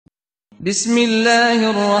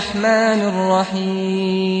বিসমিল্লাহির রহমানির রহিম।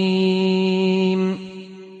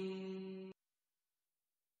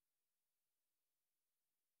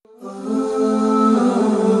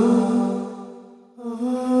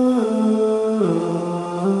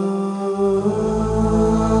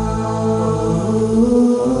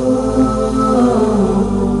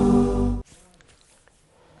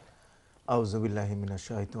 আউযুবিল্লাহি মিনাশ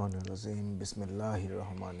শাইতানির রাজিম। বিসমিল্লাহির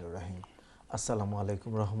রহমানির রহিম। আসসালামু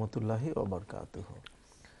আলাইকুম রহমতুল্লাহি ওয়া বারাকাতুহু।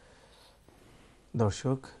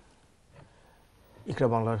 দর্শক, ইকরা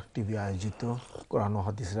বাংলার টিভি আয়োজিত কোরআন ও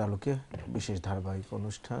হাদিসের আলোকে বিশেষ ধারাবাহিক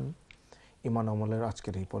অনুষ্ঠান ইমান আমলের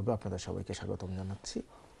আজকের এই পর্বে আপনাদের সবাইকে স্বাগতম জানাচ্ছি।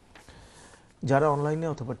 যারা অনলাইনে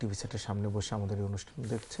অথবা টিভি সেটের সামনে বসে আমাদের এই অনুষ্ঠান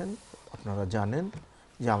দেখছেন, আপনারা জানেন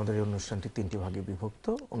যে আমাদের এই অনুষ্ঠানটি তিনটি ভাগে বিভক্ত।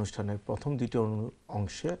 অনুষ্ঠানের প্রথম দুটি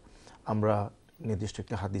অংশে আমরা নির্দিষ্ট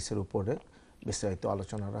একটি হাদিসের উপরে বিস্তারিত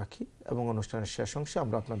আলোচনা রাখি এবং অনুষ্ঠানের শেষ অংশে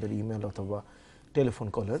আমরা আপনাদের ইমেল অথবা টেলিফোন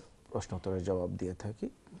কলের প্রশ্নোত্তরের জবাব দিয়ে থাকি।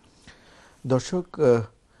 দর্শক,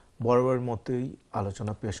 বরাবরের মতোই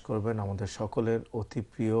আলোচনা পেশ করবেন আমাদের সকলের অতি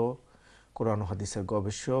প্রিয় কোরআন ও হাদিসের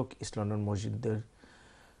গবেষক, ইসলামের মসজিদের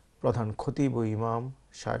প্রধান খতিব ও ইমাম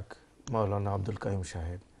শাইখ মাওলানা আব্দুল কাইম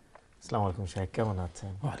সাহেব। আসসালামু আলাইকুম শাইখ, কেমন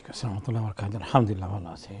আছেন? ওয়ালাইকুম আসসালাম ওয়া রাহমাতুল্লাহি ওয়া বারাকাতুহু। আলহামদুলিল্লাহ ভালো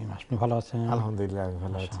আছি। আপনি ভালো আছেন? আলহামদুলিল্লাহ আমি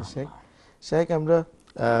ভালো আছি শাইখ। শাইখ, আমরা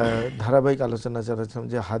ধারাবাহিক আলোচনা চালাচ্ছিলাম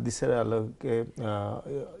যে হাদিসের আলোকে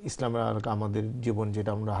ইসলামের আলোকে আমাদের জীবন,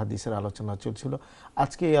 যেটা আমরা হাদিসের আলোচনা চলছিল।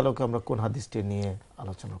 আজকে এই আলোকে আমরা কোন হাদিসটি নিয়ে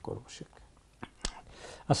আলোচনা করব শাইখ?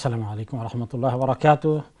 আসসালামু আলাইকুম ওয়া রাহমাতুল্লাহি ওয়া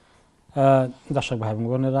বারাকাতুহু। দর্শক ভাই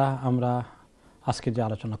বোনেরা, আমরা আজকে যে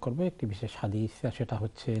আলোচনা করব একটি বিশেষ হাদিস, সেটা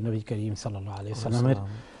হচ্ছে নবী করিম সাল্লাল্লাহু আলাইহি ওয়াসাল্লামের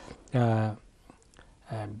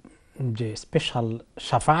যে স্পেশাল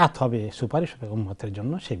শাফাআত হবে, সুপারিশ হবে উম্মতের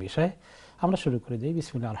জন্য, সেই বিষয়ে আমরা শুরু করে দিই।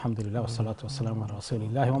 বিসমিল্লাহ, আলহামদুলিল্লাহ, ওয়াসসালাতু ওয়াসসালামু আলা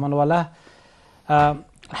রাসূলিল্লাহি ওয়া মান ওয়ালা।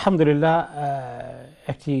 আলহামদুলিল্লাহ,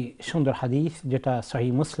 একটি সুন্দর হাদিস যেটা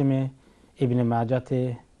সহিহ মুসলিমে, ইবনে মাজাতে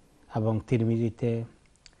এবং তিরমিজিতে,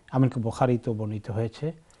 এমনকি বুখারীতেও বর্ণিত হয়েছে।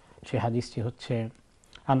 সেই হাদিসটি হচ্ছে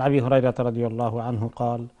আন আবি হুরায়রা রাদিয়াল্লাহু আনহু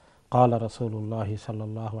قال قال رسول الله صلى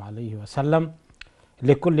الله عليه وسلم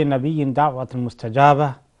لكل نبي دعوة مستجابة।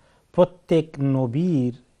 প্রত্যেক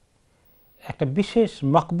নবীর একটা বিশেষ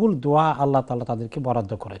মকবুল দোয়া আল্লাহ তাআলা তাদেরকে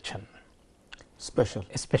বরাদ্দ করেছেন,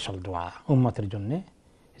 স্পেশাল দোয়া উম্মতের জন্য।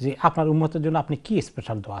 যে আপনার উম্মতের জন্য আপনি কি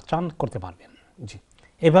স্পেশাল দোয়া চান করতে পারবেন। জি,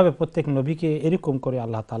 এভাবে প্রত্যেক নবীকে এরকম করে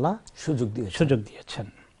আল্লাহ তাআলা সুযোগ দিয়েছেন।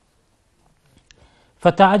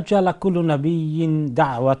 ফাতাআজ্জালা কুল্লু নাবিয়্যিন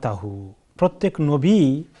দাওয়াতাহু। প্রত্যেক নবী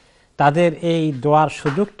তাদের এই দোয়ার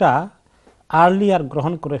সুযোগটা আর্লিয়ার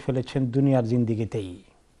গ্রহণ করে ফেলেছেন দুনিয়ার জিন্দেগিতেই।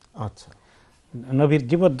 আচ্ছা, নবীর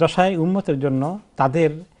জীবদ্দশায় উম্মতের জন্য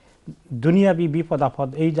তাদের দুনিয়াবি বিপদ আপদ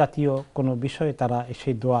এই জাতীয় কোনো বিষয়ে তারা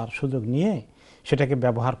সেই দোয়ার সুযোগ নিয়ে সেটাকে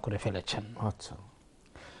ব্যবহার করে ফেলেছেন। আচ্ছা,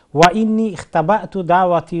 ওয়া ইন্নী ইখতাবাতু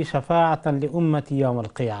দাওয়াতি শাফাআতান লিউম্মতি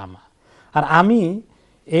ইয়াউমাল কিয়ামা। আর আমি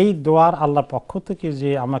এই দোয়ার আল্লাহর পক্ষ থেকে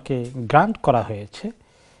যে আমাকে গ্রান্ট করা হয়েছে,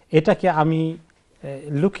 এটাকে আমি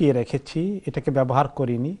লুকিয়ে রেখেছি, এটাকে ব্যবহার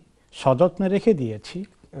করিনি, সযত্নে রেখে দিয়েছি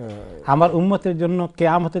আমার উম্মতের জন্য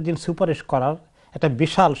কিয়ামতের দিন সুপারিশ করার একটা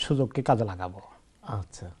বিশাল সুযোগকে কাজে লাগাবো।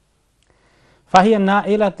 আচ্ছা, ফাহিয়া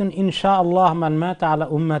নাইলাতুন ইনশাআল্লাহ মান মাতা আলা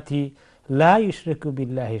উম্মতি লা ইউশরিকু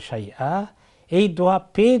বিল্লাহি শাইআ। এই দোয়া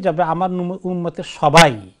পেয়ে যাবে আমার উম্মতের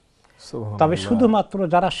সবাই, তবে শুধুমাত্র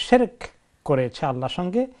যারা শিরক করেছে আল্লাহর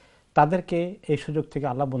সঙ্গে, তাদেরকে এই সুযোগ থেকে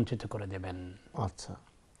আল্লাহ বঞ্চিত করে দেবেন। আচ্ছা,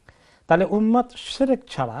 তাহলে উম্মত শিরক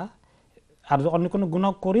ছাড়া আর অন্য কোনো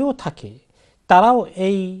গুনাহ করেও থাকে, তারাও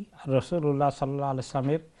এই রাসূলুল্লাহ সাল্লাল্লাহু আলাইহি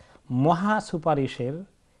ওয়াসাল্লামের মহা সুপারিশের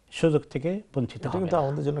সুযোগ থেকে বঞ্চিত হবে। কিন্তু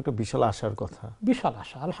আমাদের জন্য একটা বিশাল আশার কথা, বিশাল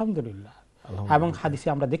আশা, আলহামদুলিল্লাহ। এবং হাদিসে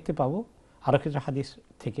আমরা দেখতে পাবো আরো কিছু হাদিস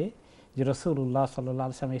থেকে যে রাসূলুল্লাহ সাল্লাল্লাহু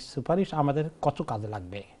আলাইহি ওয়াসাল্লামের সুপারিশ আমাদের কত কাজে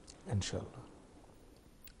লাগবে ইনশাআল্লাহ।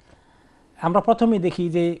 আমরা প্রথমে দেখি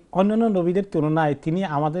যে অন্যান্য নবীদের তুলনায় তিনি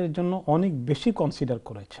আমাদের জন্য অনেক বেশি কনসিডার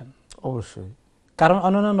করেছেন। অবশ্যই, কারণ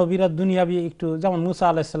অন্যান্য নবীরা দুনিয়াবি একটু, যেমন মুসা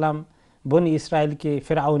আলাইহিস সালাম বনি ইসরায়েলকে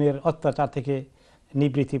ফেরাউনের অত্যাচার থেকে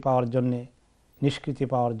নিবৃত্তি পাওয়ার জন্যে, নিষ্কৃতি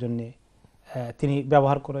পাওয়ার জন্যে তিনি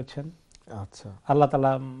ব্যবহার করেছেন। আচ্ছা, আল্লাহ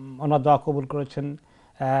তাআলা ওনার দোয়া কবুল করেছেন,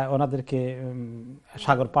 ওনাদেরকে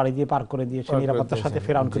সাগর পাড়ি দিয়ে পার করে দিয়েছেন, নিরাপত্তার সাথে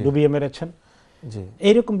ফেরাউনকে ডুবিয়ে মেরেছেন।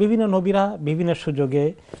 এইরকম বিভিন্ন নবীরা বিভিন্ন সুযোগে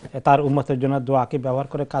তার উম্মতের জন্য দোয়াকে ব্যবহার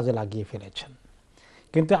করে কাজে লাগিয়ে ফেলেছেন।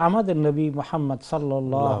 কিন্তু আমাদের নবী মুহাম্মদ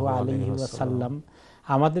সাল্লাল্লাহু আলাইহি ওয়াসাল্লাম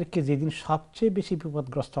আমাদেরকে যেদিন সবচেয়ে বেশি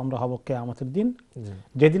বিপদগ্রস্ত আমরা হব কিয়ামতের দিন,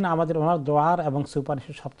 যেদিন আমাদের ওনার দোয়ার এবং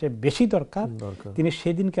সুপারিশের সবচেয়ে বেশি দরকার, তিনি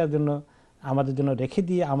সেদিনকার জন্য আমাদের জন্য রেখে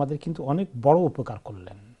দিয়ে আমাদের কিন্তু অনেক বড় উপকার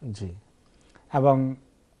করলেন। জি, এবং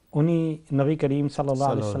উনি নবী করিম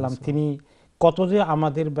সাল্লাল্লাহু আলাইহি সাল্লাম তিনি কত যে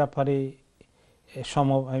আমাদের ব্যাপারে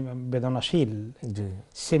সমবেদনাশীল,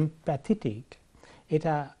 সিম্প্যাথেটিক,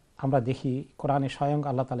 এটা আমরা দেখি কোরআনে স্বয়ং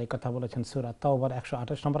আল্লাহ তাআলা এই কথা বলেছেন সূরা তাওবার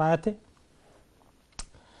 128 নম্বর আয়াতে,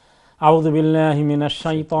 আউযু বিল্লাহি মিনাশ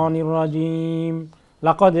শাইতানির রাজীম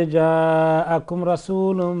লাকাদ জাআকুম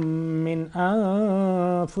রাসূলুম মিন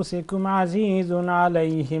আনফুসিকুম আজিজুন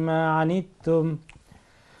আলাইহি মা আনিত্তুম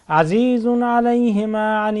আজিজুন আলাইহি মা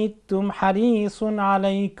আনিত্তুম হারিসুন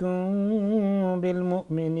আলাইকুম বিল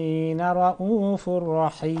মুমিনিনা রাউফুর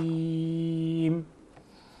রহিম।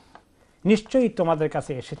 নিশ্চয়ই তোমাদের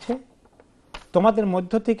কাছে এসেছে তোমাদের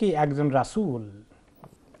মধ্য থেকে একজন রাসূল,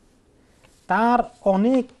 তার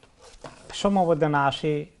অনেক সমবেদনা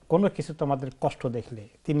আসে কোনো কিছু তোমাদের কষ্ট দেখলে,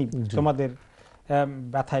 তিনি তোমাদের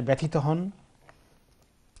ব্যথায় ব্যথিত হন,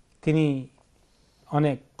 তিনি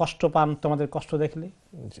অনেক কষ্ট পান তোমাদের কষ্ট দেখলে।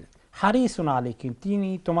 হারিসুন আলাইকুম, তিনি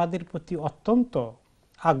তোমাদের প্রতি অত্যন্ত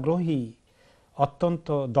আগ্রহী, অত্যন্ত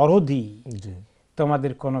দরদি,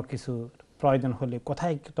 তোমাদের কোনো কিছু প্রয়োজন হলে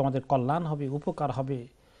কোথায় তোমাদের কল্যাণ হবে, উপকার হবে,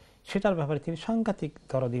 সেটার ব্যাপারে তিনি সাংঘাতিক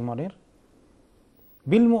দরদি মনের।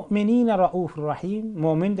 বিল মুমিনিনা রাউফুর রহিম,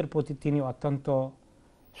 মুমিনদের প্রতি তিনি অত্যন্ত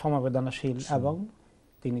সমবেদনাশীল এবং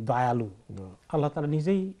তিনি দয়ালু। আল্লাহ তাআলা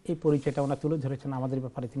নিজেই এই পরিচয়টা ওনা তুলে ধরেছেন আমাদের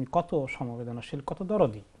ব্যাপারে, তিনি কত সমবেদনাশীল, কত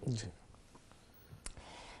দরদি।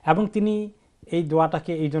 এবং তিনি এই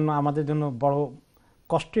দোয়াটাকে এই জন্য আমাদের জন্য বড়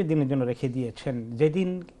কষ্টের দিনের জন্য রেখে দিয়েছেন, যেদিন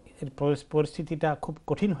পরিস্থিতিটা খুব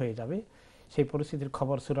কঠিন হয়ে যাবে, সেই পরিস্থিতির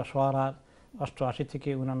খবর সূরা শুআরার 88 থেকে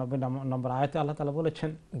 89 নম্বর আয়াতে আল্লাহ তাআলা বলেছেন,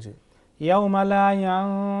 ইয়াউমা লা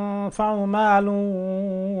ইয়ানফাউ মালুন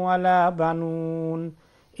ওয়ালা বানুন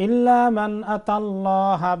ইল্লা মান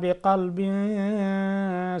আতাল্লাহা বিকলবিন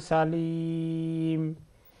সালিম।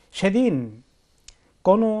 সেদিন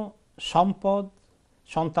কোনো সম্পদ,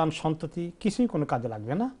 সন্তান, সন্ততি কিছুই কোনো কাজে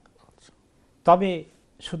লাগবে না, তবে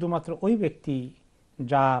শুধুমাত্র ওই ব্যক্তি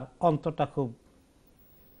যার অন্তরটা খুব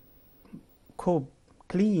খুব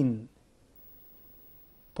ক্লিন,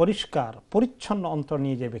 পরিষ্কার পরিচ্ছন্ন অন্তর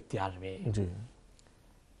নিয়ে যে ব্যক্তি আসবে।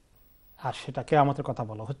 আর সেটা কিয়ামতের কথা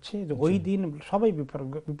বলা হচ্ছে যে ওই দিন সবাই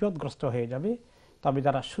বিপদগ্রস্ত হয়ে যাবে, তবে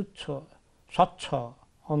যারা স্বচ্ছ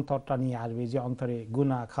অন্তরটা নিয়ে আসবে, যে অন্তরে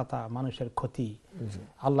গুনাহ, খাতা, মানুষের ক্ষতি,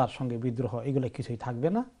 আল্লাহর সঙ্গে বিদ্রোহ, এগুলো কিছুই থাকবে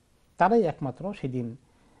না, তারাই একমাত্র সেদিন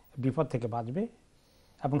বিপদ থেকে বাঁচবে।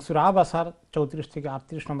 এবং সূরা আবাসার 34 থেকে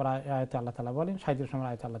 38 নম্বর আয়াতে আল্লাহ তাআলা বলেন, 37 নম্বর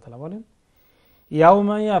আয়াতে আল্লাহ তাআলা বলেন,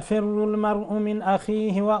 ইয়াউমা ইয়াফিরুল মারউ মিন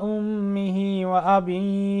আখিহি ওয়া উম্মিহি ওয়া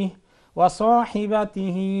আবিহি ওয়া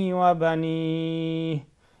সাহিবাতিহি ওয়া বানিহি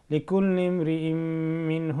লিকুল্লি ইমরিইম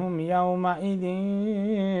মিনহুম ইয়াউমাইযিন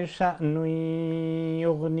শা'নুন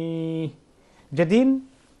ইউগনিহি। যেদিন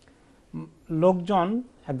লোকজন,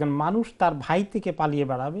 একজন মানুষ তার ভাই থেকে পালিয়ে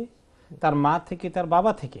বেড়াবে, তার মা থেকে, তার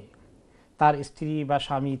বাবা থেকে, তার স্ত্রী বা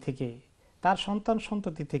স্বামী থেকে, তার সন্তান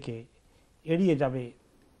সন্ততি থেকে এড়িয়ে যাবে,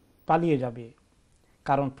 পালিয়ে যাবে,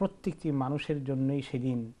 কারণ প্রত্যেকটি মানুষের জন্যই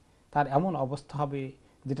সেদিন তার এমন অবস্থা হবে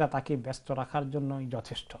যেটা তাকে ব্যস্ত রাখার জন্যই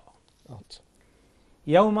যথেষ্ট।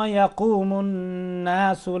 ইয়াউমা ইয়াকুমুন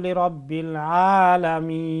নাসু লিরাব্বিল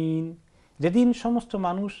আলামিন, যেদিন সমস্ত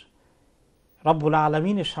মানুষ রব্বুল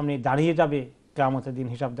আলামিনের সামনে দাঁড়িয়ে যাবে কিয়ামতের দিন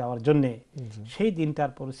হিসাব দেওয়ার জন্য, সেই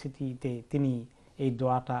দিনটার পরিস্থিতিতে তিনি এই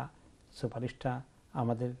দোয়াটা, সুপারিশটা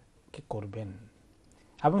আমাদেরকে করবেন।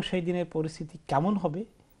 এবং সেই দিনের পরিস্থিতি কেমন হবে,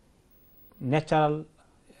 ন্যাচারাল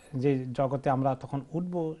যে জগতে আমরা তখন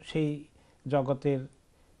উঠব, সেই জগতের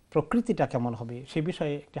প্রকৃতিটা কেমন হবে, সে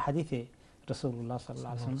বিষয়ে একটি হাদিসে রাসূলুল্লাহ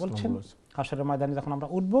সাল্লাল্লাহু আলাইহি ওয়াসাল্লাম বলছেন, হাশরের ময়দানে যখন আমরা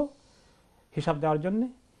উঠব হিসাব দেওয়ার জন্য,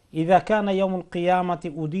 ইযা কানা ইয়াউমুল কিয়ামাতি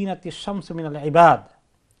উদিনাতিশ শামসু মিনাল ইবাদ,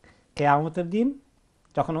 কিয়ামতের দিন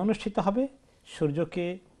যখন অনুষ্ঠিত হবে, সূর্যকে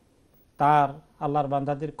তার আল্লাহর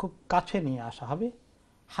বান্দাদের খুব কাছে নিয়ে আসা হবে,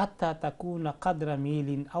 হাত্তা তাকুনা কাদরা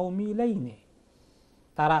মিলিন আও মিলাইনে,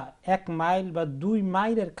 তারা 1 মাইল বা 2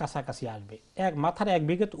 মাইলের কাছাকাছি আসবে। এক মাথার 1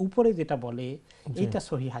 বিঘত উপরে যেটা বলে, এটা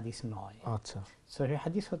সহিহ হাদিস নয়। আচ্ছা, সহিহ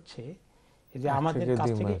হাদিস হচ্ছে যে আমাদের কাছ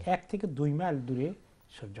থেকে 1 থেকে 2 মাইল দূরে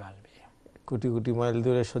সূর্য আসবে। কোটি কোটি মাইল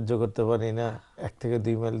দূরে সহ্য করতে পারি না, 1 থেকে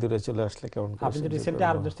 2 মাইল দূরে চলে আসলে কেমন? আপনি যদি রিসেন্টলি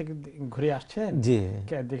আরব দেশ থেকে ঘুরে আসছেন, জি,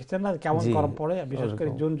 দেখছেন না কেমন গরম পড়ে, বিশেষ করে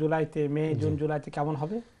জুন জুলাইতে, মে জুন জুলাইতে কেমন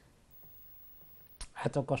হবে,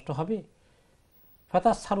 এত কষ্ট হবে।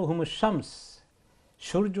 ফাতাসহারুহুমুশ শামস,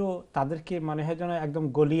 সূর্য তাদেরকে মানে হয় যেন একদম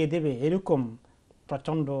গলিয়ে দেবে, এরকম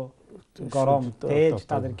প্রচন্ড গরম তেজ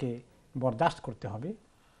তাদেরকে বরদাস্ত করতে হবে।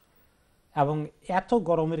 এবং এত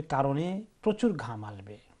গরমের কারণে প্রচুর ঘাম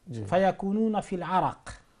আসবে। ফায়াকুনুনা ফিল আরাক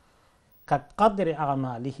কাদরে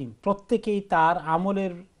আমালিহিম, প্রত্যেকেই তার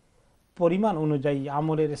আমলের পরিমাণ অনুযায়ী,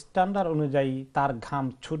 আমলের স্ট্যান্ডার্ড অনুযায়ী তার ঘাম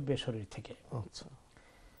ছুটবে শরীর থেকে।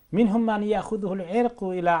 মিনহুম মান ইয়াখুদুহুল ইরকু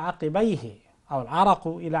ইলা আকিবাইহি আও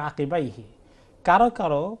আরাকু ইলা আকিবাইহি, কারো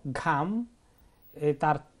কারো ঘাম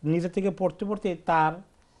তার নিজে থেকে পড়তে পড়তে তার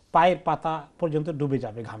পায়ের পাতা পর্যন্ত ডুবে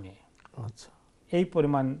যাবে ঘামে। আচ্ছা, এই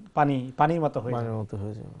পরিমাণ পানির মতো হয়ে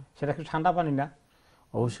যাবে। সেটা কি ঠান্ডা পানি না?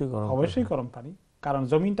 অবশ্যই গরম পানি, কারণ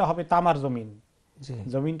জমিনটা হবে তামার জমিন,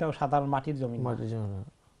 জমিনটাও সাধারণ মাটির জমিন।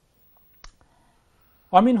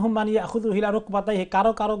 অমিনহুম মান ইয়াখুযু ইলা রুকবাতাইহি,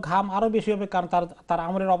 কারো কারো ঘাম আরো বেশি হবে, কারণ তার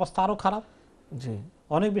আমলের অবস্থা আরো খারাপ,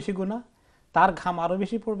 অনেক বেশি গুনাহ, তার ঘাম আরো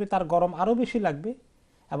বেশি পড়বে, তার গরম আরো বেশি লাগবে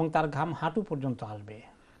এবং তার ঘাম হাঁটু পর্যন্ত আসবে।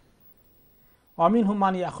 অমিনহুম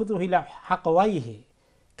মান ইয়াখুযু ইলা হাকওয়াইহি,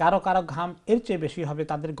 কারো কারো ঘাম এর চেয়ে বেশি হবে,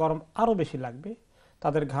 তাদের গরম আরো বেশি লাগবে,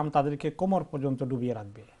 তাদের ঘাম তাদেরকে কোমর পর্যন্ত ডুবিয়ে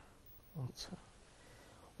রাখবে।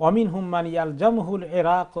 অমিনহুম মান ইয়ালজামহুল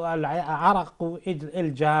ইরাকু আল আরাকু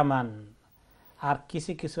ইলজামান, আর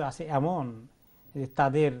কিছু কিছু আছে এমন যে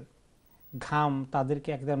তাদের ঘাম তাদেরকে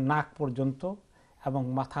একদম নাক পর্যন্ত এবং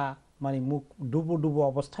মাথা মানে মুখ ডুবো ডুবো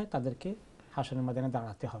অবস্থায় তাদেরকে হাসরের ময়দানে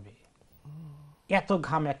দাঁড়াতে হবে। এত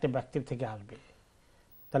ঘাম একটা ব্যক্তির থেকে আসবে,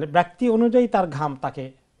 তাহলে ব্যক্তি অনুযায়ী তার ঘাম তাকে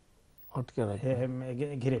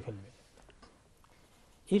ঘিরে ফেলবে।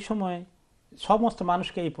 এই সময় সমস্ত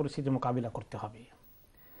মানুষকে এই পরিস্থিতি মোকাবিলা করতে হবে।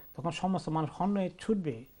 তখন সমস্ত মানুষ হন্যে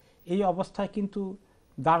ছুটবে। এই অবস্থায় কিন্তু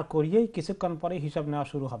দাঁড় করিয়েই কিছুক্ষণ পরে হিসাব নেওয়া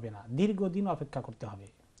শুরু হবে না, দীর্ঘদিন অপেক্ষা করতে হবে,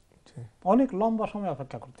 অনেক লম্বা সময়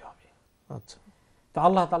অপেক্ষা করতে হবে। তো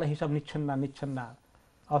আল্লাহ তাআলা হিসাব নিচ্ছেন না,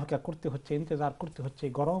 অপেক্ষা করতে হচ্ছে, ইন্তজার করতে হচ্ছে।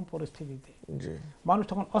 গরম পরিস্থিতিতে মানুষ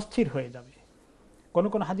তখন অস্থির হয়ে যাবে। কোন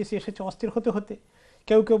কোন হাদিসে এসেছে অস্থির হতে হতে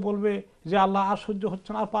কেউ কেউ বলবে যে আল্লাহ আর সহ্য হচ্ছে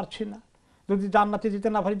না, আর পারছি না, যদি জান্নাতে যেতে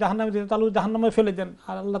না পারি জাহান্নামে যেতে, তাহলে জাহান্নামে ফেলে দেন,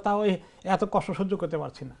 আর আল্লাহ তাও এত কষ্ট সহ্য করতে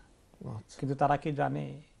পারছি না। কিন্তু তারা কি জানে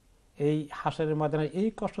এই হাসরের ময়দানে এই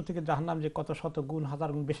কষ্ট থেকে জাহান্নাম যে কত শত গুণ হাজার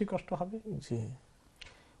গুণ বেশি কষ্ট হবে।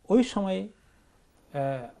 ওই সময়ে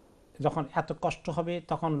যখন এত কষ্ট হবে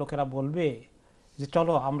তখন লোকেরা বলবে যে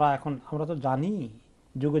চলো আমরা তো জানি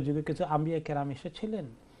যুগে যুগে কিছু আম্বিয়া কেরাম এসেছিলেন,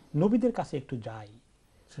 নবীদের কাছে একটু যাই,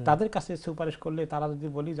 তাদের কাছে সুপারিশ করলে, তারা যদি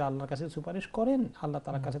বলি যে আল্লাহর কাছে সুপারিশ করেন, আল্লাহ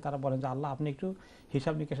তাআলার কাছে তারা বলেন যে আল্লাহ আপনি একটু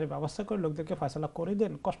হিসাব নিকাশের ব্যবস্থা করে লোকদেরকে ফয়সালা করে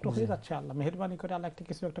দেন, কষ্ট হয়ে যাচ্ছে, আল্লাহ মেহেরবানি করে আল্লাহ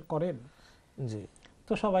কিছু একটা করেন।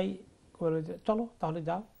 তো সবাই বলে যে চলো তাহলে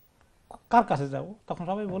যাও। কার কাছে যাব? তখন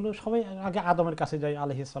সবাই বললো সবাই আগে আদমের কাছে যাই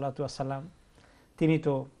আলাইহিস সালাতু ওয়াস সালাম, তিনি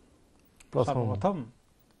তো প্রথম,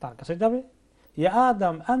 তার কাছে যাবে। ইয়া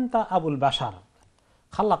আদম আনতা আবুল বাশার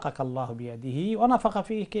খালাকাকাল্লাহু বিয়াদিহি ওয়া নাফাখা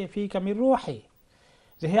ফীকা মির রূহি,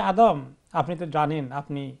 যে হে আদম আপনি তো জানেন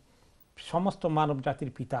আপনি সমস্ত মানব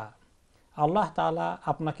জাতির পিতা, আল্লাহ তাআলা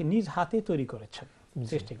আপনাকে নিজ হাতে তৈরি করেছেন,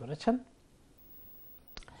 সৃষ্টি করেছেন,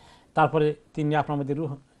 তারপরে তিনি আপনার মধ্যে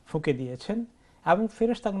রূহ ফুঁকে দিয়েছেন এবং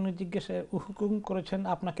ফেরেশতাগণ জিজ্ঞাসা হুকুম করেছেন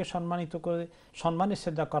আপনাকে সম্মানিত করে সম্মানের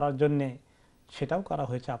সেজদা করার জন্য, সেটাও করা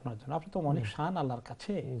হয়েছে আপনার জন্য। আপনি তো অনেক শান আল্লাহর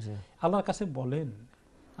কাছে, আল্লাহর কাছে বলেন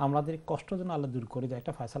আমাদের কষ্ট যেন আল্লাহ দূর করে দেয়,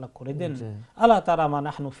 একটা ফয়সালা করে দেন। আল্লাহ তারা মা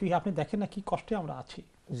নাহনু ফিহি, আপনি দেখেন না কি কষ্টে আমরা আছি।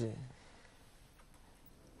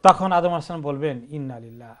 তখন আদম আলাইহিস সালাম বলবেন ইন্না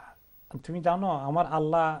লিল্লাহ, তুমি জানো আমার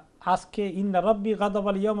আল্লাহ আজকে ইন্না রাব্বি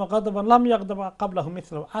গাদাবাল ইয়াউমা গাদাবান লাম ইয়াগদাবা ক্বাবলাহু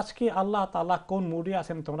মিসলাহু, আজকে আল্লাহ তাআলা কোন মুডে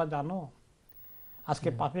আছেন তোমরা জানো? আজকে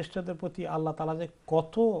পাপিষ্ঠদের প্রতি আল্লাহ তাআলা যে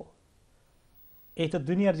কত, এই তো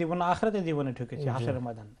দুনিয়ার জীবন আখিরাতের জীবনে ঢুকেছে হাসরের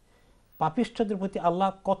ময়দান, পাপিষ্ঠদের প্রতি আল্লাহ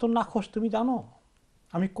কত নাখোশ তুমি জানো?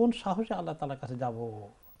 আমি কোন সাহসে আল্লাহ তাআলার কাছে যাব?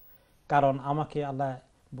 কারণ আমাকে আল্লাহ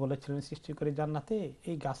বলেছিলেন সৃষ্টি করে জান্নাতে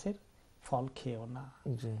এই গাছের ফল খেয়েও না,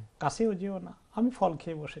 কাছেও যেও না, আমি ফল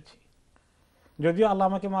খেয়ে বসেছি। যদিও আল্লাহ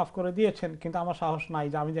আমাকে মাফ করে দিয়েছেন, কিন্তু আমার সাহস নাই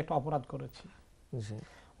যে আমি যে একটা অপরাধ করেছি,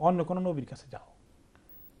 অন্য কোন নবীর কাছে যাও।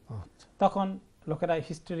 তখন লোকেরা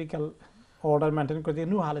হিস্টোরিক্যাল অর্ডার মেনটেন করে দিয়ে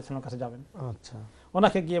নূহ আলাইহিস সালামের কাছে যাবেন।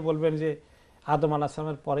 ওনাকে গিয়ে বলবেন যে আদম আলাইহিস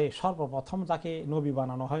সালামের পরে সর্বপ্রথম যাকে নবী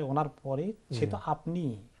বানানো হয় ওনার পরে সে তো আপনি,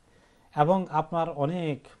 এবং আপনার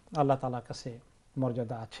অনেক আল্লাহ তাআলার কাছে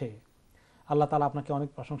মর্যাদা আছে, আল্লাহ তাআলা আপনাকে অনেক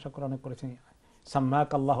প্রশংসা করে অনেক করেছেন,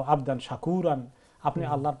 সাম্মাকাল্লাহু আবদান শাকুরান, আপনি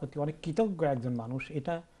আল্লাহর প্রতি অনেক কৃতজ্ঞ একজন মানুষ,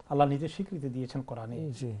 এটা আল্লাহ নিজে স্বীকৃতি দিয়েছেন কোরআনে।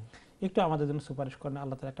 একটু আমাদের জন্য সুপারিশ করেন,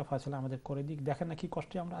 আল্লাহ তাআলা একটা ফয়সালা আমাদের করে দিক, দেখেন না কি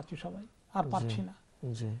কষ্টে আমরা আছি সবাই, আর পারছি না।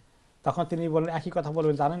 তখন তিনি বলেন একই কথা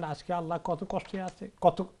বলবেন, জানেন আজকে আল্লাহ কত কষ্টে আছে,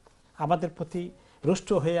 কত আমাদের প্রতি রুষ্ট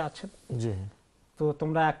হয়ে আছেন। তো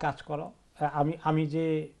তোমরা এক কাজ করো, আমি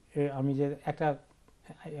যে একটা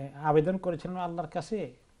আবেদন করেছিলাম আল্লাহর কাছে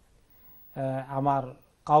আমার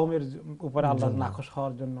কওমের উপরে আল্লাহর নাখোশ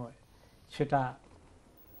হওয়ার জন্য, সেটা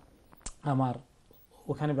আমার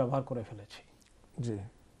ওখানে ব্যবহার করে ফেলেছি।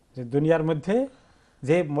 যে দুনিয়ার মধ্যে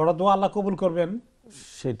যে বড় দোয়া আল্লাহ কবুল করবেন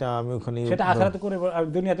সেটা আমি ওখানে, সেটা আখিরাতে করে,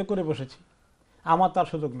 দুনিয়াতে করে বসেছি, আমার তার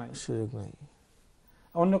সুযোগ নাই। সুযোগ নাই,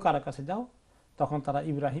 অন্য কারো কাছে যাও। তখন তারা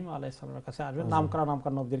ইব্রাহিম আলাইহিস সালামের কাছে আসবেন, নামকরা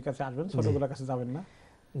নবীদের কাছে আসবেন, ছোটগুলোর কাছে যাবেন না।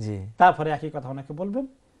 তারপরে একই কথা ওনাকে বলবেন,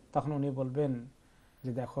 তখন উনি বলবেন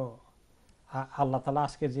যে দেখো আল্লাহ তাআলা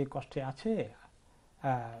আজকে যে কষ্টে আছে,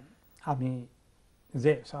 আমি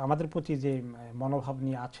যে আমাদের প্রতি যে মনোভাব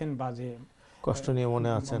নিয়ে আছেন বা যে কষ্ট নিয়ে মনে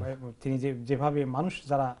আছেন, তিনি যেভাবে মানুষ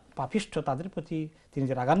যারা পাপিষ্ঠ তাদের প্রতি তিনি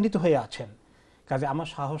যে রাগান্বিত হয়ে আছেন, কাজে আমার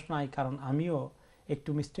সাহস নাই, কারণ আমিও একটু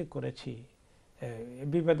মিস্টেক করেছি,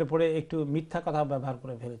 বিপদে পড়ে একটু মিথ্যা কথা ব্যবহার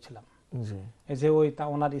করে ফেলেছিলাম। এই যে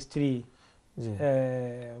ওনার স্ত্রী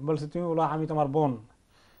বলছে তুমি বলো আমি তোমার বোন,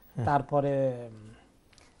 তারপরে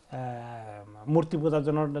মূর্তি পূজার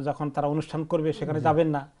জন্য যখন তারা অনুষ্ঠান করবে সেখানে যাবেন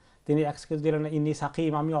না, তিনি এক্সকিউজ দিলেন ইন্নী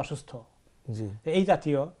সাকিম, আমি অসুস্থ। এই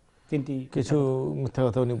জাতীয় তিনটি কিছু মিথ্যা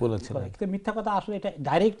কথা উনি বলেছেন। কিন্তু মিথ্যা কথা আসলে এটা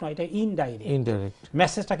ডাইরেক্ট নয়, এটা ইনডাইরেক্ট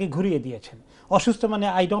মেসেজটাকে ঘুরিয়ে দিয়েছেন। অসুস্থ মানে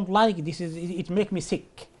I don't like this, is it make me sick,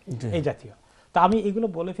 এই জাতীয়। তো আমি এগুলো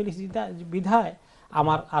বলে ফেলেছি বিধায়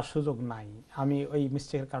আমার আর সুযোগ নাই, আমি ওই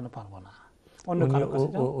মিস্টেকের কারণে পারবো না। অন্য কারো কাছে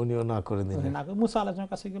উনিও না করে দিলেন। মুসা আলাইহিস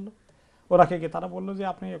কাছে গেল, ওরাকে গিয়ে তারা বললো যে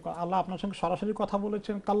আপনি আল্লাহ আপনার সঙ্গে সরাসরি কথা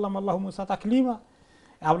বলেছেন, কাল্লাম আল্লাহু মুসা তাকলিমা,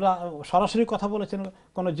 আমরা সরাসরি কথা বলেছেন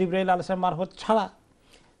কোনো জিবরাইল আলাইহিস সালাম মারফত ছাড়া।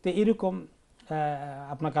 তো এরকম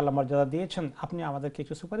আপনাকে আল্লাহ মর্যাদা দিয়েছেন, আপনি আমাদেরকে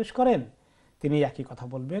একটু সুপারিশ করেন। তিনি একই কথা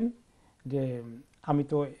বলবেন যে আমি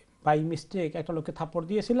তো বাই মিস্টেক একটা লোককে থাপ্পড়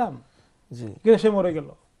দিয়েছিলাম, কিন্তু সে মরে গেল,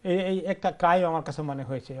 এই একটা ক্রাইম আমার কাছে মনে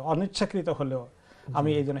হয়েছে, অনিচ্ছাকৃত হলেও আমি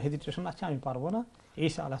এই জন্য হেজিটেশন আছে, আমি পারবো না।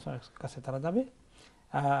 ঈসা আলাইহিস সালামের কাছে তারা যাবে।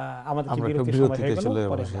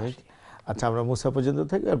 আচ্ছা, আমরা মুসা পর্যন্ত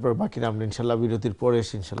থাকি, তারপর বাকিটা আমরা ইনশাল্লাহ বিরতির পরে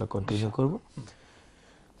ইনশাল্লাহ কন্টিনিউ করব।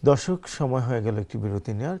 দর্শক, সময় হয়ে গেল একটি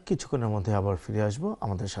বিরতি নেওয়ার, কিছুক্ষণের মধ্যে আবার ফিরে আসবো,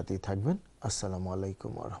 আমাদের সাথেই থাকবেন। আসসালামু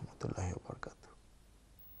আলাইকুম ওয়া রাহমাতুল্লাহি ওয়া বারাকাতুহু।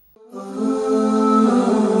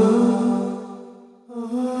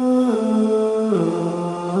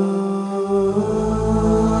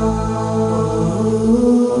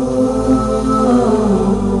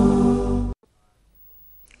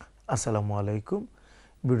 আসসালামু আলাইকুম।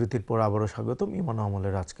 বিরতির পর আবারও স্বাগতম ইমান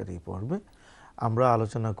আমলের আজকের এই পর্বে। আমরা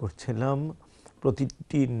আলোচনা করছিলাম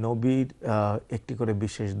প্রতিটি নবীর একটি করে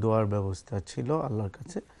বিশেষ দোয়ার ব্যবস্থা ছিল আল্লাহর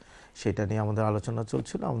কাছে, সেটা নিয়ে আমাদের আলোচনা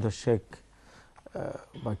চলছিল। আমাদের শেখ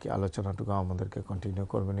বাকি আলোচনাটুকু আমাদেরকে কন্টিনিউ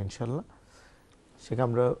করবেন ইনশাল্লাহ। শেখ,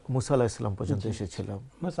 আমরা মুসা আলাইহিস সালাম পর্যন্ত এসেছিলাম।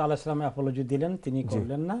 মুসা আলাইহিস সালাম অ্যাপোলজি দিলেন, তিনি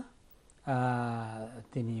করলেন না।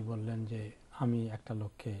 তিনি বললেন যে আমি একটা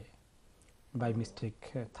লোককে বাই মিস্টেক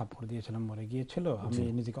থাপ্পড় দিয়েছিলাম, মরে গিয়েছিল, আমি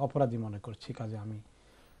নিজেকে অপরাধী মনে করছি, কাজে আমি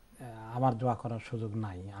আমার দোয়া করার সুযোগ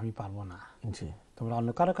নাই, আমি পারবো না, তোমরা অন্য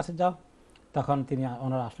কারোর কাছে যাও। তখন তিনি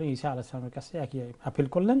ওনারা আসলে ঈসা আলাইহিস সালামের কাছে একই আপিল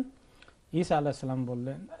করলেন। ঈসা আলাইহিস সালাম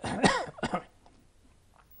বললেন,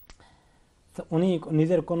 উনি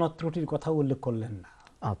নিজের কোনো ত্রুটির কথা উল্লেখ করলেন না,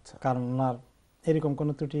 কারণ ওনার এরকম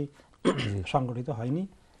কোনো ত্রুটি সংগঠিত হয়নি।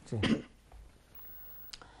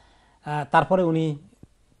 তারপরে উনি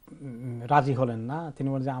রাজি হলেন না, তিনি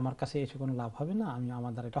বলেন যে আমার কাছে এসে কোনো লাভ হবে না,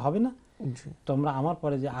 আমার দ্বারা এটা হবে না, তোমরা আমার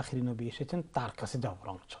পরে যে আখিরি নবী এসেছেন তার কাছে যাও,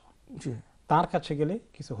 বরঞ্চ তার কাছে গেলে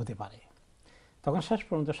কিছু হতে পারে। তখন শেষ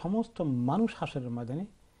পর্যন্ত সমস্ত মানুষ হাসরের ময়দানে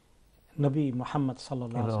নবী মুহাম্মদ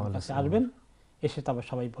সাল্লাল্লাহু আলাইহি ওয়াসাল্লামের কাছে আসবেন, এসে তবে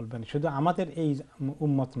সবাই বলবেন শুধু আমাদের এই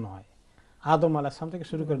উম্মত নয়, আদম আলাইহিস সালাম থেকে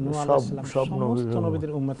শুরু করে নূহ আলাইহিস সালাম সমস্ত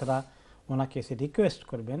নবীদের উম্মতরা ওনাকে এসে রিকোয়েস্ট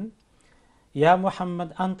করবেন, ইয়া মুহাম্মদ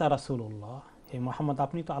আনতা রাসূলুল্লাহ, হে মুহাম্মদ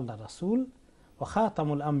আপনি তো আল্লাহর রাসূল, ওয়া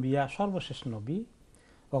খাতামুল আম্বিয়া, সর্বশেষ নবী,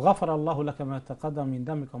 ওয়া গাফারাল্লাহু লাকা মা তাকাদ্দাম মিন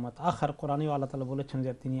যামবিকা ওয়া মা তাআখার। কোরআনে আল্লাহ তাআলা বলেছেন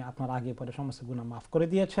যে তিনি আপনার আগে পরে সমস্ত গুনাহ মাফ করে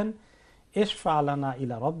দিয়েছেন। ইশফা লানা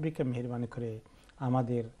ইলা রাব্বিকা, মেহেরবানি করে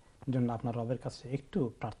আমাদের জন্য আপনার রবের কাছে একটু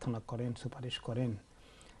প্রার্থনা করেন, সুপারিশ করেন।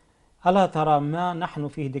 আল্লাহ তাআলা মা নাহনু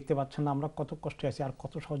ফিহি, দেখতে পাচ্ছেন আমরা কত কষ্টে আছি, আর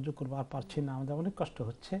কত সহ্য করবো, আর পারছি না, আমাদের অনেক কষ্ট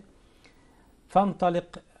হচ্ছে। ফানতালিক,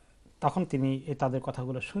 তখন তিনি তাদের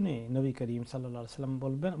কথাগুলো শুনে নবী করিম সাল্লাল্লাহু আলাইহি ওয়াসাল্লাম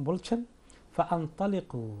বলছেন,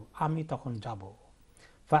 ফাআনতালিকু, আমি তখন যাব,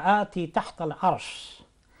 ফাআতি তাহতাল আরশ,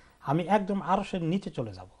 আমি একদম আরশের নিচে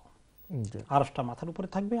চলে যাব, আরশটা মাথার উপরে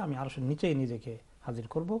থাকবে, আমি আরশের নিচেই নিজেকে হাজির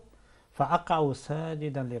করব। ফাআকাউ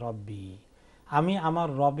সাজিদান লিরাব্বি, আমি আমার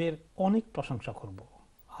রবের অনেক প্রশংসা করব।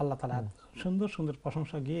 আল্লাহ তাআলা সুন্দর সুন্দর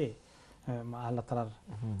প্রশংসা গিয়ে আল্লাহ তাআলার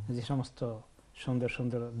যে সমস্ত সুন্দর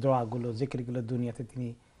সুন্দর দোয়াগুলো, জিকিরগুলো দুনিয়াতে তিনি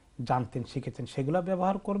জানতেন, শিখেছেন, সেগুলো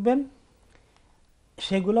ব্যবহার করবেন।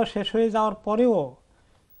 সেগুলো শেষ হয়ে যাওয়ার পরেও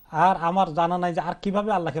আর আমার জানা নাই যে আর কিভাবে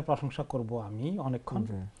আল্লাহকে প্রশংসা করব আমি অনেকক্ষণ।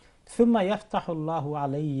 সুম্মা ইয়াফতাহুল্লাহু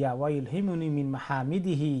আলাইয়া ওয়া ইলহিমুনি মিন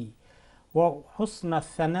মাহামিদিহি ওয়া হুসনা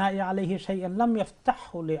সানাই আলাইহি শাইআন লাম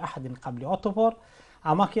ইয়াফতাহু লি আহাদিন ক্বাবলি, অতঃপর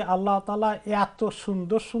আমাকে আল্লাহ তাআলা এত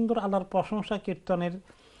সুন্দর সুন্দর আল্লাহর প্রশংসা কীর্তনের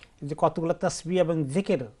যে কতগুলো তাসবিহ এবং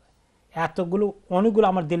জিকির, এতগুলো অনেকগুলো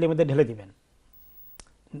আমার দিলের মধ্যে ঢেলে দিবেন।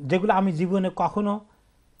 যেগুলো আমি জীবনে কখনো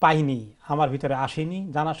পাইনি, আমার ভিতরে আসেনি,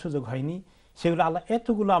 জানার সুযোগ হয়নি, সেগুলো আল্লাহ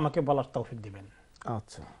এতগুলো আমাকে বলার তৌফিক দিবেন।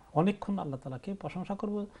 আচ্ছা, অনেকক্ষণ আল্লাহ তাআলাকে প্রশংসা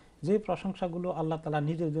করব, যে প্রশংসাগুলো আল্লাহ তাআলা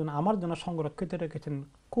নিজের জন্য আমার জন্য সংরক্ষিত রেখেছেন,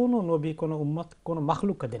 কোনো নবী, কোনো উম্মত, কোনো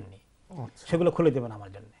মাখলুককে দেননি, সেগুলো খুলে দেবেন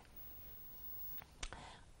আমার জন্য।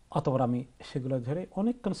 অতঃপর আমি সেগুলো ধরে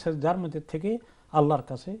অনেকক্ষণ সেজদার মধ্যে থেকে আল্লাহর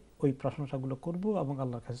কাছে ওই প্রশংসাগুলো করব এবং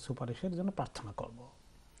আল্লাহর কাছে সুপারিশের জন্য প্রার্থনা করব।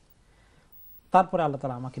 তারপরে আল্লাহ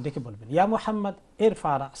তাআলা আমাকে ডেকে বলবেন, ইয়া মুহাম্মদ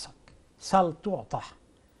ইরফা রাসাক সাল তুতা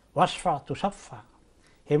ওয়াশফা তুশাফা,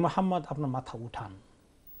 হে মুহাম্মদ আপনার মাথা উঠান।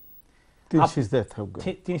 তিনি সিজদায় থাকবেন,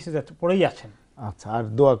 তিনি সিজদায় পড়েই আছেন। আচ্ছা, আর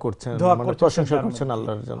দোয়া করছেন, মানে প্রশংসা করছেন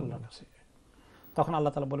আল্লাহর জন্য। তখন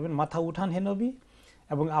আল্লাহ তাআলা বলবেন, মাথা উঠান হে নবী,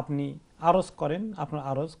 এবং আপনি আরজ করেন, আপনার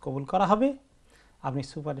আরজ কবুল করা হবে, আপনি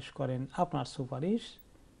সুপারিশ করেন, আপনার সুপারিশ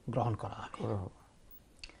গ্রহণ করা হবে।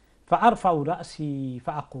 ফাআরফাউ রাসি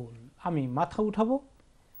ফাআকুল, আমি মাথা উঠাবো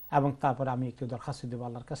এবং তারপরে আমি একটু দরখাস্ত দেব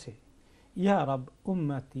আল্লাহর কাছে, ইয়া রাব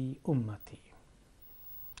উম্মতি উম্মতি।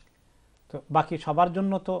 তো বাকি সবার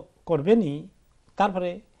জন্য তো করবেনই, তারপরে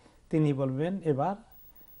তিনি বলবেন এবার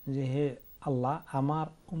যে হে আল্লাহ, আমার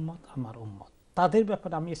উম্মত, আমার উম্মত, তাদের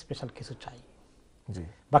ব্যাপারে আমি স্পেশাল কিছু চাই। জি,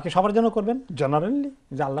 বাকি সবার জন্য করবেন জেনারেলি,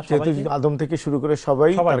 যে আল্লাহ সবাইকে, আদম থেকে শুরু করে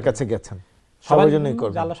সবাই তার কাছে গেছেন, সবার জন্যই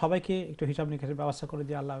করবেন, আল্লাহ সবাইকে একটু হিসাব নিকাশের ব্যবস্থা করে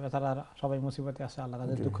দিয়ে, আল্লাহ তারা সবাই মুসিবতে আছে, আল্লাহ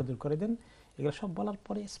তাদের দুঃখ দূর করে দেন। এগুলো সব বলার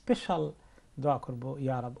পরে স্পেশাল দোয়া করব,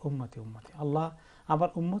 ইয়া রাব উম্মতি উম্মতি, আল্লাহ আমার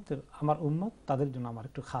উম্মত, তাদের জন্য আমার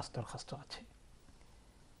একটু খাস দরখাস্ত আছে।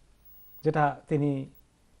 যেটা তিনি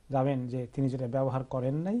যাবেন যে তিনি যেটা ব্যবহার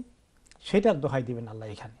করেন নাই সেটার দোহাই দিবেন আল্লাহ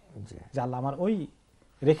এখানে, যে আল্লাহ আমার ওই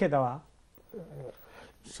রেখে দেওয়া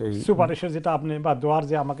সেই সুপারিশের যেটা আপনি বা দোয়ার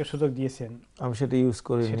যে আমাকে সুযোগ দিয়েছেন, আমি সেটা ইউজ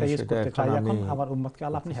করি, সেটা ইউজ করতে চাই এখন, আমার উম্মতকে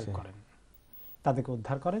আল্লাহ আপনি হেল্প করেন, তাদেরকে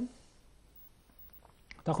উদ্ধার করেন।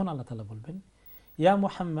 তখন আল্লাহ তাআলা বলবেন, ইয়া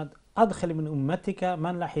মুহাম্মদ আদখিল মিন উম্মতিকা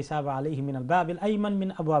মান লা হিসাব আলাইহি মিনাল বাবিল আইমান মিন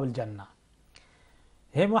আবওয়াবিল জান্নাহ,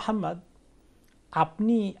 হে মুহাম্মদ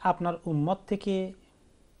আপনি আপনার উম্মত থেকে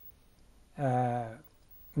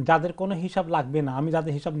যাদের কোনো হিসাব লাগবে না, আমি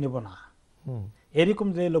যাদের হিসাব নেব না, এরকম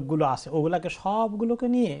যে লোকগুলো আছে ওগুলাকে সবগুলোকে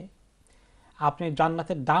নিয়ে আপনি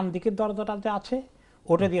জান্নাতের ডান দিকের দরজাটা যে আছে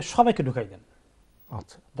ওটা দিয়ে সবাইকে ঢুকাই দেন।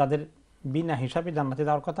 আচ্ছা, যাদের বিনা হিসাবে জান্নাতে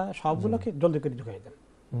যাওয়ার কথা সবগুলোকে জলদি করে ঢুকাই দেন,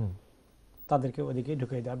 তাদেরকে ওদিকে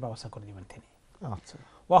ঢুকাই দেওয়ার ব্যবস্থা করে দিবেন তিনি। আচ্ছা,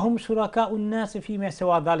 ওয়াহুম শুরাকা উন্নাস ফিমা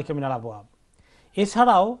সিওয়া যালিকা মিনাল আবওয়াব,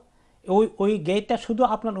 এছাড়াও ওই গেটটা শুধু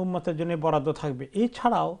আপনার উম্মতের জন্য বরাদ্দ থাকবে,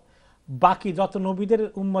 এছাড়াও বাকি যত নবীদের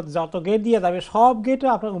উম্মত যত গেট দিয়ে যাবে সব গেটে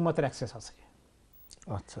আপনার উম্মতের অ্যাক্সেস আছে।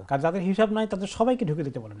 আচ্ছা, কার যাদের হিসাব নাই তাদের সবাইকে ঢুকে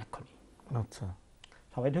দিতে বলেন এক্ষুনি। আচ্ছা,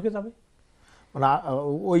 সবাই ঢুকে যাবে, মানে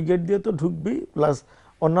ওই গেট দিয়ে তো ঢুকবি, প্লাস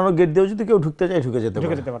অন্যান্য গেট দিয়েও যদি কেউ ঢুকতে চায় ঢুকে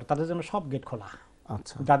যেতে পারে, তাদের জন্য সব গেট খোলা।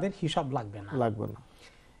 আচ্ছা, যাদের হিসাব লাগবে না।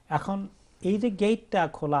 এখন এই যে গেটটা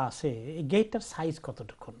খোলা আছে, এই গেটটার সাইজ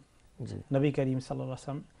কতটুকু? নবী করিম সাল্লাল্লাহু আলাইহি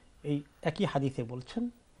ওয়াসাল্লাম এই একই হাদিসে বলছেন,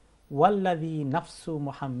 ওয়াল্লাযী নাফসু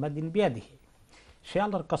মুহাম্মাদিন বিয়াদিহি, সে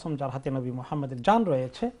আল্লাহর কসম যার হাতে নবী মুহাম্মদের জান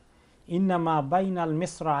রয়েছে, ইন্নামা বাইনাল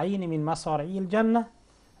মিসরাইন মিন মাসারিল জান্নাহ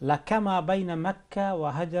লাকামা বাইনা মক্কা ওয়া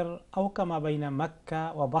হাজার আও কামা বাইনা মক্কা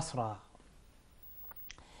ওয়া বাসরা,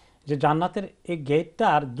 যে জান্নাতের এই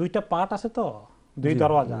গেটটার দুইটা পার্ট আছে, তো দুই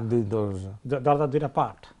দরজা, দরজার দুইটা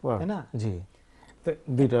পার্ট, তাই না? জি, তো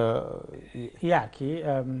দুইটা ইয়া কি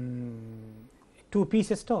টু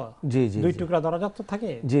পিসেস, তো দুই টুকরা দরজা তো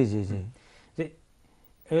থাকে। জি জি জি, যে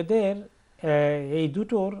এদের এই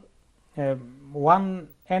দুটোর ওয়ান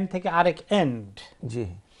এন্ড থেকে আরেক এন্ড, জি,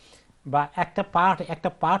 বা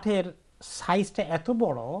একটা পার্টের সাইজটা এত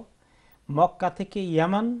বড়, মক্কা থেকে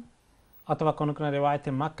ইয়ামান অথবা কোন কোন রিওয়ায়েতে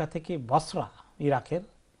মক্কা থেকে বসরা ইরাকের,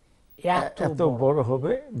 এত বড়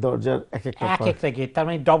হবে দরজার এক একটা গেট, তার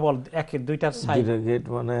মানে ডবল, দুইটার সাইজ গেট,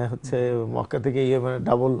 মানে হচ্ছে মক্কা থেকে ইয়ামানে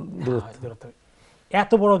ডাবল দূরত্ব,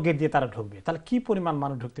 এত বড় গেট দিয়ে তারা ঢুকবে, তাহলে কি পরিমাণ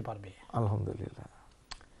মানুষ ঢুকতে পারবে? আলহামদুলিল্লাহ।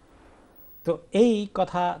 তো এই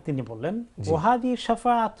কথা তিনি বললেন, ওয়াহাদি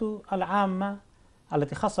শাফাআতু আল আম্মা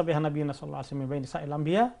আল্লাতী খাসসা বিহা নবিয়ুনা সাল্লাল্লাহু আলাইহি ওয়া সাল্লাম বাইনা সাইল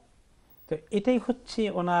আম্বিয়া। তো এটাই হচ্ছে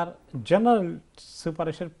ওনার জেনারেল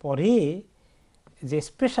সুপারিশের পরে যে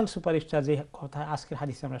স্পেশাল সুপারিশটা, যে কথা আজকের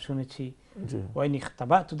হাদিসে আমরা শুনেছি, ওয়াইন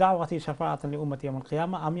ইখতাবাতু দাওয়াতি শাফাআতান লি উম্মতি ইয়াউমাল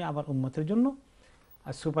কিয়ামা, আমি আবার উম্মতের জন্য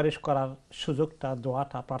সুপারিশ করার সুযোগটা,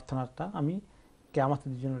 দোয়াটা, প্রার্থনাটা আমি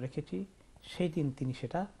কিয়ামতের জন্য রেখেছি, সেই দিন তিনি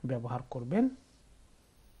সেটা ব্যবহার করবেন।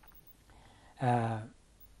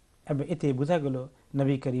 এতে বোঝা গেল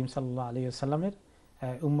নবী করিম সাল্লাল্লাহু আলাইহি ওয়াসাল্লামের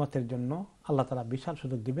উম্মতের জন্য আল্লাহ তাআলা বিশাল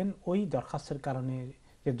সুযোগ দিবেন, ওই দরখাস্তের কারণে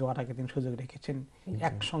যে দোয়াটাকে তিনি সুযোগ রেখেছেন,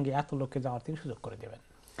 একসঙ্গে এত লোককে যাওয়ার তিনি সুযোগ করে দেবেন।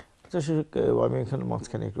 আচ্ছা, আমি এখানে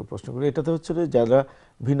মাঝখানে একটু প্রশ্ন করি, এটাতে হচ্ছে যারা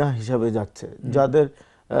বিনা হিসাবে যাচ্ছে, যাদের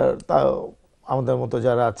তা আমাদের মতো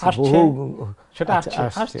যারা আছে আসছে, বহু সেটা আচ্ছা,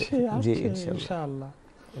 আসছে, জি ইনশাআল্লাহ।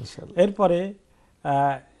 ইনশাআল্লাহ। এরপরে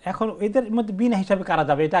এখন এদের মধ্যে বিনা হিসাবে কারা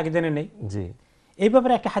যাবে এটা আগে জেনে নেই। জি, এই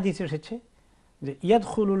ব্যাপারে একটা হাদিস এসেছে যে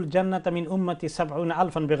ইয়াদখুলুল জান্নাতা মিন উম্মতি ৭০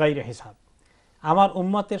 আলফান বিগাইরি হিসাব। আমার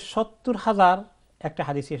উম্মতের ৭০,০০০ একটা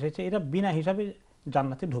হাদিস এসেছে এরা বিনা হিসাবে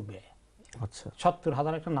জান্নাতে ঢুকবে। আচ্ছা,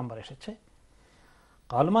 ৭০,০০০ একটা নাম্বার এসেছে।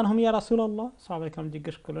 কালমান হুম ইয়া রাসূলুল্লাহ, সাহাবায়ে কেরাম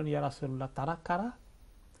জিজ্ঞেস করলেন ইয়া রাসূলুল্লাহ তারা কারা?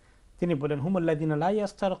 তিনি বলেন হুমুল্লাযিনা লা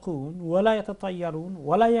ইয়াস্তারকুন ওয়া লা ইয়াতাতায়্যারুন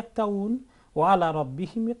ওয়া লা ইয়াক্তাউন ওয়া আলা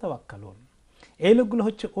রাব্বিহিম ইয়াতাওয়াক্কালুন। এই লোকগুলো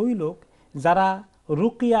হচ্ছে ওই লোক যারা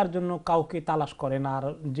রুকিয়ার জন্য কাউকে তালাশ করে না আর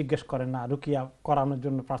জিজ্ঞেস করে না, রুকিয়া করানোর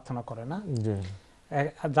জন্য প্রার্থনা করে না,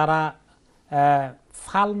 যারা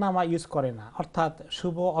ফালনামা ইউজ করে না, অর্থাৎ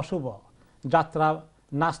শুভ অশুভ যাত্রা,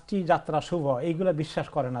 নাস্তি যাত্রা শুভ এইগুলো বিশ্বাস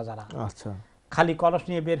করে না, যারা খালি কলস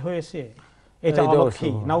নিয়ে বের হয়েছে এটা অলক্ষী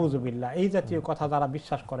নাউজুবিল্লাহ এই জাতীয় কথা যারা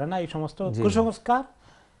বিশ্বাস করে না, এই সমস্ত কুসংস্কার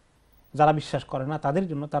যারা বিশ্বাস করে না তাদের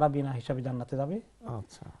জন্য তারা বিনা হিসাবে জান্নাতে যাবে।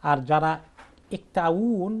 আর যারা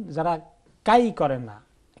ইকতাউন, যারা কাই করে না,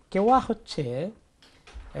 কেওয়া হচ্ছে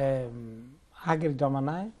আগের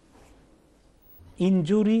জমানায়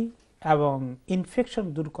ইনজুরি এবং ইনফেকশন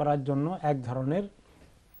দূর করার জন্য এক ধরনের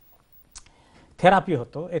থেরাপি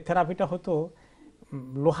হতো। এই থেরাপিটা হতো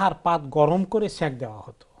লোহার পাত গরম করে সেঁক দেওয়া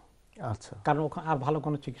হতো, কারণ ওখানে আর ভালো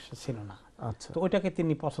কোনো চিকিৎসা ছিল না। তো ওইটাকে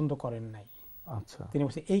তিনি পছন্দ করেন নাই। তিনি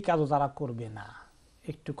বলছেন এই কাজও যারা করবে না,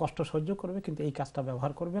 একটু কষ্ট সহ্য করবে কিন্তু এই কাজটা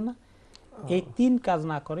ব্যবহার করবে না, এই 3 কাজ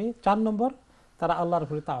না করে 4 নম্বর তারা আল্লাহর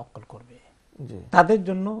উপরে তাওয়াক্কুল করবে, তাদের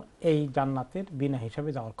জন্য এই জান্নাতের বিনা হিসাবে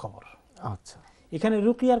যাওয়ার খবর। এখানে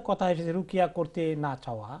রুকিয়ার কথা এসেছে, রুকিয়া করতে না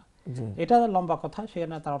চাওয়া, এটা লম্বা কথা,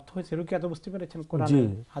 সেখানে তার অর্থ হয়েছে রুকিয়া তো বুঝতে পেরেছেন কোরআনের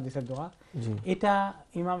হাদিসের দোয়া। এটা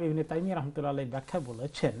ইমাম ইবনে তাইমিয়া রাহমাতুল্লাহ আলাইহি ব্যাখ্যা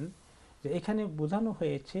বলেছেন যে এখানে বোঝানো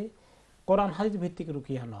হয়েছে কোরআন হাদিস ভিত্তিক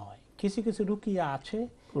রুকিয়া নয়, কিছু কিছু রুকিয়া আছে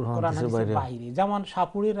কোরআন হাদিসের বাইরে, যেমন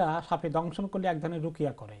সাপুড়েরা সাপে দংশন করলে এক ধরনের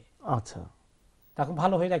রুকিয়া করে, তখন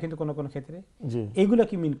ভালো হয়ে যায় কিন্তু কোনো কোনো ক্ষেত্রে, এগুলো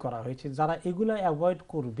কি মিন করা হয়েছে, যারা এগুলো অ্যাভয়েড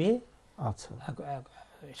করবে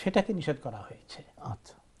সেটাকে নিষেধ করা হয়েছে।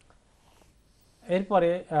 এরপরে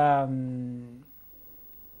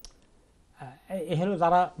হলো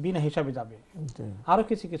যারা বিনা হিসাবে যাবে, আরো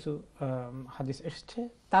কিছু কিছু হাদিস এসেছে।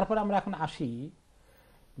 তারপরে আমরা এখন আসি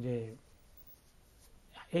যে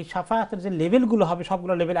এই শাফায়াতের যে লেভেলগুলো হবে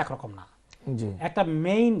সবগুলো লেভেল একরকম না। একটা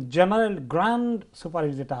মেইন জেনারেল গ্র্যান্ড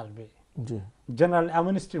সুপারিশ যেটা আসবে, জেনারেল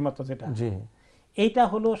অ্যামনেস্টির মতো যেটা, এইটা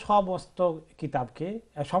হলো সমস্ত কিতাবকে,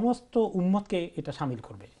 সমস্ত উম্মতকে এটা শামিল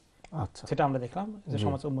করবে। সেটা আমরা দেখলাম যে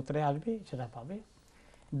সমস্ত উম্মতরাই আসবে, সেটা পাবে।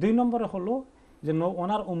 2 নম্বরে হলো যে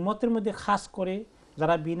ওনার উম্মতের মধ্যে খাস করে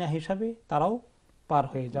যারা বিনা হিসাবে তারাও পার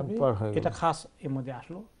হয়ে যাবে, এটা খাস এর মধ্যে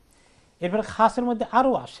আসলো। এরপরে খাসের মধ্যে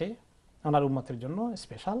আরো আসে ওনার উম্মতের জন্য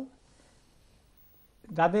স্পেশাল,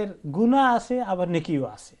 যাদের গুনাহ আছে আবার নেকিও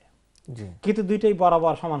আছে, কিন্তু দুইটাই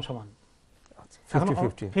বরাবর সমান সমান,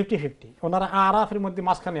 50-50। ওনারা আরাফের মধ্যে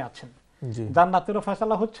মাঝখানে আছেন, জান্নাতেরও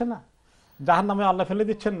ফয়সালা হচ্ছে না, জাহান্নামে আল্লাহ ফেলে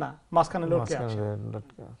দিচ্ছেন না, মাঝখানে লটকে আছে।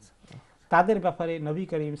 তাদের ব্যাপারে নবী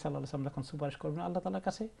করিম সাল্লাল্লাহু আলাইহি ওয়াসাল্লাম যখন সুপারিশ করবেন আল্লাহ তাআলার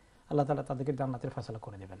কাছে, আল্লাহ তাআলা তাদেরকে জান্নাতের ফয়সালা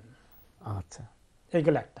করে দেবেন।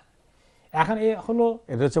 এইগুলো একটা। এখন এই হলো,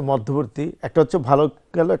 এটা হচ্ছে মধ্যবর্তী, একটা হচ্ছে ভালো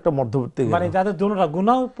গেল, একটা মধ্যবর্তী, মানে যাদের দুটোটা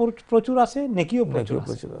গুনাহ প্রচুর আছে, নেকিও প্রচুর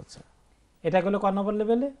আছে। এটা গেল কয় নম্বর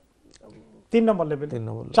লেভেলে? 3 নম্বর লেভেল।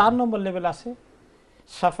 4 নম্বর লেভেল আছে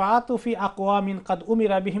শাফাআতু ফি আকওয়ামিন কাদ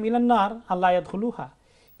উমিরা বিহিম ইলান নার আল্লা ইয়াদখুলুহা।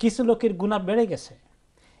 কিছু লোকের গুনাহ বেড়ে গেছে,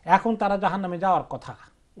 এখন তারা জাহান্নামে যাওয়ার কথা,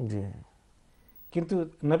 কিন্তু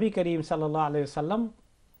নবী করিম সাল্লাল্লাহু আলাইহি ওয়াসাল্লাম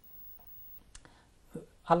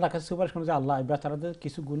আল্লাহর কাছে সুপারিশ করেন যে আল্লাহ বেচারাদের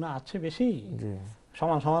কিছু গুনাহ আছে বেশি,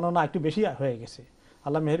 সমান সমানও না, একটু বেশি হয়ে গেছে,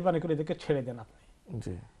 আল্লাহ মেহেরবানি করে এদেরকে ছেড়ে দেন আপনি,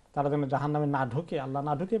 তারা যেন জাহান্নামে না ঢুকে, আল্লাহ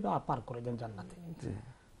না ঢুকে পার করে দেন জান্নাতে।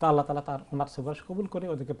 তা আল্লাহ তাআলা তার ওনার সুপারিশ কবুল করে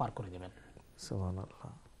ওদেরকে পার করে দেবেন। সুবহানাল্লাহ।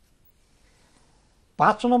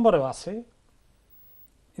 5 নম্বরেও আছে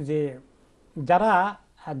যে যারা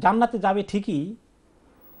জান্নাতে যাবে ঠিকই,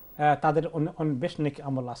 তাদের বেশ নেক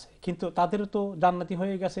আমল আছে, কিন্তু তাদেরও তো জান্নাতি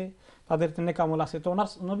হয়ে গেছে, তাদের তো নেক আমল আছে, তো ওনার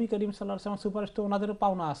নবী করিম সাল্লাল্লাহু আলাইহি ওয়াসাল্লাম সুপারিশ তো ওনাদেরও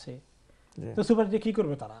পাওনা আছে, তো সুপারিশ দিয়ে কি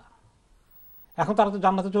করবে তারা? এখন তারা তো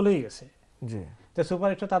জান্নাতে চলেই গেছে, তো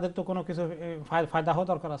সুপারিশটা তাদের তো কোনো কিছু ফায়দা হওয়া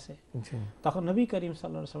দরকার আছে। তখন নবী করিম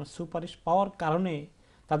সাল্লাল্লাহু আলাইহি ওয়াসাল্লাম সুপারিশ পাওয়ার কারণে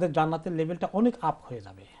তাদের জান্নাতের লেভেলটা অনেক আপ হয়ে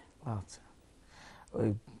যাবে। আচ্ছা, ওই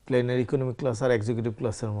প্লেনের ইকোনমি ক্লাস আর এক্সিকিউটিভ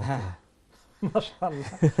ক্লাসের মতো।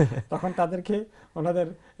 মাশাআল্লাহ। তখন তাদেরকে ওনাদের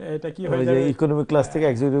এটা কি হয়ে যাবে, ইকোনমি ক্লাস থেকে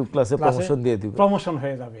এক্সিকিউটিভ ক্লাসে প্রমোশন দিয়ে দিবে, প্রমোশন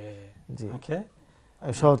হয়ে যাবে। জি, ওকে,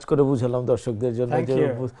 আমি সহজ করে বুঝালাম দর্শকদের জন্য, যে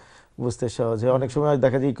বুঝতে সহজ হয়। অনেক সময়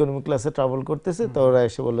দেখা যায় ইকোনমি ক্লাসে ট্রাভেল করতেছে, তো ওরা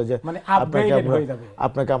এসে বললো যে মানে আপগ্রেডেড হয়ে যাবে,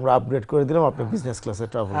 আপনাকে আমরা আপগ্রেড করে দিলাম, আপনি বিজনেস ক্লাসে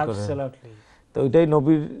ট্রাভেল করেন। অ্যাবসলিউটলি। তো ওইটাই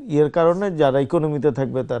নবীর ইয়ের কারণে যারা ইকোনমিতে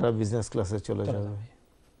থাকবে তারা বিজনেস ক্লাসে চলে যাবে।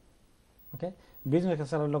 ওকে, বিজনেস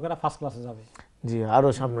ক্লাসের লোকেরা ফার্স্ট ক্লাসে যাবে। জি, আরো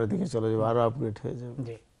সামনের দিকে চলে যাবে, আরো আপগ্রেড হয়ে যাবে।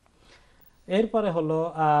 জি। এরপরে হলো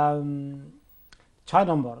 6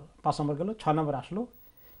 নম্বর, 5 নম্বর গেল, 6 নম্বর আসলো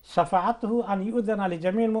শাফাআতুহু আন ইউযানা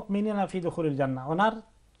লিজামিল মুমিনিনা ফি দুখুলিল জান্নাহ। ওনার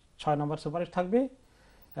 6 নম্বর সুপারিশ থাকবে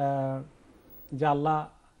যে আল্লাহ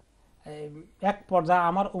এক পর্যায়ে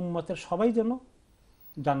আমার উম্মতের সবাই যেন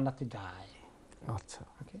জান্নাতে যায়। আচ্ছা,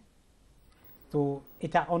 ওকে, তো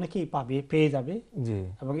এটা অনেকেই পাবে, পেয়ে যাবে, জি,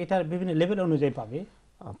 এবং এটার বিভিন্ন লেভেল অনুযায়ী পাবে।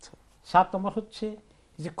 আচ্ছা। 7 নম্বর হচ্ছে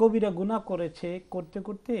যে কবিরা গুনাহ করেছে, করতে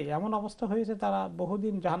করতে এমন অবস্থা হয়েছে তারা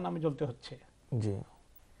বহুদিন জাহান্নামে জ্বলতে হচ্ছে। জি,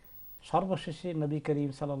 সর্বশেষে নবী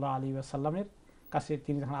করিম সাল্লাল্লাহু আলাইহি ওয়াসাল্লামের কাছে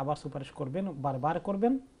তিনি যখন আবার সুপারিশ করবেন, বারবার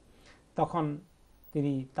করবেন, তখন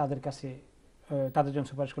তিনি তাদের কাছে তাদের জন্য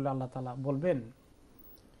সুপারিশ করলে আল্লাহ তাআলা বলবেন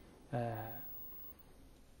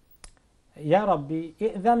ইয়া রাব্বি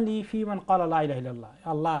ইযযান লি ফি মান ক্বালা লা ইলাহা ইল্লাল্লাহ।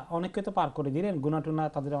 আল্লাহ অনেককে তো পার করে দিলেন, গুনাহ টুনা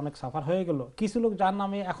তাদের অনেক সাফার হয়ে গেল, কিছু লোক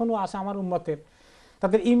জাহান্নামে এখনো আছে আমার উম্মতের,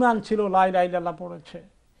 তাদের ঈমান ছিল, লা ইলাহা ইল্লাল্লাহ পড়েছে,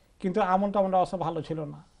 কিন্তু আমলটা অবশ্য ভালো ছিল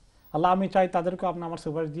না। আল্লাহ আমি চাই তাদেরকে আপনি আমার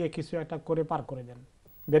সুপারিশ দিয়ে কিছু একটা করে পার করে দেন,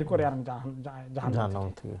 বের করে আনেন জাহান্নাম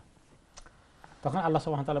থেকে। তখন আল্লাহ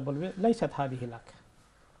সুবহানাহু ওয়া তাআলা বলবে লাইসাত হাদিহি লাক,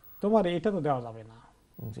 তোমার এটা তো দেওয়া যাবে না।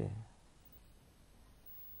 জি,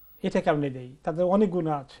 এটা কেমনে দেই, তাদের অনেক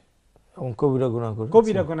গুনাহ আছে, কবিরা গুনাহ করেছে,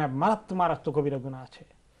 কবিরা গুনাহ, মারাত্মক কবিরা গুনাহ আছে।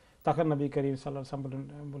 তখন নবী করিম সাল্লাল্লাহু আলাইহি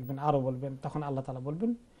ওয়াসাল্লাম বলবেন, আরো বলবেন, তখন আল্লাহ তাআলা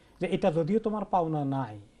বলবেন যে এটা যদিও তোমার পাওনা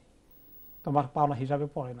নাই, তোমার পাওনা হিসাবে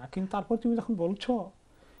পড়ে না, কিন্তু তারপর তুমি যখন বলছো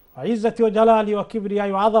ইজ্জতি ওয়া জালালি ওয়া কিবরিয়া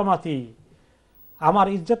ওয়া আযামাতি, আমার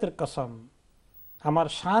ইজ্জতের কসম, আমার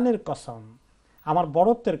শানের কসম, আমার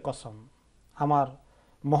বড়ত্বের কসম, আমার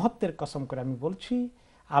মহত্বের কসম করে আমি বলছি,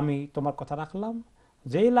 আমি তোমার কথা রাখলাম,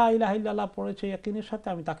 যে লা ইলাহা ইল্লাল্লাহ পড়েছে ইয়াকিনের সাথে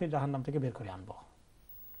আমি তাকে জাহান্নাম থেকে বের করে আনবো।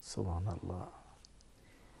 সুবহানাল্লাহ।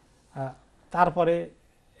 তারপরে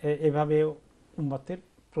এভাবে উম্মতের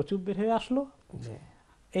প্রচুর বের হয়ে আসলো।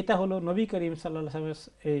 এটা হলো নবী করিম সাল্লাল্লাহু আলাইহি ওয়াসাল্লামের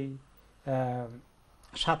এই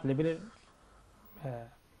 7 লেভেলের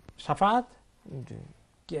শাফাআত,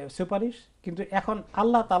 সুপারিশ। কিন্তু এখন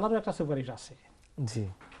আল্লাহ তাআলারও একটা সুপারিশ আছে। জি,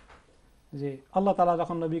 যে আল্লাহ তাআলা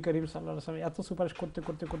যখন নবী করিম সাল্লাল্লাহু আলাইহি ওয়াসাল্লাম এত সুপারিশ করতে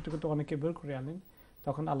করতে করতে করতে অনেকে বের করে আনেন,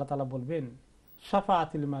 তখন আল্লাহ তাআলা বলবেন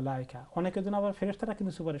শাফাআতুল মালায়েকা, অনেকের জন্য আবার ফেরেশতারা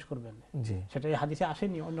কিন্তু সুপারিশ করবেন। সেটা এই হাদিসে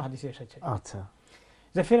আসেনি, অন্য হাদিসে এসেছে। আচ্ছা,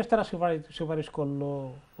 যে ফেরেশতারা সুপারিশ করলো,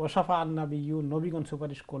 ওয়া শাফাআন নাবিয়্যুন, নবীগণ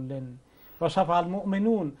সুপারিশ করলেন, ওয়া শাফাআল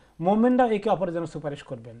মুমিনুন, মুমিনরা একে অপরের জন্য সুপারিশ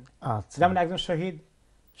করবেন। যেমন একজন শহীদ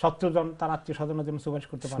 70 জন তার আত্মীয় স্বজনের জন্য সুপারিশ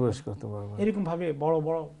করতে পারবেন। এরকম ভাবে বড়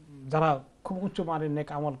বড় যারা খুব উচ্চ মানের নেক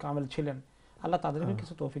আমল কামেল ছিলেন, আল্লাহ তাদেরকে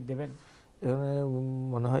কিছু তৌফিক দেবেন।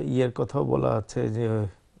 মনে হয় ইয়ের কথাও বলা আছে যে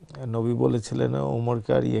নবী বলেছিলেন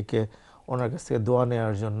ওমরকে আর ইয়েকে ওনার কাছ থেকে দোয়া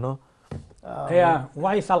নেওয়ার জন্য,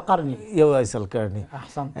 ওয়াইস আল কারনি,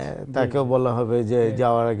 তাকেও বলা হবে যে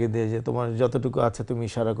যাওয়ার আগে দিয়ে যে তোমার যতটুকু আছে তুমি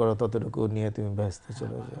ইশারা করো, ততটুকু নিয়ে তুমি বেহেশতে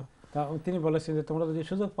চলে যাও। তিনি বলেছেন যে তোমরা যদি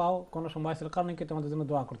সুযোগ পাও কোন সময় আল কারনিকে তোমাদের জন্য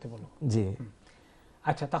দোয়া করতে বলো। জি,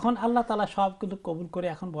 আচ্ছা, তখন আল্লাহ তাআলা সব কিন্তু কবুল করে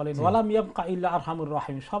এখন বলেন ওয়ালাম ইয়াবকা ইল্লা আরহামুর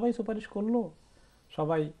রাহিম, সবাই সুপারিশ করলো,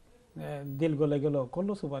 সবাই দিল গলে গেল,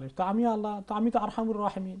 করলো সুপারিশ, তো আমি আল্লাহ, তো আমি তো আরহামুর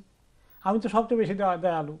রাহিমিন, আমি তো সবচেয়ে বেশি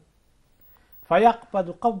দয়ালু।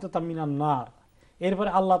 ফায়াকবাদু কবদাতাম মিনান নার, এরপরে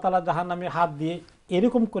আল্লাহ তাআলা জাহান্নামে হাত দিয়ে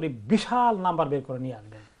এরকম করে বিশাল নাম্বার বের করে নিয়ে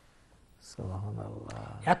আসবেন। সুবহানাল্লাহ,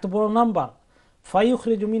 এত বড় নাম্বার।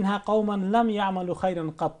 ফায়ুখরিজু মিনহা কওমান লাম ইয়ামালু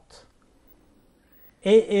খায়রান কাত,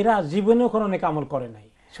 এরা জীবনেও কোনো নেক আমল করে নাই,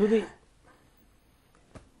 শুধু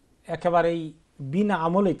একেবারেই বিনা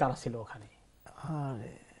আমলেই তারা ছিল ওখানে।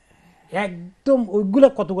 একদম ওইগুলো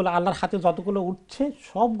কতগুলো আল্লাহর হাতে যতগুলো উঠছে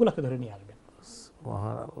সবগুলোকে ধরে নিয়ে আসবেন।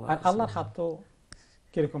 আর আল্লাহর হাত তো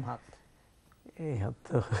কিরকম হাত, এই হাত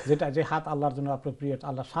যেটা, যে হাত আল্লাহর জন্য অ্যাপ্রোপ্রিয়েট,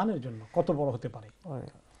 আল্লাহর শানের জন্য কত বড় হতে পারে।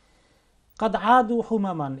 কাদ আদু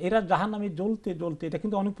হুমামান, এরা জাহান্নামে জ্বলতে জ্বলতে, এটা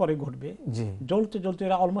কিন্তু অনেক পরে ঘটবে, জ্বলতে জ্বলতে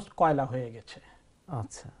এরা অলমোস্ট কয়লা হয়ে গেছে।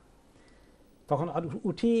 আচ্ছা, তখন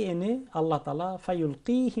উঠিয়ে এনে আল্লাহ তাআলা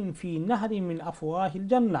ফায়ুলকিহিম ফি নাহরিন মিন আফওয়াহিল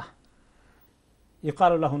জান্নাহ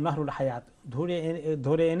ইকালু লাহু নাহরুল হায়াত,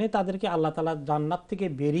 ধরে এনে তাদেরকে আল্লাহ তাআলা জান্নাত থেকে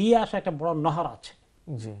বেরিয়ে আসা একটা বড় নহর আছে,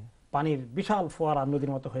 পানির বিশাল ফোয়ারা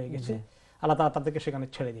নদীর মতো হয়ে গেছে, আল্লাহ তাআলা তাদেরকে সেখানে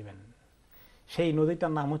ছেড়ে দিবেন। সেই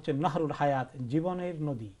নদীটার নাম হচ্ছে নাহরুল হায়াত, জীবনের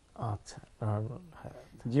নদী। আচ্ছা,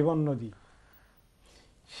 জীবন নদী,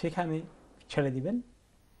 সেখানে ছেড়ে দিবেন।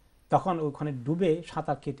 তখন ওখানে ডুবে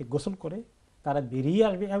সাঁতার কেটে গোসল করে তারা বেরিয়ে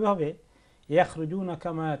আসবে। এভাবে ইয়াখরুজুনা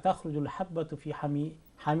কামা তাখরুজুল হাব্বাতু ফি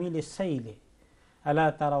হামিলিস সাইলি আলা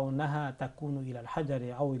তারাউনাহা তাকুনু ইলাল হাজারি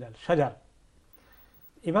আও ইলাল শাজার।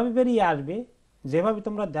 এভাবে বেরিয়ে আসবে যেভাবে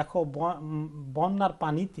তোমরা দেখো বন্যার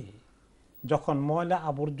পানিতে যখন ময়লা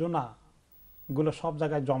আবর্জনা গুলো সব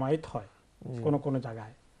জায়গায় জমায়েত হয় কোন কোন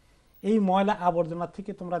জায়গায়, এই ময়লা আবর্জনা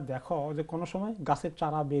থেকে তোমরা দেখো যে কোনো সময় গাছের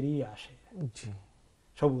চারা বেরিয়ে আসে,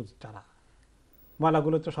 সবুজ চারা।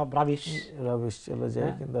 ময়লাগুলো তো সব রাবিশ চলে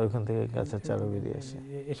যায়, কিন্তু ওখান থেকে গাছের চারা বেরিয়ে আসে।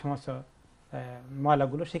 এই সমস্ত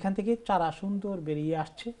ময়লাগুলো সেখান থেকে চারা সুন্দর বেরিয়ে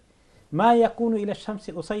আসছে। মা ইয়াকুনু ইলা শামসি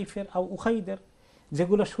উসাইফের আও উখাইদের,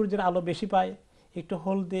 যেগুলো সূর্যের আলো বেশি পায়, একটু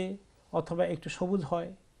হলদে অথবা একটু সবুজ হয়।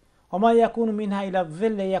 ওমা ইয়াকুনু মিনহা ইলা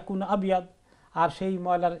যিল্লি ইয়াকুনু আবিয়াদ, আর সেই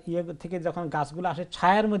ময়লার ইয়ে থেকে যখন গাছগুলো আসে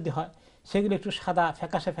ছায়ার মধ্যে হয়, সেগুলো একটু সাদা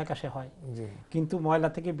ফ্যাকাশে ফ্যাকাশে হয়, কিন্তু ময়লা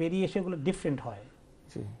থেকে বেরিয়ে সেগুলো ডিফারেন্ট হয়।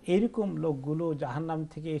 এইরকম লোকগুলো জাহান্নাম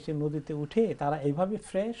থেকে এসে নদীতে উঠে তারা এইভাবে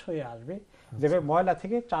ফ্রেশ হয়ে আসবে যেভাবে ময়লা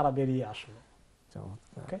থেকে চারা বেরিয়ে আসলো।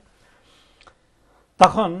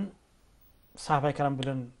 তখন সাহাবায়ে কেরাম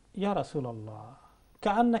বললেন, ইয়া রাসূলুল্লাহ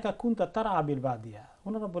কাআন্নাকা কুনতা তারআ বিল বাদিয়া।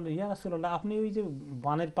 ওনারা বললেন, ইয়া রাসূলুল্লাহ, আপনি ওই যে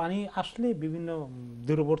বানের পানি আসলে বিভিন্ন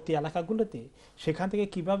দূরবর্তী এলাকাগুলোতে সেখান থেকে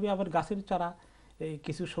কিভাবে আবার গাছের চারা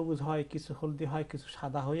কিছু সবুজ হয়, কিছু হলদি হয়, কিছু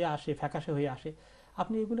সাদা হয়ে আসে, ফ্যাকাশে হয়ে আসে,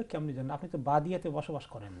 আপনি এগুলো কেমনি জানেন? আপনি তো বাদিয়াতে বসবাস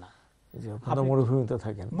করেন না, মরুভূমিতে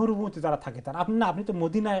থাকেন। মরুভূমিতে যারা থাকে তারা, আপনি তো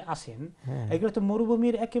মদিনায় আসেন, এগুলো তো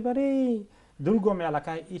মরুভূমির একেবারে দুর্গম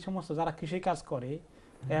এলাকায়। এই সমস্ত যারা কৃষি কাজ করে,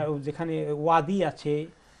 যেখানে ওয়াদি আছে,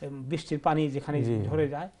 বৃষ্টির পানি যেখানে ঝরে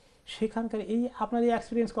যায়, সেখানকার এই আপনার এই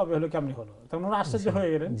এক্সপিরিয়েন্স কবে হলো, কেমনি হলো? তখন ওরা আশ্চর্য হয়ে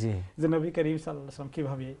গেলেন যে নবী করিম সাল্লাল্লাহু আলাইহি ওয়াসাল্লাম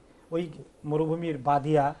কিভাবে ওই মরুভূমির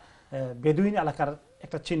বাদিয়া বেদুইন এলাকার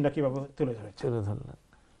একটা চিহ্ন কিভাবে তুলে ধরলেন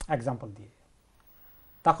এক্সাম্পল দিয়ে।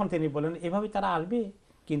 তখন তিনি বলেন, এভাবে তারা আসবে,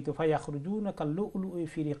 কিন্তু ফায়াখরুজুনা কাল্লুলুই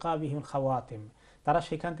ফি রিকাবিহিম খাওয়াতিম, তারা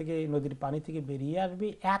সেখান থেকে নদীর পানি থেকে বেরিয়ে আসবে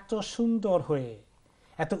এত সুন্দর হয়ে,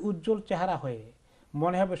 এত উজ্জ্বল চেহারা হয়ে,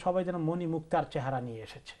 মনে হবে সবাই যেন মণি মুক্তার চেহারা নিয়ে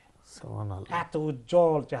এসেছে, এত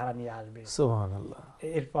উজ্জ্বল চেহারা নিয়ে আসবে। সুবহানাল্লাহ।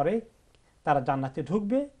 এরপরে তারা জান্নাতে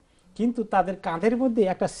ঢুকবে, কিন্তু তাদের কাঁধের মধ্যে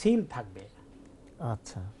একটা সিল থাকবে।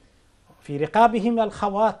 আচ্ছা, ফি রিকাবিহিম আল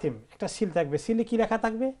খাওয়াতিম, একটা সিল থাকবে। সিলে কি লেখা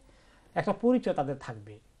থাকবে? একটা পরিচয় তাদের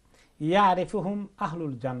থাকবে। ইয়ারিফুহুম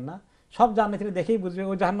আহলুল জান্নাহ, সব জান্নাতীরা দেখেই বুঝবে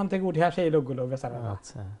ও জাহান্নাম থেকে উঠে আসে এই লোকগুলো বেচারারা।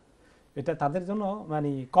 আচ্ছা, এটা তাদের জন্য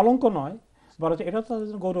মানে কলঙ্ক নয়, বরং এটা তাদের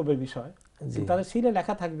জন্য গৌরবের বিষয়। তাদের সিলে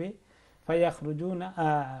লেখা থাকবে ফায়াখরুজুনা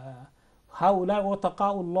হাউলা ওয়া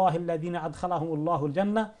তাকাউল্লাহিল্লাযিনা আদখালাহুমুল্লাহুল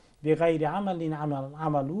জান্নাহ বিগাইরি আমালিন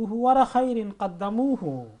আমালুহু ওয়া খায়রিন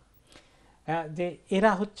কদ্দামুহু, যে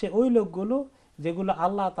এরা হচ্ছে ওই লোকগুলো যেগুলো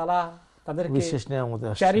আল্লাহ তাআলা তাদেরকে বিশেষ নিয়ামত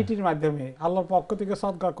চ্যারিটির মাধ্যমে আল্লাহর পক্ষ থেকে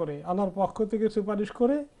সদকা করে, আল্লাহর পক্ষ থেকে সুপারিশ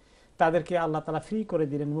করে তাদেরকে আল্লাহ তাআলা ফ্রি করে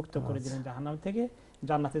দিলেন, মুক্ত করে দিলেন জাহান্নাম থেকে,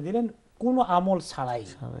 জান্নাতে দিলেন কোনো আমল ছাড়াই।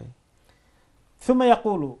 সুম্মা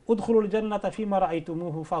ইয়াকুলু উদখুলুল জান্নাতা ফিমা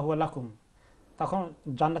রাআইতুমুহু ফাহুয়া লাকুম, তখন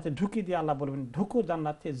জান্নাতে ঢুকিয়ে দিয়ে আল্লাহ বলবেন, ঢুকো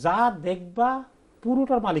জান্নাতে, যা দেখবা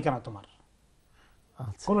পুরোটার মালিকানা তোমার,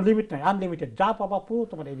 কোনো লিমিট নাই, আনলিমিটেড, যা পাবা পুরো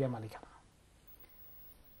তোমার এরিয়া মালিকানা।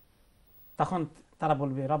 তখন তারা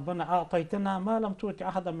বলবে, রব্বানা আতাইতানা মা লাম তুতি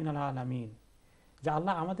আহাদাম মিনাল আলামিন, যে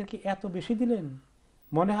আল্লাহ আমাদেরকে এত বেশি দিলেন,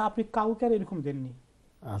 মনে হয় আপনি কাউকে আর এরকম দেননি।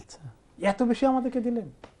 আচ্ছা, এত বেশি আমাদেরকে দিলেন।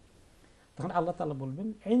 তখন আল্লাহ তাআলা বলবেন,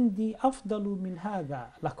 ইনদি আফদালু মিন হাযা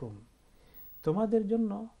লাকুম, তোমাদের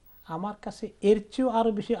জন্য আমার কাছে এর চেয়েও আরো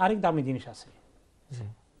বেশি আরেক দামি জিনিস আছে,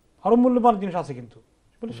 আরো মূল্যবান জিনিস আছে। কিন্তু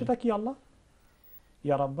বলে, সেটা কি আল্লাহ?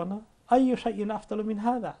 ইয়া রাব্বানা আইয়ু শাইইন আফদালু মিন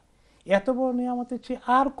হাযা, এত বড় নিয়ামতের চেয়ে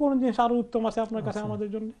আর কোন জিনিস আরো উত্তম আছে আপনার কাছে আমাদের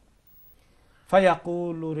জন্য?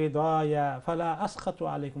 ফায়াকুলু রিদায়া ফালা আসখাতু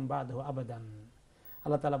আলাইকুম বাদাহু আবাদান,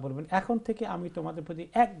 আল্লাহ তাআলা বলবেন, এখন থেকে আমি তোমাদের প্রতি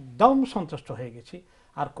একদম সন্তুষ্ট হয়ে গেছি,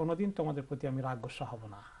 আর কোনোদিন তোমাদের প্রতি আমি রাগগ্রস্ত হব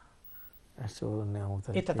না।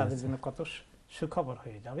 এটা তাদের জন্য কত সুখবর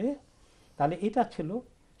হয়ে যাবে। তাহলে এটা ছিল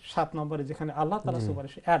 7 নম্বরে, যেখানে আল্লাহ তাআলা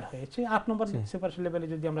সুপারিশ অ্যাড হয়েছে। 8 নম্বর সুপারিশ লেভেলে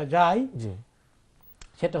যদি আমরা যাই,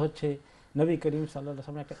 সেটা হচ্ছে নবী করিম সাল্লাল্লাহু আলাইহি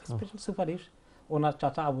ওয়াসাল্লাম একটা স্পেশাল সুপারিশ ওনার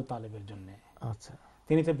চাচা আবু তালেবের জন্য। আচ্ছা,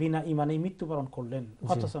 তিনি তো বিনা ঈমানে মৃত্যুবরণ করলেন,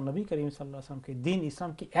 অথচ নবী করিম সাল্লাল্লাহু আলাইহি ওয়াসাল্লামকে, দ্বীন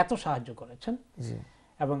ইসলামকে এত সাহায্য করেছেন।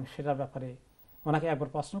 এবং সেটার ব্যাপারে ওনাকে একবার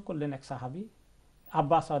প্রশ্ন করলেন এক সাহাবী,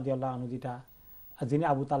 আব্বাস রাদিয়াল্লাহু আনহু, যিনি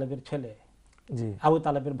আবু তালেবের ছেলে, আবু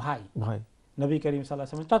তালেবের ভাই, নবী করিম সাল্লাল্লাহু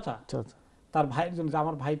আলাইহি ওয়াসাল্লামের চাচা, তার ভাইয়ের জন্য,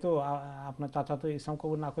 আমার ভাই তো, আপনার চাচা তো ইসলাম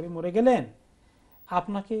কবুল না করে মরে গেলেন,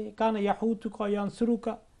 আপনাকে কানা ইয়াহুতুকা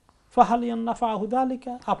ইয়ানসুরুকা ফাহাল ইয়ানফাহু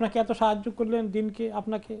যালিকা, আপনাকে এত সাহায্য করলেন দিনকে,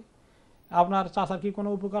 আপনাকে, আপনার চাচার কি কোনো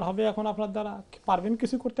উপকার হবে এখন আপনার দ্বারা? পারবেন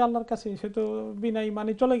কিছু করতে আল্লাহর কাছে? সে তো বিনা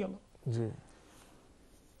ঈমানে চলে গেল।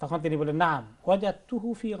 তখন তিনি বলেন, নাম ওয়াজাতুহু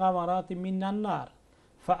ফি গামারাতিন মিনান নার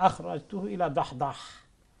ফাআখরাজতুহু ইলা দাহদাহ,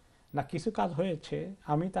 না কিছু কাজ হয়েছে,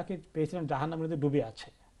 আমি তাকে পেয়েছিলাম জাহান্নামের মধ্যে ডুবে আছে,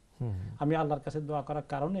 আমি আল্লাহর কাছে দোয়া করার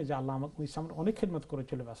কারণে যে আল্লাহ আমাকে ইসলামের অনেক খেদমত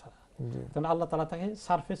করেছিল বেচারা, তখন আল্লাহ তাআলা তাকে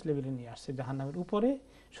সারফেস লেভেলে নিয়ে আসছে, জাহান্নামের উপরে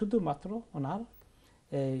শুধুমাত্র ওনার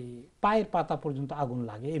এই পায়ের পাতা পর্যন্ত আগুন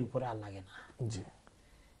লাগে, এর উপরে আর লাগে না,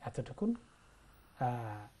 এতটুকুন।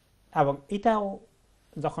 এবং এটাও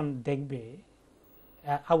যখন দেখবে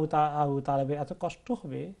আবু তালেবের এত কষ্ট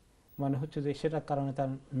হবে, মনে হচ্ছে যে সেটার কারণে তার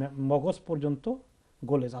মগজ পর্যন্ত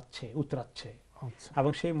গলে যাচ্ছে, উতরাচ্ছে,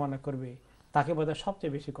 এবং সেই মনে করবে তাকে বোধহয়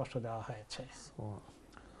সবচেয়ে বেশি কষ্ট দেওয়া হয়েছে।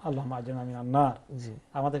 আল্লাহুম্মা আজরনা মিনান নার,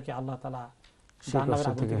 আমাদেরকে আল্লাহ তাআলা জাহান্নামের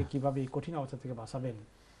আগুন থেকে কিভাবে কঠিন অবস্থা থেকে বাঁচাবেন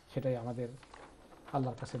সেটাই আমাদের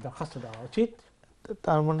আল্লাহর কাছে দরখাস্ত দেওয়া উচিত।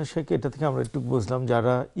 তার মানে সে এটা থেকে আমরা একটু বুঝলাম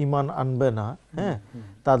যারা ঈমান আনবে না, হ্যাঁ,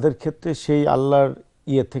 তাদের ক্ষেত্রে সেই আল্লাহর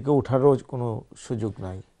ইয়ে থেকে ওঠারও কোনো সুযোগ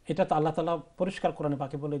নাই। এটা তো আল্লাহ তাআলা পরিষ্কার কোরআনে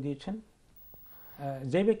পাকে বলে দিয়েছেন,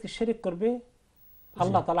 যে ব্যক্তি শিরক করবে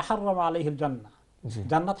আল্লাহ তাআলা হারামা আলাইহিল জান্নাহ,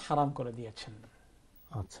 জান্নাত হারাম করে দিয়েছেন।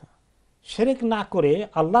 আচ্ছা, শিরক না করে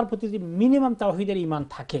আল্লাহর প্রতি যদি মিনিমাম তাওহীদের ঈমান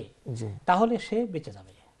থাকে তাহলে সে বেঁচে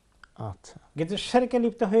যাবে। আচ্ছা, কিন্তু শিরকে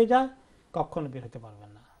লিপ্ত হয়ে যায় কখনো বের হতে পারবে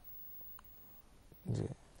না। জি,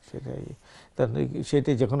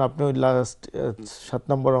 সেটাই যখন আপনি ওই লাস্ট 7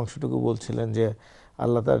 নম্বর অংশটুকু বলছিলেন যে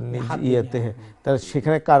আল্লাহ তার নিজ ইয়েতে, তার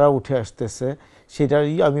সেখানে কারা উঠে আসতেছে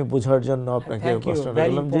সেটাই আমি বোঝার জন্য আপনাকে প্রশ্নটা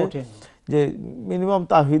করলাম যে মিনিমাম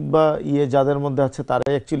তাওহীদ বা ইয়ে যাদের মধ্যে আছে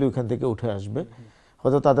তারাই অ্যাকচুয়ালি ওখান থেকে উঠে আসবে।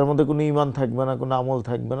 হয়তো তাদের মধ্যে কোনো ঈমান থাকবে না, কোনো আমল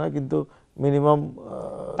থাকবে না, কিন্তু মিনিমাম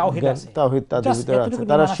তাওহীদ তাদের ভিতরে আছে,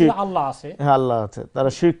 তারা শিরক, আল্লাহ আছে, হ্যাঁ আল্লাহ আছে, তারা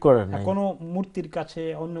শিরক করে না, কোনো মূর্তির কাছে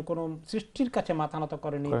অন্য কোনো সৃষ্টির কাছে মাথা নত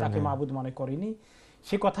করেনি, তাকে মাবুদ মনে করেনি।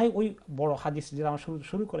 সে কথাই ওই বড় হাদিস যেটা আমরা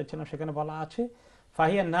শুরু করেছিলাম সেখানে বলা আছে,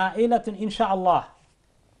 ফাহিয়া নাইলাতুন ইনশাআল্লাহ,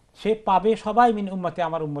 সে পাবে সবাই মিন উম্মতি,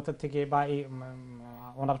 আমার উম্মতের থেকে বা এই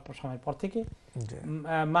ওনার সময়ের পর থেকে,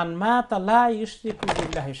 মান মাতা লা ইউশরিকু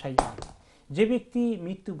বিল্লাহি শাইআন, যে ব্যক্তি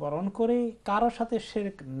মৃত্যুবরণ করে কারোর সাথে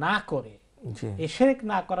শিরক না করে। এই শিরক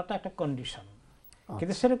না করাটা একটা কন্ডিশন,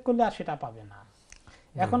 কিন্তু শিরক করলে আর সেটা পাবে না।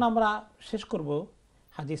 এখন আমরা শেষ করব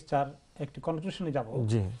হাদিসটার একটি কনক্লুশনে যাব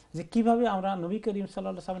যে কিভাবে আমরা নবী করিম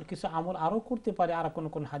সাল্লাল্লাহু আলাইহি ওয়াসাল্লাম কিছু আমল আরো করতে পারি, আর কোন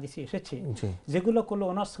কোন হাদিসে এসেছে যেগুলো করলে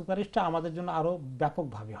ওনার সুপারিশটা আমাদের জন্য আরো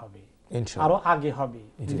ব্যাপকভাবে হবে, আরো আগে হবে,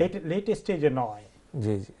 লেট স্টেজে নয়।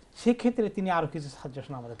 সেক্ষেত্রে তিনি আরো কিছু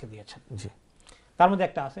সাজেশন আমাদেরকে দিয়েছেন। তার মধ্যে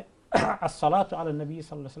একটা আছে as-salatu ala nabi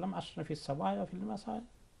sallallahu alaihi wasallam ashrafis sabai wa fil masai,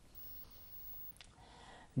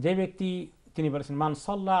 যে ব্যক্তি তিনি বলেছেন মান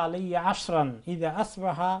সাল্লা আলাইয়া আশরান ইযা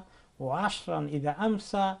আসবাহা ওয়া আশরান ইযা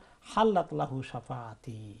আমসা হাল্লাত লাহু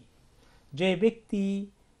শাফাআতি, যে ব্যক্তি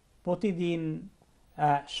প্রতিদিন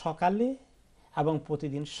সকালে এবং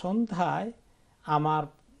প্রতিদিন সন্ধ্যায় আমার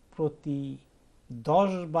প্রতি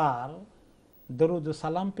 10 বার দরুদ ও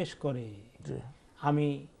সালাম পেশ করে, আমি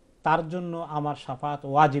তার জন্য আমার শাফাত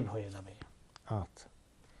ওয়াজিব হয়ে যাবে। আচ্ছা,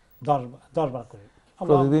 10 বার করে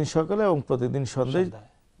প্রতিদিন সকালে এবং প্রতিদিন সন্ধ্যায়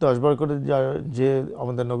 10 বার করে যে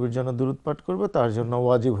আমাদের নবীর জন্য দরুদ পাঠ করবে তার জন্য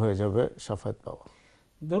ওয়াজিব হয়ে যাবে শাফাত পাওয়া।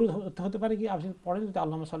 দরুদ হতে পারে কি আপনি পড়েন যদি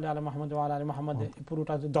আল্লাহুম্মা সাল্লি আলা মুহাম্মাদ ওয়া আলা আলি মুহাম্মাদ,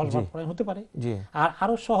 পুরোটা 10 বার পড়েন হতে পারে। আর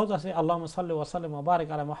আরো সহজ আছে আল্লাহুম্মা সাল্লি ওয়া সাল্লিম ওয়া বারিক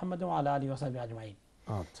আলা মুহাম্মাদ ওয়া আলা আলিহি ওয়া সাহবিহি আজমাইন।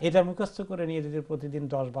 এটা মুখস্থ করে নিয়ে যদি প্রতিদিন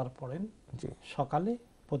 10 বার পড়েন সকালে,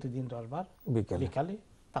 প্রতিদিন 10 বার বিকালে,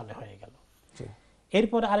 তাহলে হয়ে গেল।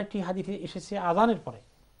 এরপরে আরেকটি হাদিসে এসেছে আযানের পরে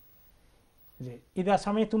যে ইদা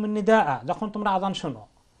সামিতুমুন নিদা, যখন তোমরা আযান শোনো,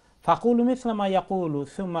 ফাকুলু মিসলা মা ইয়াকুলু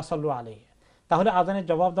সুম্মা সাল্লু আলাইহি, তাহলে আযানের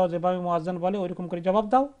জবাব দাও যেভাবে মুয়াজ্জিন বলে ওইরকম করে জবাব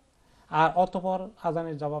দাও, আর অতঃপর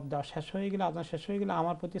আযানের জবাব দেওয়া শেষ হয়ে গেলে, আযান শেষ হয়ে গেলে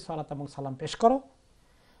আমার প্রতি সালাত এবং সালাম পেশ করো।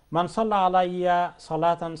 মান সাল্লা আলাইয়া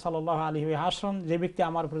সালাতান সাল্লাল্লাহু আলাইহি ওয়া আশরান, যে ব্যক্তি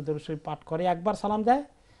আমার উপর দরুদ শরীফ পাঠ করে একবার সালাম দেয়,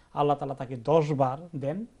 আল্লাহ তাআলা তাকে 10 বার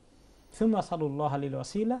দেন। সুম্মা সাল্লাল্লাহু আলাইহি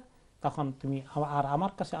ওয়াসিলা, তখন তুমি আর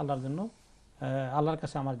আমার কাছে আল্লাহর জন্য, আল্লাহর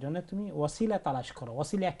কাছে আমার জন্য তুমি ওয়াসিলা তালাশ করো।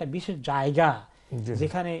 ওয়াসিলা একটা বিশেষ জায়গা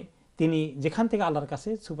যেখানে তিনি যেখান থেকে আল্লাহর কাছে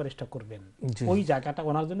সুপারিশটা করবেন, ওই জায়গাটা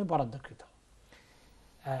ওনার জন্য বরাদ্দকৃত।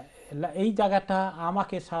 এই জায়গাটা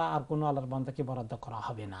আমাকে ছাড়া আর কোনো আল্লাহর বান্দাকে বরাদ্দ করা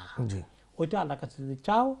হবে না। ওইটা আল্লাহর কাছে যদি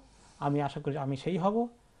চাও, আমি আশা করি আমি সেই হব।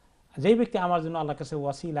 যেই ব্যক্তি আমার জন্য আল্লাহর কাছে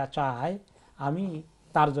ওয়াসিলা চায়, আমি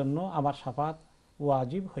তার জন্য আমার শাফাত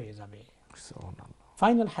ওয়াজিব হয়ে যাবে।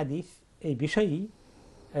 ফাইনাল হাদিস এই বিষয়ই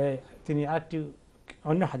তিনি আরেকটি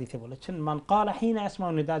অন্য হাদিসে বলেছেন, মান ক্বালা হিনা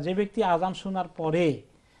ইয়াসমাউ নিদা, যে ব্যক্তি আযান শোনার পরে,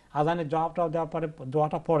 আযানের জবাবটা দেওয়ার পরে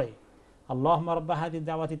দোয়াটা পড়ে, আল্লাহুম্মা রাব্বা হাযিহি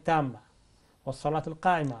দাওয়াতি তাম্মা ওয়াস সালাতুল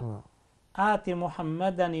কায়িমা আতি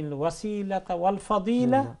মুহাম্মাদানিল ওয়াসিলাতা ওয়াল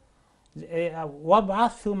ফাদিলা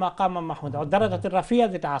ওয়াবআসহু মাকামান মাহমুদা, দারাজাতুর রাফিয়া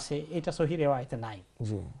যেটা আছে এটা সহিহ রিওয়ায়াতে নাই।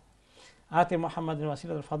 আতি মুহাম্মাদানিল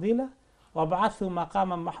ওয়াসিলাতা ওয়াল ফাদিলা ওয়াবআসহু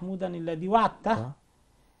মাকামান মাহমুদান আল্লাযী ওয়া'আদতা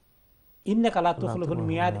ইন্নাকা লা তুখলিফুল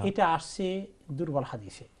মিয়াদ এটা আসছে দুর্বল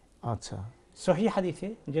হাদিসে। আচ্ছা, সহিহ হাদিসে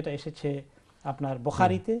যেটা এসেছে আপনার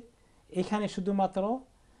বুখারীতে, এখানে শুধুমাত্র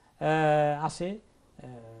আছে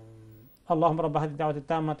আল্লাহুম্মা রাব্বা হাযিহি দাওয়াতি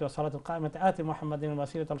তাম্মাতি ওয়াস সালাতিল কাইমাতি আতি মুহাম্মাদিন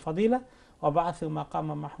ওয়াসিলাতাল ফাদিলা ওয়া বা'আথহু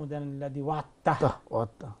মাকামান মাহমুদান আল্লাযী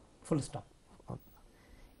ওয়া'আতা, ফুল স্টপ।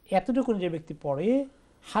 এতটুকু যে ব্যক্তি পড়ে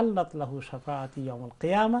হাল্লাত লাহু শাফাআতি ইয়াউমুল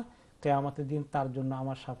কিয়ামা, কিয়ামতের দিন তার জন্য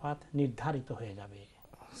আমার শাফাত নির্ধারিত হয়ে যাবে।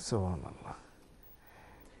 সুবহানাল্লাহ।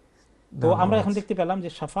 তো আমরা এখন দেখতে পেলাম যে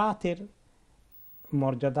শাফাআতের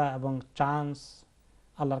মর্যাদা এবং চান্স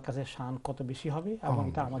আল্লাহর কাছে শান কত বেশি হবে, এবং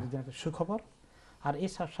এটা আমাদের জন্য একটা সুখবর। আর এই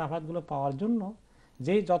শাফাআতগুলো পাওয়ার জন্য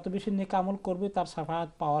যে যত বেশি নেক আমল করবে তার শাফাআত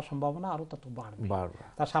পাওয়ার সম্ভাবনা আরো তত বাড়বে,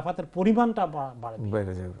 তার শাফাআতের পরিমাণটা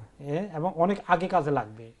বেড়ে যাবে এবং অনেক আগে কাজে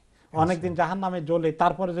লাগবে। অনেকদিন জাহান্নামে জ্বলে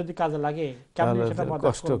তারপরে যদি কাজে লাগে কেমন সেটা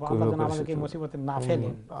বরদাস্ত করব। আল্লাহ যেন আমাদেরকে মুসিবতে না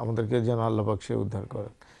ফেলেন, আমাদেরকে যেন আল্লাহ পাক সে উদ্ধার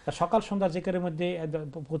করেন। সকাল সন্ধ্যা জিকিরের মধ্যে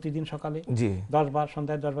প্রতিদিন সকালে 10 বার,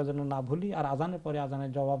 সন্ধ্যায় 10 বার যেন না ভুলি। আর আজানের পরে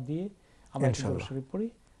আজানের জবাব দিয়ে আমরা দরুদ শরীফ পড়ি।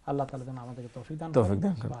 আল্লাহ তাআলা যেন আমাদেরকে তৌফিক দান করেন।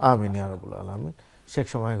 আমিন ইয়া রাব্বুল আলামিন। শেখ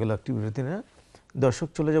সময় গেল একটি বিরতি না, দর্শক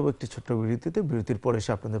চলে যাব একটি ছোট্ট বিরতিতে। বিরতির পরে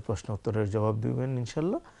এসে আপনাদের প্রশ্ন উত্তরের জবাব দিবেন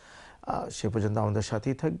ইনশাআল্লাহ। সে পর্যন্ত আমাদের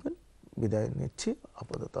সাথেই থাকবেন। বিদায় নিচ্ছি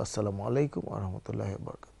আপাতত। আসসালামু আলাইকুম ওয়া রাহমাতুল্লাহি ওয়া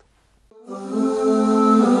বারাকাতুহু।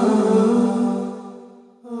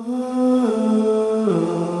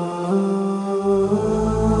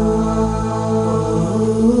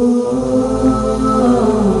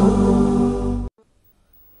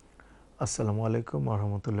 আসসালামু আলাইকুম ওয়া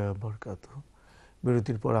রাহমাতুল্লাহি ওয়া বারাকাতুহু।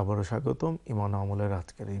 বিরতির পর আবারও স্বাগতম ইমান আমলের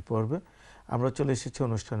আজকের এই পর্বে। আমরা চলে এসেছি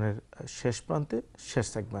অনুষ্ঠানের শেষ প্রান্তে, শেষ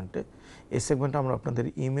সেগমেন্টে। এই সেগমেন্টে আমরা আপনাদের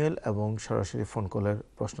ইমেল এবং সরাসরি ফোন কলের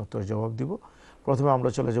প্রশ্নোত্তরের জবাব দিব। প্রথমে আমরা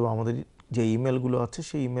চলে যাব আমাদের যে ইমেলগুলো আছে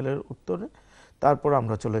সেই ইমেলের উত্তরে, তারপর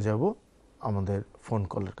আমরা চলে যাব আমাদের ফোন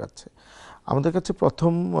কলের কাছে। আমাদের কাছে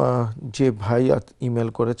প্রথম যে ভাই ইমেল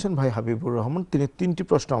করেছেন, ভাই হাবিবুর রহমান, তিনি 3টি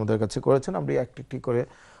প্রশ্ন আমাদের কাছে করেছেন। আমরা একটি একটি করে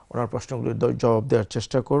ওনার প্রশ্নগুলির জবাব দেওয়ার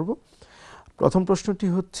চেষ্টা করব। প্রথম প্রশ্নটি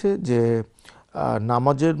হচ্ছে যে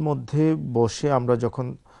নামাজের মধ্যে বসে আমরা যখন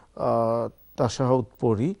তাশাহুদ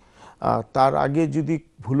পড়ি, তার আগে যদি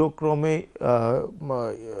ভুলক্রমে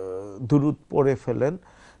দুরূদ পড়ে ফেলেন,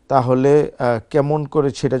 তাহলে কেমন করে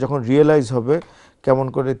সেটা যখন রিয়েলাইজ হবে, কেমন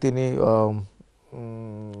করে তিনি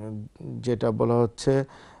যেটা বলা হচ্ছে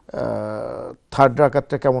থার্ড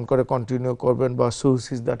রাকাতটা কেমন করে কন্টিনিউ করবেন বা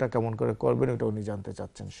সুজদাটা কেমন করে করবেন, এটা উনি জানতে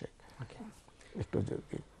চাচ্ছেন। শেখ একটু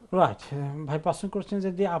যদি রাইট ভাই প্রশ্ন করছেন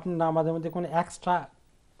যদি আপনি নামাজের মধ্যে কোনো এক্সট্রা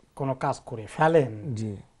কোনো কাজ করে ফেলেন,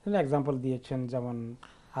 জি এক্সাম্পল দিয়েছেন, যেমন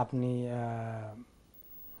আপনি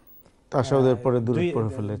তাশাহুদের পরে দুরূদ পড়ে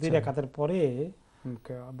ফেলেছেন, 2 রাকাতের পরে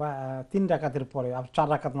বা 3 রাকাতের পরে, 4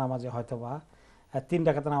 রাকাত নামাজে হয়তো বা 3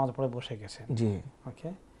 রাকাতের নামাজ পড়ে বসে গেছেন, জি ওকে,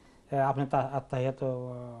 আপনি আত্তাহিয়াত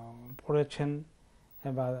পড়েছেন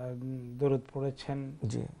বা দুরূদ পড়েছেন,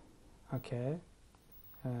 জি ওকে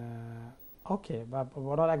ওকে, বা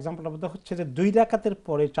বড় এক্সাম্পলটা হচ্ছে যে 2 রাকাতের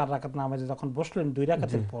পরে 4 রাকাত নামাজে যখন বসলেন, 2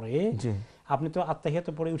 রাকাতের পরে আপনি তো আত্তাহিয়াত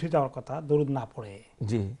পড়ে উঠে যাওয়ার কথা, দরুদ না পড়ে,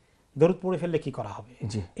 জি দরুদ পড়ে ফেললে কি করা হবে,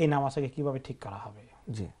 এই নামাজটাকে কিভাবে ঠিক করা হবে?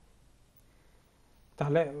 জি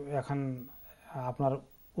তাহলে এখন আপনার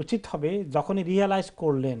উচিত হবে যখনই রিয়ালাইজ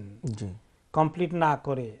করলেন, জি কমপ্লিট না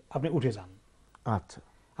করে আপনি উঠে যান। আচ্ছা,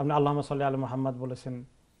 আপনি আল্লাহুম্মা সাল্লি আলা মুহাম্মাদ বলেছেন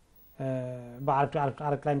বা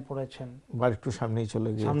আরেক লাইন পড়েছেন বা একটু সামনেই চলে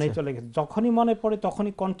গেছে, যখনই মনে পড়ে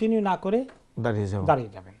তখনই কন্টিনিউ না করে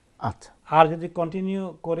দাঁড়িয়ে যাবেন। আচ্ছা, আর যদি কন্টিনিউ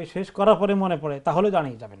করে শেষ করার পরে মনে পড়ে তাহলে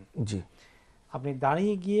দাঁড়িয়ে যাবেন। জি আপনি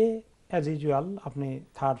দাঁড়িয়ে গিয়ে অ্যাজ ইউজুয়াল আপনি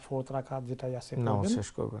 3rd 4th রাকাত যেটাই আছে নামাজ শেষ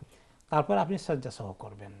করবেন, তারপর আপনি সাজদা সহ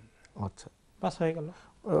করবেন। আচ্ছা, বাস হয়ে গেল।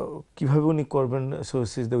 কিভাবে উনি করবেন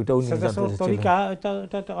সিজদা, ওইটা উনি জানতে চাচ্ছেন। তরিকা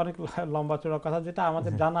এটা অনেক লম্বা চড়া কথা, যেটা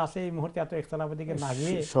আমাদের জানা আছে এই মুহূর্তে এত ইখতিলাফের দিকে না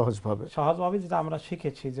গিয়ে সহজভাবে যেটা আমরা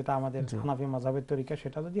শিখেছি, যেটা আমাদের হানাফি মাযহাবের তরিকা,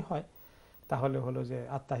 সেটা যদি হয় তাহলে হলো যে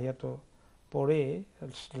আত্তাহিয়াত পড়ে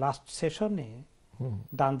লাস্ট সেশনে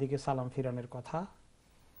ডান দিকে সালাম ফিরানোর কথা,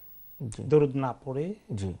 দরুদ না পড়ে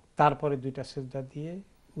তারপরে 2টা সিজদা দিয়ে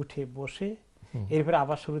উঠে বসে এরপরে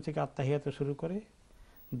আবার শুরু থেকে আত্তাহিয়াত শুরু করে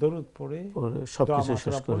দরুদ পড়ে সবকিছু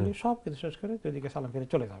শেষ করে দুদিকে সালাম ফিরে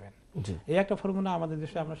চলে যাবেন। এই একটা ফর্মুলা আমাদের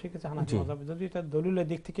দেশে আমরা শিখেছি হানাফি মাযহাবে, যদি এটা দলিলের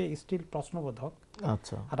দিক থেকে স্টিল প্রশ্নবোধক।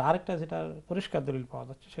 আচ্ছা, আর আরেকটা যেটা পরিষ্কার দলিল পাওয়া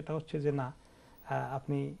যাচ্ছে সেটা হচ্ছে যে না,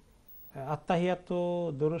 আপনি আত্তাহিয়াত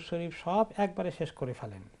দরুদ শরীফ সব একবারে শেষ করে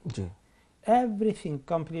ফেলেন, জি এভরিথিং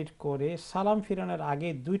কমপ্লিট করে সালাম ফিরানোর আগে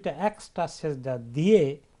 2টা এক্সট্রা সিজদা দিয়ে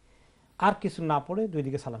আর কিছু না পড়ে 2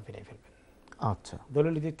 দিকে সালাম ফিরিয়ে ফেলবেন। আচ্ছা,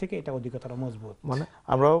 দলিল দিক থেকে এটা অধিকতর মজবুত। মানে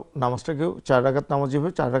আমরা নামাজটাকে 4 রাকাত নামাজ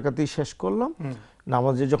যেভাবে 4 রাকাতেই শেষ করলাম,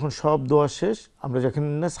 নামাজে যখন সব দোয়া শেষ আমরা যখন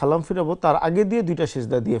সালাম ফিরাবো তার আগে দিয়ে 2টা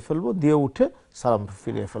সিজদা দিয়ে ফেলবো, দিয়ে উঠে সালাম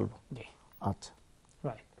ফিরিয়ে ফেলবো। আচ্ছা,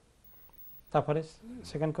 রাইট। তারপরে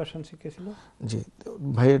সেকেন্ড কোশ্চেন শিখেছিল জি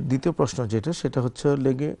ভাইয়ের দ্বিতীয় প্রশ্ন যেটা, সেটা হচ্ছে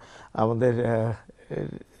লেগে আমাদের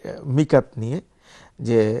মিকাত নিয়ে,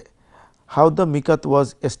 যে how the mikat was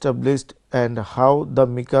established and how the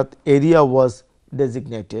mikat area was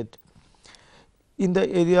designated. In the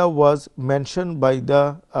area was mentioned by the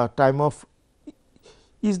time of,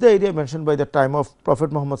 is the area mentioned by the time of Prophet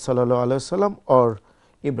Muhammad sallallahu alaihi wasallam or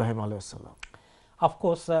Ibrahim alaihi wasallam?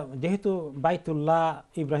 Of course যেহেতু বাইতুল্লাহ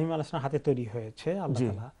ইব্রাহিম আলাইহিস সালামের হাতে তৈরি হয়েছে, আল্লাহ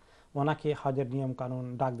তাআলা ওনাকে হজের নিয়ম কানুন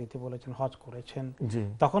ডাক দিতে বলেছেন, হজ করেছেন,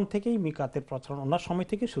 তখন থেকেই মিকাতের প্রচলন ওনার সময়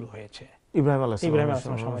থেকে শুরু হয়েছে। ইব্রাহিম আলাইহিস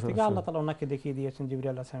সালামের সময় থেকে আল্লাহ তাআলা ওনাকে দেখিয়ে দিয়েছেন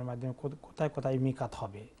জিবরিল আলাইহিস সালামের মাধ্যমে কোথায় কোথায় মিকাত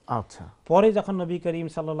হবে। আচ্ছা, পরে যখন নবী করিম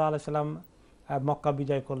সাল্লাল্লাহু আলাইহি সাল্লাম মক্কা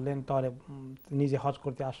বিজয় করলেন, তবে নিজে হজ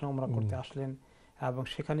করতে আসলেন, উমরা করতে আসলেন, এবং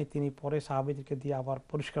সেখানে তিনি পরে সাহাবীদেরকে দিয়ে আবার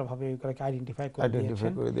পরিষ্কারভাবে এগুলোকে আইডেন্টিফাই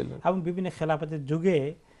করে দিলেন। এবং বিভিন্ন খেলাফতের যুগে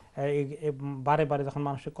বারে বারে যখন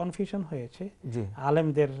মানুষের কনফিউশন হয়েছে,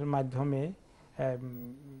 আলেমদের মাধ্যমে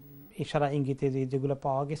ইশারা ইঙ্গিতে যেগুলো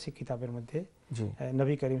পাওয়া গেছে কিতাবের মধ্যে,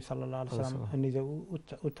 নবী করিম সাল্লাল্লাহু আলাইহি সাল্লাম নিজে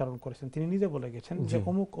উচ্চারণ করেছেন, তিনি নিজে বলে গেছেন যে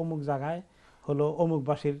অমুক অমুক জায়গায় হলো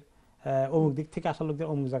অমুকবাসীর অমুক দিক থেকে আসা লোকদের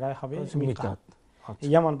অমুক জায়গায় হবে মিকাত,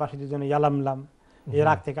 ইয়ামানবাসীদের জন্য ইয়ালামলাম,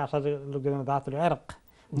 ইরাক থেকে আসা লোকদের জন্য দাতুল ইরাক,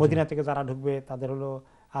 মদিনা থেকে যারা ঢুকবে তাদের হলো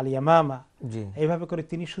আল ইয়ামামা। এইভাবে করে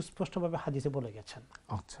তিনি সুস্পষ্টভাবে হাদিসে বলে গেছেন।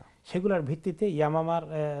 আচ্ছা, সেগুলোর ভিত্তিতে ইয়ামামার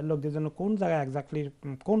লোকদের জন্য কোন জায়গায় এক্স্যাক্টলি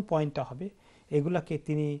কোন পয়েন্টটা হবে এগুলাকে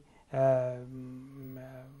তিনি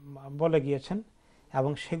বলে গিয়েছেন,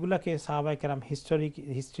 এবং সেগুলাকে সাহাবায়ে কেরাম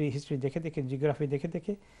হিস্ট্রি দেখে দেখে, জিওগ্রাফি দেখে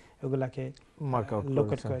দেখে ওগুলাকে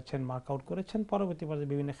লোকেট করেছেন, মার্ক আউট করেছেন। পরবর্তী পর্যায়ে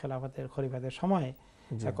বিভিন্ন খেলাফতের খলিফাদের সময়ে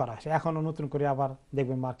করা হয়েছে। এখনো নতুন করে আবার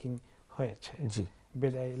দেখবেন মার্কিং হয়েছে,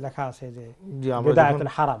 লেখা আছে যে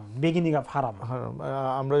বিদায়াতুল হারাম, বিগিনিং অফ হারাম।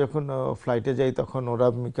 আমরা যখন ফ্লাইটে যাই তখন ওরা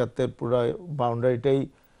মিকাতের পুরো বাউন্ডারিটাই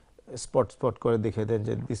স্পট করে দেখে দেন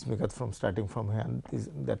যে this মিকাত from starting from here, this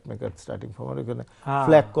that মিকাত starting from, এখানে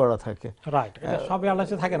ফ্ল্যাগ করা থাকে। রাইট, এটা সব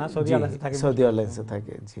এয়ারলাইন্সে থাকে না, সৌদি এয়ারলাইন্সে থাকে, সৌদি এয়ারলাইন্সে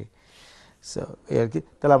থাকে। জি, সো এই আর কি।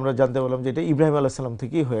 তাহলে আমরা জানতে পারলাম যে এটা ইব্রাহিম আলাইহিস সালাম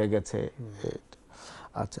থেকেই হয়ে গেছে।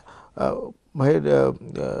 আচ্ছা, ভাইয়ের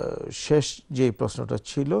শেষ যে প্রশ্নটা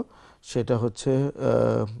ছিল সেটা হচ্ছে,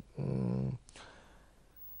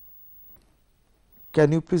 can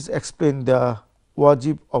you please explain the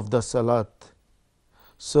wajib of the salat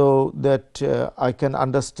so that I can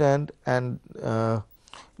understand and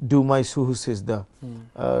do my suhu sijda?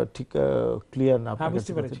 ঠিক ক্লিয়ার না আপনার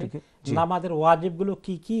কাছে? নামাজের ওয়াজিব গুলো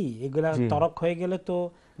কি কি, এগুলা তরক হয়ে গেলে তো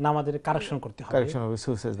নামাজের কারেকশন করতে হবে, কারেকশন হবে,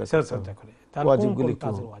 সুহু সিজদা করে। তার ওয়াজিবগুলো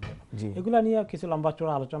কি, এগুলা নিয়ে কিছু লম্বা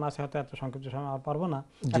চড়া আলোচনা আছে, হয়তো এত সংক্ষিপ্ত সময় আর পারবো না।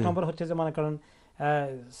 এক নম্বর হচ্ছে যে মনে করেন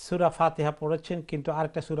সূরা ফাতিহা পড়েছেন কিন্তু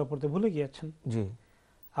আরেকটা সূরা পড়তে ভুলে গিয়েছেন, জি,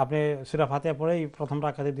 আপনি সূরা ফাতিহা পড়েই প্রথম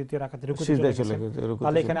রাকাতে দ্বিতীয় রাকাতে রুকুতে চলে গেছেন,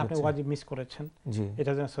 তাহলে এখানে আপনি ওয়াজিব মিস করেছেন,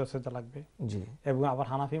 এটার জন্য সিজদা লাগবে। এবং আবার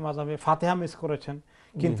হানাফি মাযহাবে ফাতিহা মিস করেছেন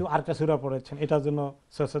কিন্তু আরেকটা সূরা পড়েছেন, এটার জন্য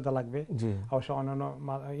সিজদা লাগবে। অবশ্য অন্যান্য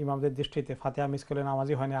ইমামদের দৃষ্টিতে ফাতিহা মিস করলে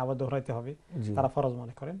নামাজই হয় না, আবার দোহরাইতে হবে, তারা ফরজ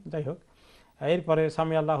মনে করেন। যাই হোক, এরপরে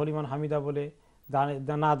সামি আল্লাহু লিমান হামিদা বলে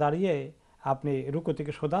না দাঁড়িয়ে আপনি রুকু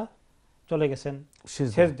থেকে সোজা চলে গেছেন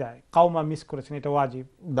সিজদায়, কাওমা মিস করেছেন, এটা ওয়াজিব।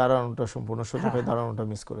 দাঁড়ানোটা সম্পূর্ণ সোজা হয়ে দাঁড়ানোটা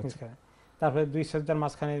মিস করেছেন। তারপরে দুই সিজদার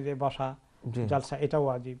মাঝখানে যে বসা জালসা, এটা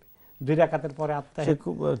ওয়াজিব। দুই রাকাতের পরে আত্তাহিয়াত।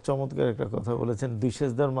 খুব চমৎকার একটা কথা বলেছেন। দুই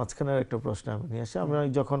সিজদার মাঝখানের একটা প্রশ্ন আমি নিয়ে আসি। আমরা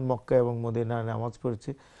যখন মক্কা এবং মদিনায় নামাজ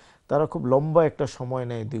পড়েছি, তারা খুব লম্বা একটা সময়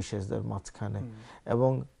নেয় দুই সিজদার মাঝখানে,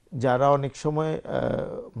 এবং যারা অনেক সময়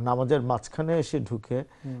নামাজের মাঝখানে এসে ঢুকে,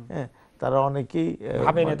 হ্যাঁ, তারা অনেকেই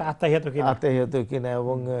আত্তাহিয়াত কিনা,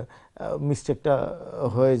 এবং মিস্টেকটা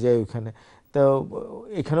হয়ে যায় ওইখানে। তো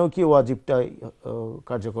এখানেও কি ওয়াজিবটা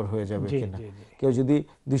কার্যকর হয়ে যাবে কিনা? কেউ যদি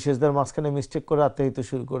দুই সিজদার মাঝখানে মিস্টেক করে আত্তাহিয়াত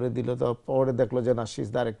শুরু করে দিল, তো পরে দেখলো যে না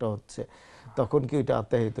সিজদা আরেকটা হচ্ছে, তখন কি এটা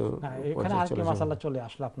আত্তাহিয়াত? এখানে আরেকটা মাসালা চলে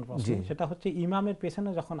আসলো আপনার প্রশ্নে, সেটা হচ্ছে ইমামের পেছনে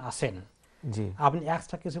যখন আসেন, জি, আপনি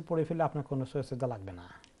এক্সট্রা কিছু পড়ে ফেললে আপনার কোনো সিজদা লাগবে না।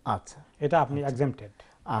 আচ্ছা, এটা আপনি এক্সাম্পটেড।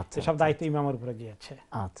 আচ্ছা, সব দায়িত্ব ইমামের উপরে গিয়েছে।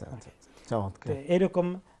 আচ্ছা আচ্ছা, চমৎকার। এরকম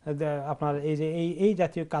আপনার এই যে এই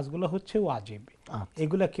জাতীয় কাজগুলো হচ্ছে ওয়াজিব।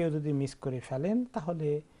 এগুলা কেউ যদি মিস করে ফেলেন তাহলে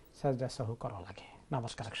সাজদা সাহু করা লাগে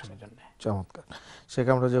নামাজ কারেকশনের জন্য। চমৎকার।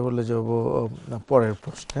 সেখানে আমরা যে বলে যাব পরের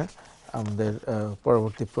প্রশ্নে। আমাদের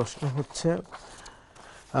পরবর্তী প্রশ্ন হচ্ছে,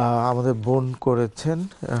 আমাদের বোন করেছেন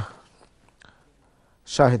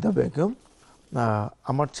শাহিদা বেগম,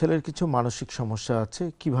 আমার ছেলের কিছু মানসিক সমস্যা আছে,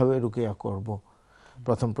 কিভাবে রুকিয়া করব?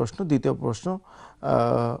 প্রথম প্রশ্ন। দ্বিতীয় প্রশ্ন,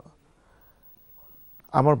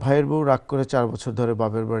 আমার ভাইয়ের বউ রাগ করে 4 বছর ধরে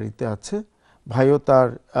বাপের বাড়িতে আছে। ভাইও তার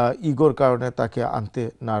ইগোর কারণে তাকে আনতে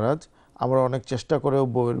নারাজ। আমরা অনেক চেষ্টা করেও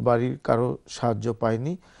বউয়ের বাড়ির কারো সাহায্য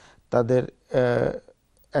পাইনি তাদের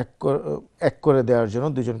এক করে দেওয়ার জন্য,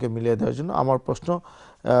 দুজনকে মিলিয়ে দেওয়ার জন্য। আমার প্রশ্ন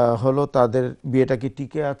হলো, তাদের বিয়েটা কি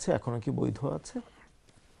টিকে আছে, এখনো কি বৈধ আছে?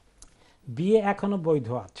 বিয়ে এখনো বৈধ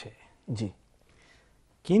আছে, জি,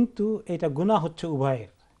 কিন্তু এটা গুনাহ হচ্ছে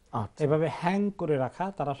উভয়ের। আচ্ছা, এভাবে হ্যাং করে রাখা,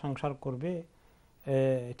 তারা সংসার করবে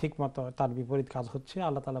ঠিক মতো, তার বিপরীত কাজ হচ্ছে।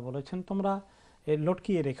 আল্লাহ তাআলা বলেছেন তোমরা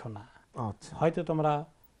লটকিয়ে রেখো না। আচ্ছা, হয়তো তোমরা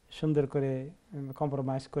সুন্দর করে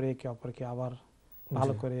কম্প্রোমাইজ করে একে অপরকে আবার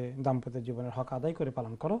ভালো করে দাম্পত্য জীবনের হক আদায় করে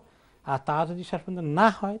পালন করো। আর তা যদি শেষ পর্যন্ত না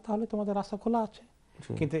হয় তাহলে তোমাদের রাস্তা খোলা আছে।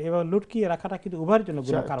 কিন্তু এবার লুটকিয়ে রাখাটা কিন্তু উভয়ের জন্য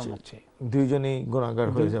গুনাহ কারণ হচ্ছে। দুইজনই গুনাহগার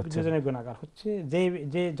হয়ে যাচ্ছে, দুজনের গুনাহগার হচ্ছে।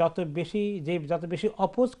 যে যত বেশি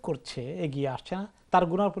অপোজ করছে, এগিয়ে আসছে না, তার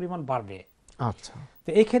গুনাহর পরিমাণ বাড়বে। আচ্ছা, তো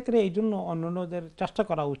এই ক্ষেত্রে এই জন্য অন্যান্যদের চেষ্টা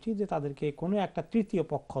করা উচিত যে তাদেরকে কোনো একটা তৃতীয়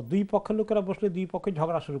পক্ষ, দুই পক্ষের লোকেরা বসলে দুই পক্ষে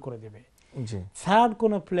ঝগড়া শুরু করে দেবে। থার্ড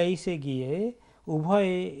কোনো প্লেসে গিয়ে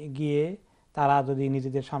উভয়ে গিয়ে তারা যদি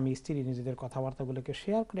নিজেদের স্বামী স্ত্রী নিজেদের কথাবার্তাগুলোকে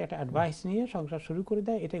শেয়ার করে একটা অ্যাডভাইস নিয়ে সংসার শুরু করে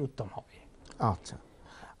দেয়, এটাই উত্তম হবে। আচ্ছা,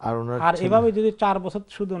 আর এভাবে যদি 4 বছর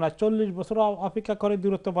শুধু না 40 বছর অপেক্ষা করে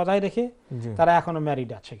দূরত্ব বজায় রেখে, তারা এখনো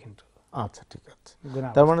ম্যারিড আছে কিন্তু। আচ্ছা, ঠিক আছে।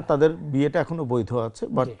 তার মানে তাদের বিয়েটা এখনো বৈধ আছে,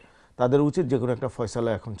 বাট তাদের উচিত যে কোনো একটা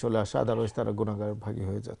ফয়সালা এখন চলে আসে, আদারওয়াইজ তারা গুনাহগার ভাগী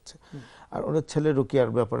হয়ে যাচ্ছে। আর ওনার ছেলে রুকিয়ার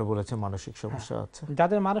ব্যাপারে বলেছে মানসিক সমস্যা আছে।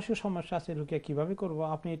 যাদের মানসিক সমস্যা আছে, রুকিয়া কিভাবে করব,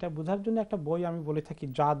 আপনি এটা বোঝার জন্য একটা বই আমি বলে থাকি,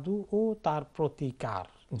 জাদু ও তার প্রতিকার।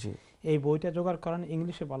 জি, এই বইটা জোগাড় করেন,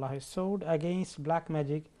 ইংলিশে বলা হয় sword against black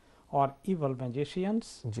magic or evil magicians.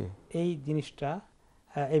 এই জিনিসটা,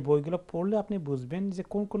 এই বইগুলো পড়লে আপনি বুঝবেন যে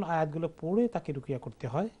কোন কোন আয়াতগুলো পড়ে তাকে রুকিয়া করতে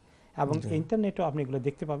হয়, এবং ইন্টারনেটেও আপনি এগুলো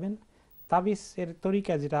দেখতে পাবেন। তাবিজ এর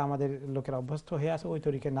তরিকা যেটা আমাদের লোকেরা অভ্যস্ত হয়ে আছে, ওই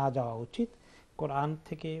তরিকায় না যাওয়া উচিত। কোরআন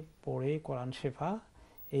থেকে পড়ে, কোরআন শেফা,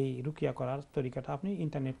 এই রুকিয়া করার তরিকাটা আপনি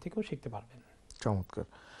ইন্টারনেট থেকেও শিখতে পারবেন। চমৎকার।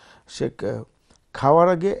 শেখ, খাওয়ার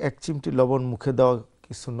আগে 1 চিমটি লবণ মুখে দেওয়া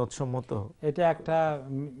কি সুন্নত সম্মত? এটা একটা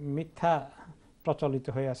মিথ্যা প্রচলিত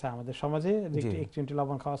হয়ে আছে আমাদের সমাজে, যে 1 চিমটি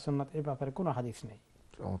লবণ খাওয়া সুন্নাত, এই ব্যাপারে কোনো হাদিস নেই।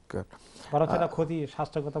 চমৎকার। বরং এটা ক্ষতি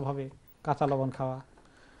স্বাস্থ্যগতভাবে কাঁচা লবণ খাওয়া।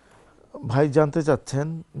 ভাই জানতে চাচ্ছেন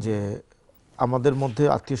যে আমাদের মধ্যে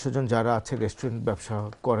আত্মীয় স্বজন যারা আছে রেস্টুরেন্ট ব্যবসা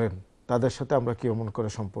করেন, তাদের সাথে আমরা কেমন করে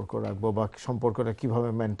সম্পর্ক রাখবো বা সম্পর্কটা কিভাবে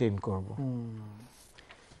মেনটেন করব?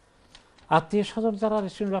 আত্মীয় স্বজন যারা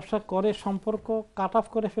রেস্টুরেন্ট ব্যবসা করে, সম্পর্ক কাট অফ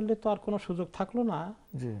করে ফেললে তো আর কোনো সুযোগ থাকলো না।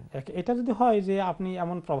 এটা যদি হয় যে আপনি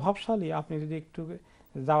এমন প্রভাবশালী, আপনি যদি একটু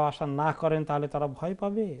যাওয়া আসা না করেন, তাহলে তারা ভয়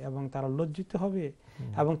পাবে এবং তারা লজ্জিত হবে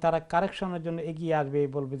এবং তারা কারেকশনের জন্য এগিয়ে আসবে,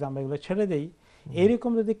 বলবে যে আমরা এগুলো ছেড়ে দেই।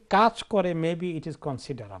 এইরকম যদি কাজ করে, মেবি ইট ইজ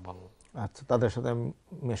কনসিডারেবল। আচ্ছা, তাদের সাথে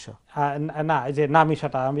মেশা না, এই যে না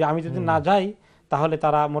মিশাটা, আমি যদি না যাই তাহলে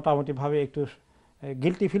তারা মোটামুটি ভাবে একটু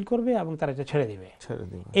গিলটি ফিল করবে এবং তারা এটা ছেড়ে দিবে।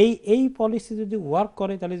 এই পলিসি যদি ওয়ার্ক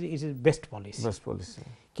করে তাহলে ইট ইজ বেস্ট পলিসি।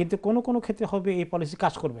 কিন্তু কোন কোন ক্ষেত্রে হবে এই পলিসি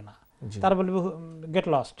কাজ করবে না, তারা বলবে গেট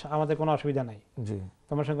লস্ট, আমাদের কোনো অসুবিধা নাই,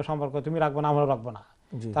 তোমার সঙ্গে সম্পর্ক তুমি রাখবো না, আমরাও রাখবো না।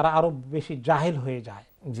 তারা আরো বেশি জাহেল হয়ে যায়।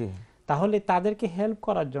 তাহলে তাদেরকে হেল্প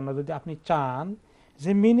করার জন্য যদি আপনি চান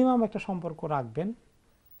যে মিনিমাম একটা সম্পর্ক রাখবেন,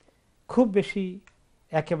 খুব বেশি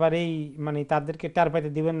একেবারেই মানে তাদেরকে টের পাইতে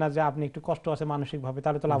দিবেন না যে আপনি একটু কষ্ট আছে মানসিকভাবে,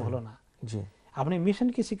 তাহলে তো লাভ হলো না। আপনি মিশন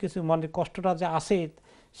কিছু কিছু মনে কষ্টটা যে আছে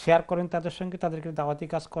শেয়ার করেন তাদের সঙ্গে, তাদেরকে দাওয়াতি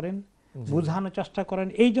কাজ করেন, বুঝানোর চেষ্টা করেন।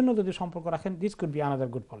 এই জন্য যদি সম্পর্ক রাখেন, this could be another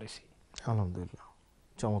good policy. আলহামদুলিল্লাহ,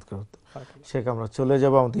 চমৎকার হতো। শেখ, আমরা চলে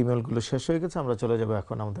যাব, আমাদের ইমেলগুলো শেষ হয়ে গেছে, আমরা চলে যাব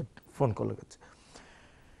এখন আমাদের ফোন কলের কাছে।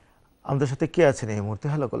 আমাদের সাথে কে আছেন এই মুহূর্তে?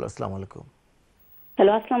 হ্যালো কলার, আসসালামু আলাইকুম।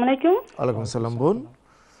 হ্যালো, আসসালামু আলাইকুম। ওয়ালাইকুম আসসালাম বোন,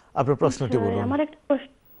 আপনার প্রশ্নটি বলুন। আমার একটা প্রশ্ন,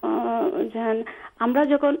 আমরা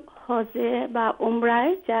যখন হজে বা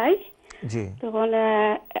উমরায় যাই, তখন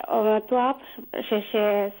তোয়াফ শেষে,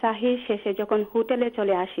 সাহি শেষে যখন হোটেলে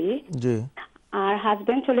চলে আসি, আর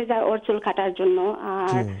হাজবেন্ড চলে যায় ওর চুল কাটার জন্য,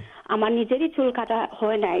 আর আমার নিজেরই চুল কাটা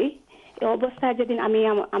হয় নাই, এই অবস্থায় যেদিন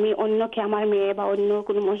আমি অন্যকে, আমার মেয়ে বা অন্য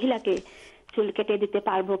কোনো মহিলাকে চুল কেটে দিতে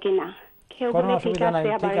পারবো কিনা? কোনো অসুবিধা নাই,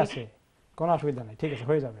 ঠিক আছে, কোনো অসুবিধা নাই, ঠিক আছে,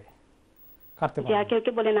 হয়ে যাবে, কাটতে পারবেন। কেউ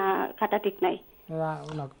কেউ বলে না কাটা ঠিক নাই,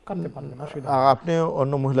 কাটতে পারবেন, অসুবিধা। আপনি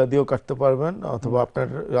অন্য মহিলা দিয়েও কাটতে পারবেন, অথবা আপনার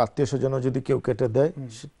আত্মীয় স্বজন যদি কেউ কেটে দেয়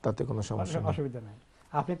তাতে কোনো সমস্যা নেই, অসুবিধা নাই।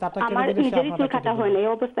 আপনি তারটা কেটে আমার দিলে নিজেরই চুল কাটা হয় না, এই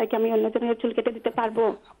অবস্থায় কি আমি অন্যজনের চুল কেটে দিতে পারবো?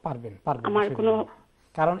 পারবেন। আমার কোনো,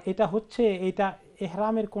 কারণ এটা হচ্ছে, এটা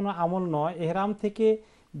ইহরামের কোনো আমল নয়। ইহরাম থেকে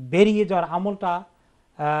বেরিয়ে যাওয়ার আমলটা,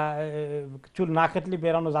 চুল না কাটলে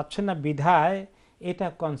বেরানো যাচ্ছে না বিধায় এটা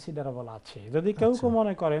কনসিডারেবল আছে। যদি কেউ কেউ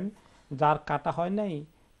মনে করেন যার কাটা হয় নাই,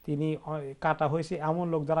 তিনি কাটা হয়েছে এমন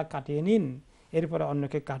লোক যারা কাটিয়ে নিন, এরপরে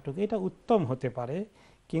অন্যকে কাটুক, এটা উত্তম হতে পারে।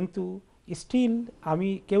 কিন্তু স্টিল আমি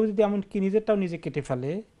কেউ যদি এমনকি নিজেরটাও নিজে কেটে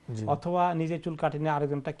ফেলে অথবা নিজে চুল কাটে নিয়ে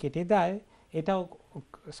আরেকজনটা কেটে দেয়, এটাও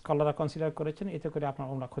স্কলাররা কনসিডার করেছেন, এতে করে আপনার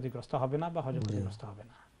ওমরা ক্ষতিগ্রস্ত হবে না বা হজ ক্ষতিগ্রস্ত হবে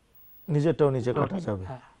না। নিজেরটাও নিজে কাটা যাবে,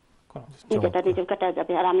 হ্যাঁ নিজেরটা নিজে কাটা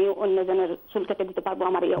যাবে, আর আমি অন্যজনের চুল কেটে দিতে পারবো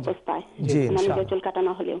আমার এই অবস্থায়, নিজের চুল কাটা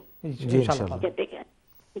না হলেও। জি ইনশাআল্লাহ।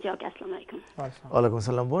 জি ওকে, আসসালামু আলাইকুম। ওয়ালাইকুম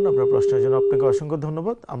আসসালাম বোন, আপনার প্রশ্নের জন্য আপনাকে অসংখ্য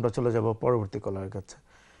ধন্যবাদ। আমরা চলে যাব পরবর্তী কলারের কাছে।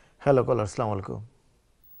 হ্যালো কলার, আসসালামু আলাইকুম।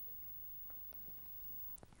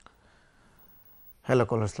 হ্যালো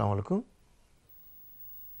কলার, আসসালামু আলাইকুম।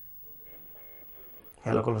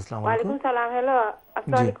 হ্যালো কলার, আসসালামু আলাইকুম। ওয়ালাইকুম সালাম। হ্যালো,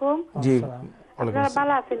 আসসালামু আলাইকুম। জি আপনারা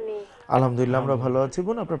ভালো আছেন নি? আলহামদুলিল্লাহ আমরা ভালো আছি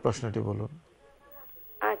বোন, আপনার প্রশ্নটি বলুন।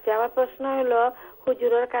 আচ্ছা, আমার প্রশ্ন হলো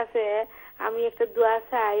হুজুরের কাছে আমি একটা দোয়া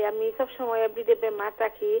চাই। আমি সব সময় এভরিডে বেমার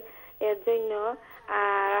থাকি, এর জন্য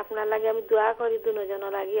আর আপনার লাগে আমি দোয়া করি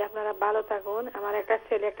দুজনের লাগে। আপনারা ভালো থাকুন। আমার একটা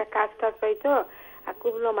ছেলে একটা কাজ পাইতো, আর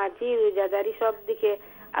খুব নমাজি রোজাদারি সব দিকে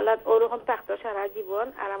আল্লাহ ওরকম থাকতো সারা জীবন।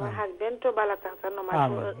 আর আমার হাজবেন্ড তো ভালো থাকতো, নামাজ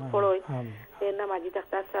পড়োই, নামাজি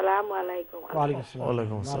থাকতো। আসসালামু আলাইকুম।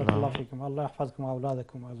 ওয়ালাইকুম আসসালাম। বারাকাল্লাহু ফিকুম, আল্লাহ ইয়াহফাযকুম ওয়া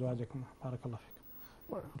আওলাদাকুম ওয়া আজওয়াজাকুম। বারাকাল্লাহু ফিকুম।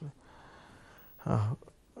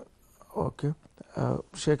 ওকে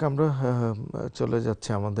শেখ, আমরা চলে যাচ্ছি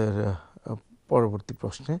আমাদের পরবর্তী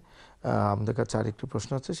প্রশ্নে। আমাদের কাছে আরেকটি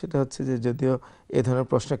প্রশ্ন আছে, সেটা হচ্ছে যে যদিও এই ধরনের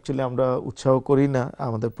প্রশ্ন অ্যাকচুয়ালি আমরা উৎসাহ করি না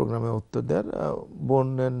আমাদের প্রোগ্রামে উত্তর দেওয়ার।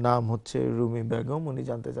 বোনের নাম হচ্ছে রুমি বেগম, উনি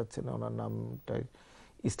জানতে চাচ্ছেন ওনার নামটা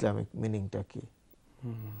ইসলামিক মিনিংটা কি।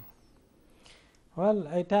 ওয়েল,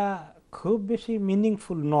 এটা খুব বেশি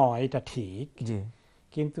মিনিংফুল নয়, এটা ঠিক, জি,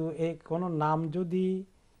 কিন্তু এই কোনো নাম যদি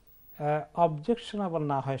অবজেকশনেবল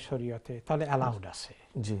না হয় শরীয়তে তাহলে অ্যালাউড আছে।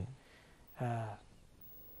 জি,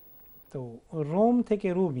 তো রোম থেকে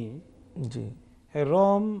রুমি, জি,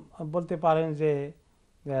 রোম বলতে পারেন যে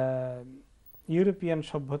ইউরোপিয়ান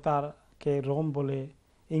সভ্যতাকে রোম বলে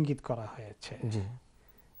ইঙ্গিত করা হয়েছে। জি,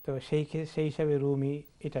 তো সেই হিসাবে রুমি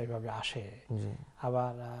এটাই ভাবে আসে।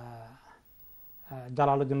 আবার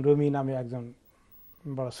জালালউদ্দিন রুমি নামে একজন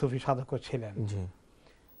বড় সুফি সাধক ছিলেন।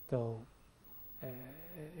 তো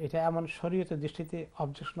এটা এমন শরীয়তের দৃষ্টিতে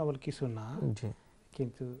অবজেকশনেবল কিছু না,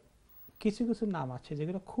 কিন্তু কিছু কিছু নাম আছে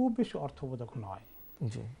যেগুলো খুব বেশি অর্থবোধক নয়।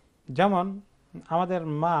 যেমন আমাদের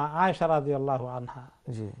মা আয়েশা রাদিয়াল্লাহু আনহা,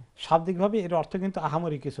 শাব্দিকভাবে এর অর্থ কিন্তু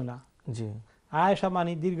আহামরি কিছু না। আয়েশা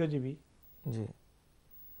মানে দীর্ঘজীবী।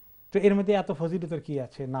 তো এর মধ্যে এত ফজিলতের কি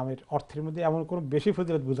আছে? নামের অর্থের মধ্যে এমন কোনো বেশি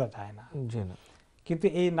ফজিলত বোঝা যায় না। কিন্তু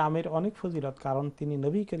এই নামের অনেক ফজিলত, কারণ তিনি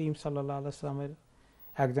নবী করিম সাল্লাল্লাহু আলাইহি ওয়াসাল্লামের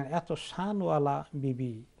একজন এত শানওয়ালা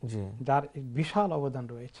বিবি, যার বিশাল অবদান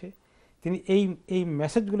রয়েছে। তিনি এই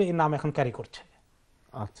মেসেজগুলো এই নাম এখন ক্যারি করছে।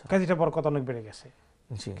 কাজে এটা বরকত অনেক বেড়ে গেছে।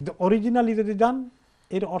 কিন্তু অরিজিনালি যদি যান,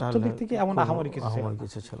 এর অর্থ দিক থেকে এমন আহামরি কিছু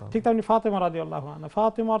ছিল। ঠিক তেমনি ফাতেমা রাদিয়াল্লাহু আনহা,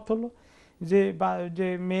 ফাতেমা অর্থ হলো যে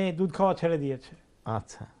মেয়ে দুধ খাওয়া ছেড়ে দিয়েছে।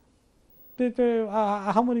 আচ্ছা,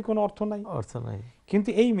 আহামরি কোনো অর্থ নাই। কিন্তু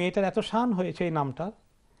এই মেয়েটার এত শান হয়েছে এই নামটার,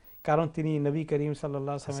 কারণ তিনি নবী করিম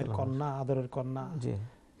সাল্লাল্লাহু আলাইহি ওয়াসাল্লামের কন্যা, আদরের কন্যা,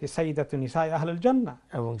 যে সাইয়্যিদাতুন নিসা আহলুল জান্নাহ,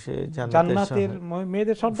 এবং সে জান্নাতের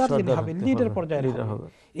মেয়েদের সর্দার যিনি হবে, লিডার পর্যায়ের হবে।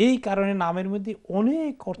 এই কারণে নামের মধ্যে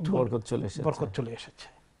অনেক অর্থ বরকত চলে এসেছে।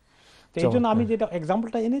 তো এই জন্য আমি যেটা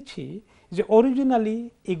এক্সাম্পলটা এনেছি, যে অরিজিনালি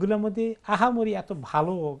এগুলোর মধ্যে আহামরি এত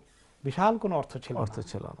ভালো বিশাল কোনো অর্থ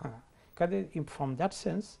ছিল না। কাজে ফ্রম দ্যাট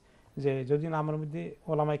সেন্স, যে যদি নামের মধ্যে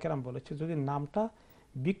ওলামায়ে কেরাম বলেছে, যদি নামটা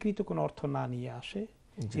বিকৃত কোনো অর্থ না নিয়ে আসে,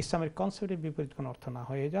 ইসলামের কনসেপ্টের বিপরীত কোনো অর্থ না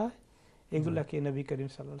হয়ে যায়, এগুলাকে নবী করিম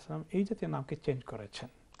সাল্লাল্লাহু আলাইহি ওয়াসাল্লাম এই জাতীয় নামকে চেঞ্জ করেছেন।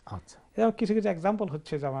 আচ্ছা, এবং কিছু কিছু এক্সাম্পল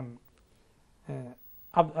হচ্ছে, যেমন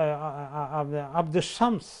আব্দুস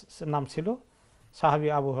শামস নাম ছিল সাহাবী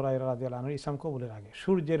আবু হুরায়রা রাদিয়াল্লাহু আনহু ইসলাম কবুলের আগে,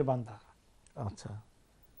 সূর্যের বান্দা। আচ্ছা,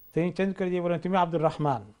 তিনি চেঞ্জ করে দিয়ে বলেন তুমি আব্দুর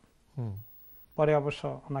রহমান। পরে অবশ্য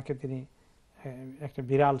ওনাকে তিনি একটা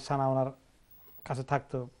বিড়াল ছানা ওনার কাছে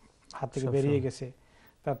থাকতো, হাত থেকে বেরিয়ে গেছে,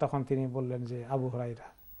 তখন তিনি বললেন যে আবু হুরায়রা,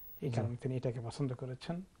 এই কারণে তিনি এটাকে পছন্দ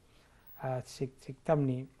করেছেন। ঠিক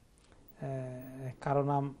তেমনি কারো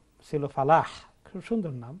নাম ছিল ফালাহ, খুব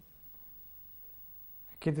সুন্দর নাম,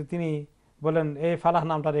 কিন্তু তিনি বলেন এই ফালাহ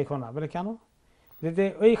নামটা রেখো না। বলে কেন? যদি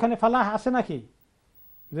ওইখানে ফালাহ আছে নাকি?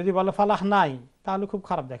 যদি বলে ফালাহ নাই, তাহলে খুব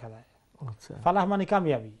খারাপ দেখা যায়। ফালাহ মানে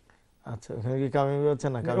কামিয়াবি। আচ্ছা,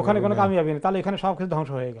 ওখানে কোনো কামিয়াবি নেই, তাহলে এখানে সবকিছু ধ্বংস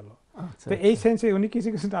হয়ে গেল। তো এই সেন্সে উনি কিছু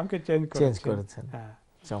কিছু নামকে চেঞ্জ করেছেন। হ্যাঁ,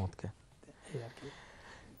 চমৎকার।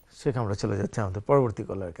 সেখানে আমরা চলে যাচ্ছি আমাদের পরবর্তী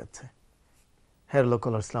কলার কাছে। হ্যালো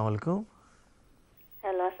কলার, আসসালামু আলাইকুম।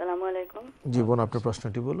 হ্যালো, আসসালামু আলাইকুম। জি বোন, আপনার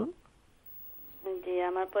প্রশ্নটি বলুন। জি,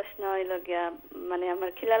 আমার আমার প্রশ্ন হইল গিয়া মানে আমার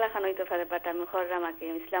খিলা লাখান হইতে পারে বাট আমি খররাম আকি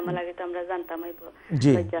ইসলাম লাগে তো আমরা জানতাম হইব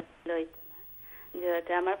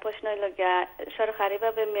যে আমার প্রশ্ন হইল গিয়া সরকারি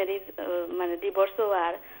ভাবে ম্যারেজ মানে ডিভোর্স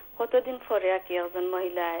হওয়ার কতদিন পরে কি একজন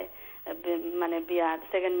মহিলায় মানে বিয়া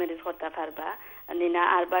সেকেন্ড ম্যারেজ করতে পারবা নিনা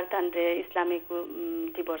আরবার তানরে ইসলামিক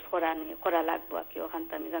ডিভোর্স করা লাগবো কি ওখান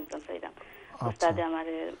আমি জানতাম চাইলাম উস্তাদে আমার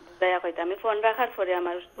দয়া কইতে আমি ফোন রাখার পরে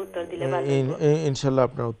আমার উত্তর দিলে ভালো হইব ইনশাআল্লাহ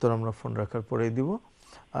আপনার উত্তর আমরা ফোন রাখার পরেই দিব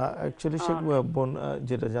অ্যাকচুয়ালি শেখ বোন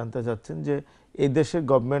যেটা জানতে চাচ্ছেন যে এই দেশের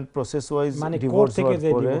গভর্নমেন্ট প্রসেস ওয়াইজ ডিভোর্স হওয়ার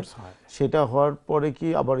পরে সেটা হওয়ার পরে কি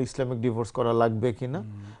আবার ইসলামিক ডিভোর্স করা লাগবে কিনা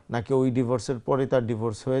নাকি ওই ডিভোর্সের পরে তার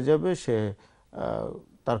ডিভোর্স হয়ে যাবে সে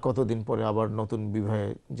তার কতদিন পরে আবার নতুন বিবাহে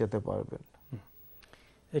যেতে পারবেন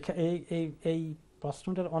এই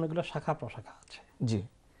প্রশ্নটার অনেকগুলো শাখা প্রশাখা আছে জি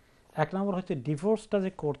এক নম্বর হচ্ছে ডিভোর্সটা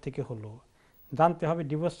যে কোর্ট থেকে হলো জানতে হবে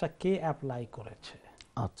ডিভোর্সটা কে অ্যাপ্লাই করেছে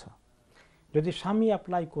আচ্ছা যদি স্বামী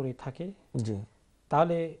অ্যাপ্লাই করে থাকে জি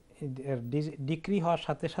তাহলে ডিক্রি হওয়ার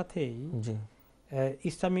সাথে সাথেই জি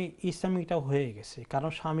ইসলামিকটাও হয়ে গেছে কারণ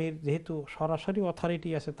স্বামীর যেহেতু সরাসরি অথরিটি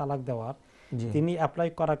আছে তালাক দেওয়ার তিনি অ্যাপ্লাই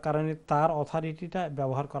করার কারণে তার অথরিটিটা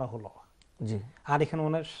ব্যবহার করা হলো জি আর এখানে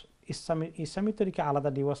ওনার ইসলামী তরিকে আলাদা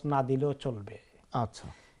ডিভোর্স না দিলেও চলবে আচ্ছা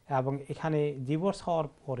এবং এখানে ডিভোর্স হওয়ার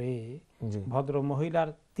পরে ভদ্র মহিলার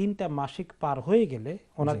 3টা মাসিক পার হয়ে গেলে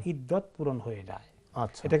ওনার ইদ্দত পূরণ হয়ে যায়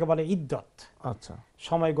আচ্ছা এটাকে বলে ইদ্দত আচ্ছা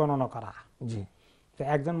সময় গণনা করা জি তো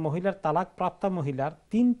একজন মহিলার তালাক প্রাপ্তা মহিলার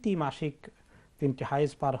 3টি মাসিক 3টি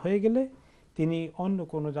হাইজ পার হয়ে গেলে তিনি অন্য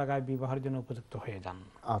কোনো জায়গায় বিবাহের জন্য উপযুক্ত হয়ে যান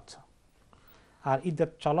আচ্ছা আর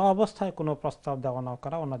ইদ্দত চলা অবস্থায় কোনো প্রস্তাব দেওয়া না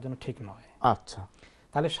করা ওনার জন্য ঠিক নয় আচ্ছা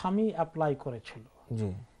তাহলে স্বামী অ্যাপ্লাই করেছিল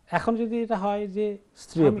জি এখন যদি এটা হয় যে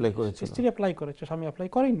স্ত্রী অ্যাপ্লাই করেছে স্বামী অ্যাপ্লাই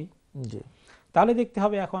করেনি জি তাহলে দেখতে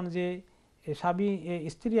হবে এখন যে স্বামী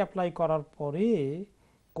স্ত্রী অ্যাপ্লাই করার পরে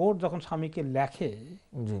কোর্ট যখন স্বামীকে লেখে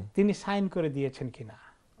তিনি সাইন করে দিয়েছেন কিনা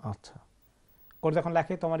আচ্ছা কোর্ট যখন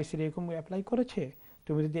লেখে তোমার স্ত্রী এরকম অ্যাপ্লাই করেছে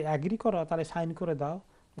তুমি যদি অ্যাগ্রি করো তাহলে সাইন করে দাও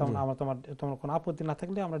তখন আমরা তোমার কোনো আপত্তি না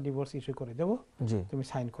থাকলে আমরা ডিভোর্স ইস্যু করে দেবো তুমি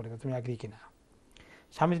সাইন করে দাও তুমি অ্যাগ্রি কিনা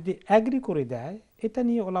স্বামী যদি অ্যাগ্রি করে দেয় এটা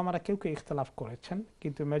নিয়ে ওলামারা কেউ কেউ ইখতিলাফ করেছেন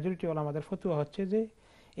কিন্তু মেজরিটি ওলামাদের ফতোয়া হচ্ছে যে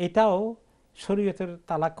এটাও শরীয়তের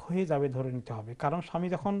তালাক হয়ে যাবে ধরে নিতে হবে কারণ স্বামী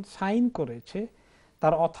যখন সাইন করেছে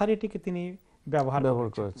তার অথরিটিকে তিনি ব্যবহার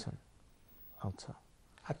করেছেন আচ্ছা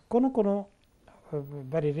আর কোনো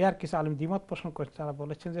ভেরি রেয়ার কিছু আলিম দ্বিমত পোষণ করেছে তারা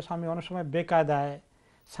বলেছেন যে স্বামী অনেক সময় বেকায়দায়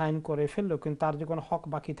সাইন করে ফেললো কিন্তু তার যে কোনো হক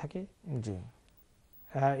বাকি থাকে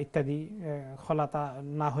ইত্যাদি খোলাতা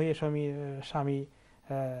না হয়ে স্বামী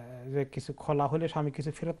যে কিছু খোলা হলে স্বামী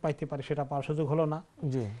কিছু ফেরত পাইতে পারে সেটা পাওয়ার সুযোগ হলো না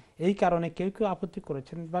এই কারণে কেউ কেউ আপত্তি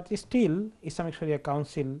করেছেন বাট স্টিল ইসলামিক শরিয়া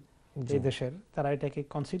কাউন্সিল এই দেশের তারা এটাকে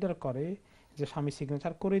কনসিডার করে যে স্বামী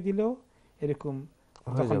সিগনেচার করে দিলেও এরকম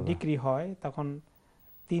যখন ডিক্রি হয় তখন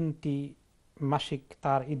 3টি মাসিক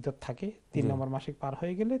তার ইদ্দত থাকে 3 নম্বর মাসিক পার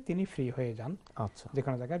হয়ে গেলে তিনি ফ্রি হয়ে যান যে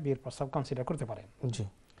কোনো জায়গায় বিয়ের প্রস্তাব কনসিডার করতে পারেন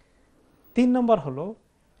 3 নম্বর হলো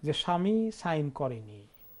যে স্বামী সাইন করেনি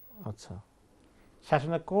আচ্ছা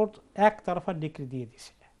শাসন কোর্ট একতরফা ডিক্রি দিয়ে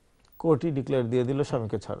দিছে কোর্টই ডিক্লেয়ার দিয়ে দিল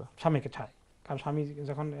স্বামীকে ছাড়ে কারণ স্বামী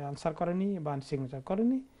যখন আনসার করেনি বা সিগনেচার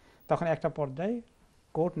করেনি তখন একটা পর্যায়ে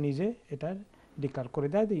কোর্ট নিজে এটা ডিক্লেয়ার করে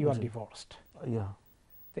দেয় যে ইউ আর ডিভোর্সড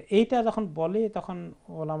তো এইটা যখন বলে তখন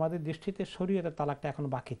ওলামাদের দৃষ্টিতে শরীয়তের তালাকটা এখন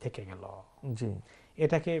বাকি থেকে গেল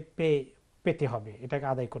এটাকে পেতে হবে এটাকে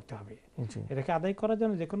আদায় করতে হবে এটাকে আদায় করার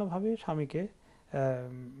জন্য যে কোনো ভাবে স্বামীকে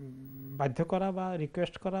বাধ্য করা বা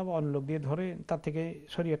রিকোয়েস্ট করা বা অন্য লোক দিয়ে ধরে তার থেকে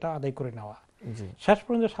শরীয়তটা আদায় করে নেওয়া শেষ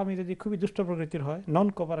পর্যন্ত স্বামী যদি খুবই দুষ্ট প্রকৃতির হয় নন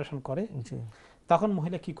কোঅপারেশন করে তখন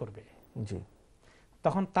মহিলা কি করবে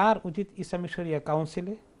তখন তার উচিত ইসলামী শরিয়া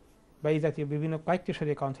কাউন্সিলে বা এই জাতীয় বিভিন্ন কয়েকটি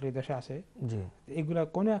শরিয়া কাউন্সিল দেশে আছে এগুলা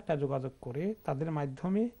কোনো একটা যোগাযোগ করে তাদের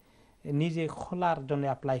মাধ্যমে নিজে খোলার জন্য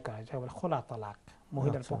অ্যাপ্লাই করা যায় খোলা তালাক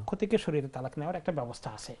মহিলার পক্ষ থেকে শরীরে তালাক নেওয়ার একটা ব্যবস্থা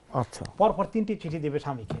আছে পরপর 3টি চিঠি দেবে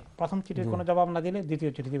স্বামীকে প্রথম চিঠির কোনো জবাব না দিলে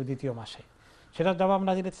দ্বিতীয় চিঠি দিবে দ্বিতীয় মাসে সেটা জবাব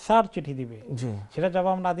না দিলে 4 চিঠি দিবে সেটা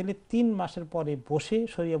জবাব না দিলে 3 মাসের পরে বসে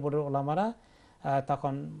শরিয়া বোর্ডের ওলামারা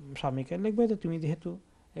তখন স্বামীকে লিখবে যে তুমি যেহেতু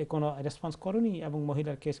কোনো রেসপন্স করোনি এবং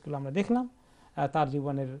মহিলার কেসগুলো আমরা দেখলাম তার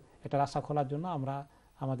জীবনের এটা রাস্তা খোলার জন্য আমরা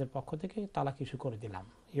আমাদের পক্ষ থেকে তালাক ইস্যু করে দিলাম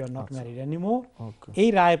you are not married anymore এই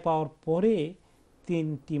রায় পাওয়ার পরে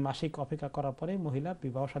 3টি মাসিক অপেক্ষা করার পরে মহিলা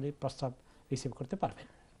বিবাহ শাদীর প্রস্তাব রিসিভ করতে পারবেন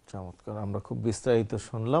চমৎকার আমরা খুব বিস্তারিত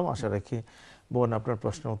শুনলাম আশা রাখি বোন আপনার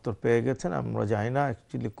প্রশ্নের উত্তর পেয়ে গেছেন আমরা জানি না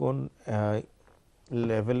অ্যাকচুয়ালি কোন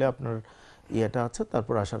লেভেলে আপনার ইয়েটা আছে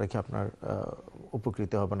তারপর আশা রাখি আপনার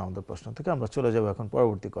উপকৃত হবেন আমাদের প্রশ্ন থেকে আমরা চলে যাব এখন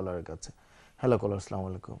পরবর্তী কলারের কাছে হ্যালো কলার আসসালামু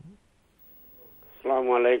আলাইকুম আসসালামু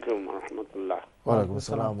আলাইকুম ওয়া রাহমাতুল্লাহ ওয়া আলাইকুম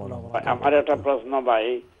আসসালাম আমার একটা প্রশ্ন ভাই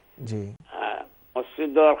জি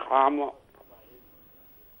মসজিদের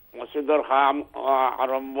খাম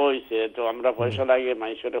আরম্ভ হয়েছে, তো আমরা পয়সা লাগিয়ে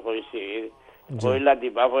মাইসরে হয়েছি কইলা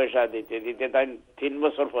দিবা, পয়সা দিতে দিতে তাই 3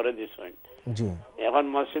 বছর পরে দিছেন। এখন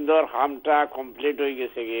মসজিদের খামটা কমপ্লিট হয়ে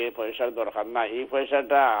গেছে, গিয়ে পয়সার দরকার না, এই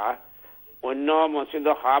পয়সাটা অন্য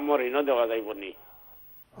মসজিদের খাম ও ঋণ দেওয়া যাইব নি?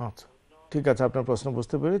 আচ্ছা, ঠিক আছে, আপনার প্রশ্ন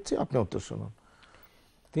বুঝতে পেরেছি, আপনি উত্তর শুনুন।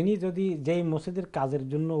 তিনি যদি যেই মসজিদের কাজের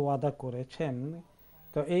জন্য ওয়াদা করেছেন,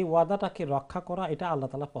 তো এই ওয়াদাটাকে রক্ষা করা এটা আল্লাহ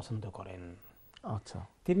তাআলা পছন্দ করেন। আচ্ছা,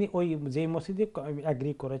 তিনি ওই যেই মসজিদে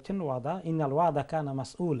এগ্রি করেছেন ওয়াদা, ইন্নাল ওয়াদা কানা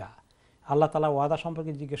মাসউলা, আল্লাহ তাআলা ওয়াদা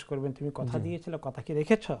সম্পর্কে জিজ্ঞেস করবেন তুমি কথা দিয়েছিলে, কথা কি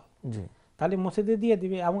রেখেছো? তাহলে মসজিদে দিয়ে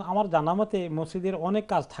দিবে। এবং আমার জানা মতে মসজিদের অনেক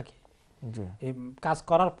কাজ থাকে, এই কাজ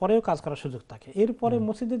করার পরেও কাজ করার সুযোগ থাকে। এরপরে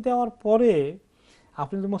মসজিদে দেওয়ার পরে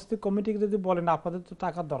আপনি যদি মসজিদ কমিটিকে যদি বলেন আপনাদের তো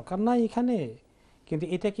টাকার দরকার নাই এখানে, কিন্তু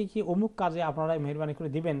এটাকে কি অমুক কাজে আপনারা মেহরবানি করে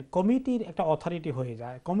দিবেন, কমিটির একটা অথরিটি হয়ে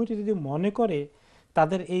যায়। কমিটি যদি মনে করে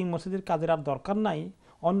তাদের এই মসজিদের কাজের আর দরকার নাই,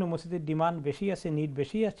 অন্য মসজিদের ডিমান্ড বেশি আছে, নিড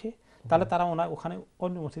বেশি আছে, তাহলে তারা ওখানে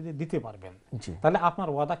অন্য মসজিদে দিতে পারবেন, তাহলে আপনার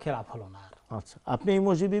ওয়াদা খেলাফ হলো না। আচ্ছা, আপনি এই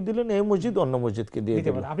মসজিদে দিলেন, এই মসজিদ অন্য মসজিদকে দিয়ে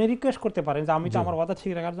দিতে পারেন। আপনি রিকোয়েস্ট করতে পারেন যে আমি তো আমার ওয়াদা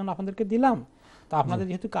ঠিক রাখার জন্য আপনাদেরকে দিলাম, তো আপনাদের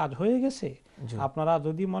যেহেতু কাজ হয়ে গেছে, আপনারা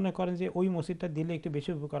যদি মনে করেন যে ওই মসজিদটা দিলে একটু বেশি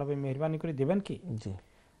উপকার হবে, মেহরবানি করে দেবেন কি?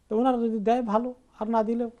 তো ওনারা যদি দেয় ভালো, আর না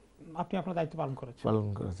দিলেও আপনি আপনার দায়িত্ব পালন করেছেন।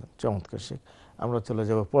 চমৎকার শেখ। আমরা চলে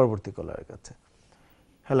যাব পরবর্তী কলারের কাছে।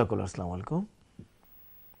 হ্যালো কলার, আসসালামু আলাইকুম।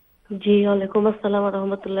 জি, ওয়ালাইকুম আসসালাম ওয়া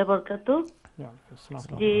রাহমাতুল্লাহি ওয়া বারাকাতুহু।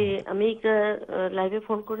 জি, আমি লাইভে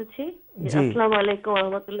ফোন করেছি। আসসালামু আলাইকুম ওয়া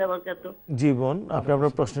রাহমাতুল্লাহি ওয়া বারাকাতুহু। জি বোন, আপনি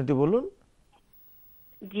আপনার প্রশ্নটি বলুন।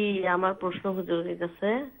 জি, আমার প্রশ্ন হুজুরের কাছে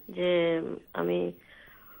যে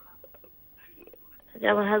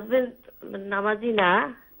আমার হাজবেন্ড নামাজি না,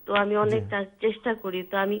 তো আমি অনেক চেষ্টা করি,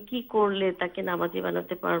 তো আমি কি করলে তাকে নামাজি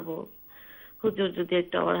বানাতে পারবো? হুজুর যদি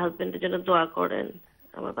একটু আমার হাজবেন্ডের জন্য দোয়া করেন,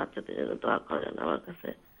 আমার বাচ্চাদের জন্য দোয়া করেন, আমার কাছে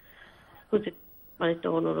হুজুর একটা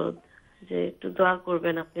অনুরোধ যে একটু দোয়া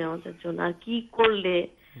করবেন আপনি আমাদের জন্য, আর কি করলে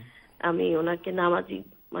আমি ওনাকে নামাজি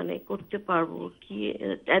মানে করতে পারবো, কি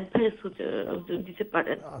অ্যাডভাইস হুজুর দিতে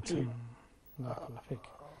পারেন?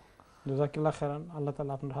 জাযাকাল্লাহ খাইরান। আল্লাহ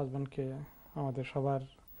তাআলা আপনার হাজবেন্ডকে, আমাদের সবার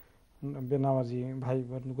বেনামাজি ভাই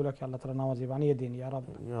বোনগুলোকে আল্লাহ তাআলা নামাজি বানিয়ে দিন ইয়া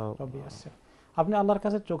রাব্বি ইয়াসির। আপনি আল্লাহর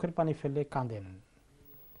কাছে চোখের পানি ফেলে কাঁদেন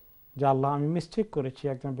যে আল্লাহ আমি মিস্টেক করেছি,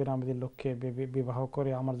 একজন বেনামাজি লোককে বিবাহ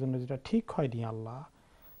করে আমার জন্য যেটা ঠিক হয়নি আল্লাহ,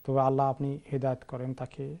 তবে আল্লাহ আপনি হিদায়াত করেন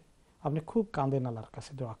তাকে। আপনি খুব কাঁদেন, আল্লাহর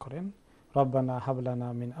কাছে দোয়া করেন, রব্বানা হাবলানা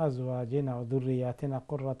মিন আজওয়াজিনা ওয়া যুররিয়াতিনা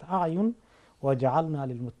কুররাতা আয়ুন ওয়াজআলনা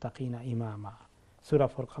লিল মুত্তাকিনা ইমামা। সূরা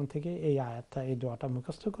ফুরকান থেকে এই আয়াতটা, এই দোয়াটা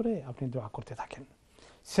মুখস্থ করে আপনি দোয়া করতে থাকেন।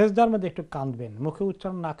 সেজদার মধ্যে একটু কাঁদবেন, মুখে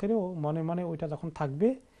উচ্চারণ না করেও মনে মনে ওইটা যখন থাকবে,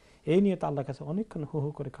 এই নিয়ে তো আল্লাহর কাছে অনেকক্ষণ হু হু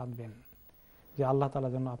করে কাঁদবেন যে আল্লাহ তাআলা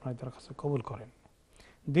যেন আপনার দরখাস্ত কবুল করেন।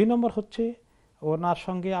 2 নম্বর হচ্ছে ওনার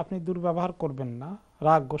সঙ্গে আপনি দুর্ব্যবহার করবেন না,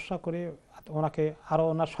 রাগ গোসা করে ওনাকে আরো,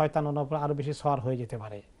 ওনার শয়তান ওনার উপর আরো বেশি সওয়ার হয়ে যেতে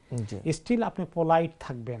পারে। স্টিল আপনি পোলাইট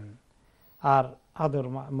থাকবেন, আর আদর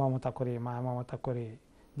মমতা করে, মায়া মমতা করে,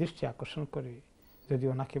 দৃষ্টি আকর্ষণ করে যদি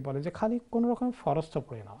ওনাকে বলে যে খালি কোন রকম ফরজ তো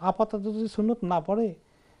পড়ে না, আপাতত যদি সুন্নত না পড়ে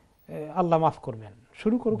আল্লাহ মাফ করবেন,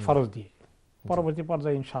 শুরু করুক ফরজ দিয়ে, পরবর্তী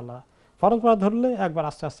পর্যায়ে ইনশাআল্লাহ ফরজ পড়া ধরলে একবার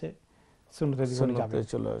আস্তে আস্তে সুন্নতের জীবনে যাবে।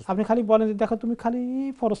 আপনি খালি বলেন যে দেখো তুমি খালি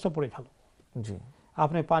ফরজটা পড়ে ফেলো,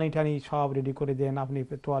 আপনি পানি টানি সব রেডি করে দেন, আপনি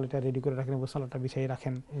তোয়ালেটা রেডি করে রাখেন, গোসলটা বিছিয়ে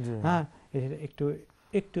রাখেন, হ্যাঁ, একটু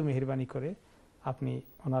একটু মেহেরবানি করে আপনি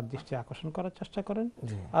ওনার দৃষ্টি আকর্ষণ করার চেষ্টা করেন,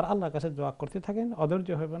 আর আল্লাহর কাছে দোয়া করতে থাকেন, অধৈর্য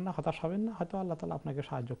হবেন না, হতাশ হবেন না, হয়তো আল্লাহ তাআলা আপনাকে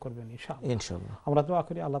সাহায্য করবেন ইনশাআল্লাহ। আমরা দোয়া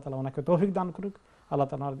করি আল্লাহ তাআলা ওনাকে তৌফিক দান করুক, আল্লাহ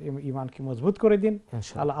তাআলা ঈমানকে মজবুত করে দিন,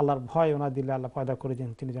 আল্লাহর ভয় ওনার দিলে আল্লাহ পয়দা করে দিন,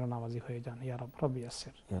 তিনি যেন নামাজি হয়ে যান ইয়া রাব্বি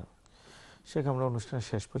ইয়াসির। শেখ, আমরা অনুষ্ঠানের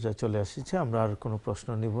শেষ পর্যায়ে চলে আসছি, আমরা আর কোনো প্রশ্ন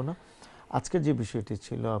নিব না। আজকের যে বিষয়টি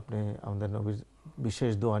ছিল, আপনি আমাদের নবীর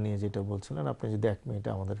বিশেষ দোয়া নিয়ে যেটা বলছিলেন, আপনি যদি 1 মিনিট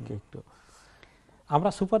আমাদেরকে একটু। আমরা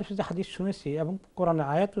সুপারিশের যে হাদিস শুনেছি এবং কোরআনের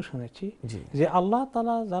আয়াতও শুনেছি যে আল্লাহ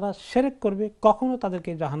তাআলা যারা শিরক করবে কখনো তাদেরকে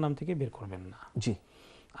জাহান্নাম থেকে বের করবেন না।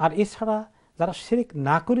 আর এছাড়া যারা শিরক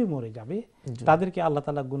না করে মরে যাবে তাদেরকে আল্লাহ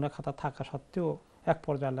তাআলা গুনাহ খাতা থাকা সত্ত্বেও এক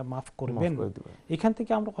পর্যায়ে আল্লাহ মাফ করবেন। এখান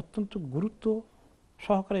থেকে আমরা অত্যন্ত গুরুত্ব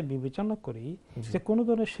সহকারে বিবেচনা করি যে কোন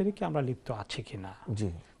ধরনের শিরকে আমরা লিপ্ত আছি কিনা,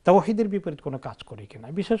 তাওহীদের বিপরীত কোনো কাজ করি কিনা।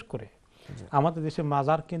 বিশেষ করে আমাদের দেশে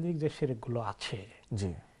মাজার কেন্দ্রিক যে শিরকগুলো আছে,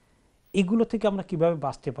 এগুলো থেকে আমরা কিভাবে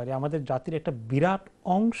বাঁচতে পারি। আমাদের জাতির একটা বিরাট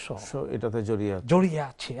অংশ এটাতে জড়িয়ে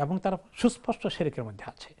আছে এবং তারা সুস্পষ্ট শিরকের মধ্যে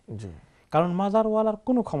আছে, কারণ মাজারওয়ালার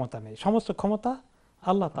কোনো ক্ষমতা নেই, সমস্ত ক্ষমতা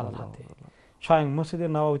আল্লাহ তাআলার হাতে। স্বয়ং মসজিদে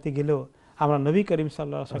নববীতে গেলেও আমরা নবী করিম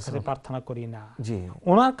সাল্লাল্লাহু আলাইহি ওয়াসাল্লামের কাছে প্রার্থনা করি না,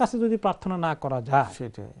 ওনার কাছে যদি প্রার্থনা না করা যায়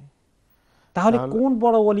তাহলে কোন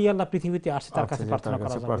বড় ওলি আল্লাহ পৃথিবীতে আসছে তার কাছে প্রার্থনা করা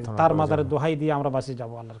যাবে, তার মাজারে দোহাই দিয়ে আমরা বাঁচে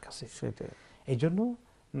যাব আল্লাহর কাছে? সেটাই। এই জন্য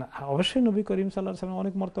অবশ্যই নবী করিম সাল্লাল্লাহু আলাইহি ওয়াসাল্লাম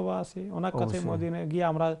অনেক মর্তবা আছে, ওনার কাছে মদিনায় গিয়ে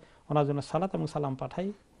আমরা ওনার জন্য সালাত এবং সালাম পাঠাই,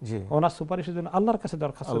 ওনার সুপারিশের জন্য আল্লাহর কাছে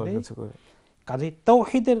দরখাস্ত দেই। কাজে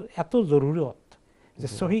তাওহীদের এত জরুরত যে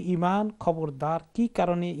সহি ঈমান, খবরদার কি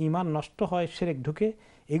কারণে ঈমান নষ্ট হয়, শিরক ঢুকে,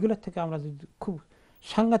 এগুলোর থেকে আমরা যদি খুব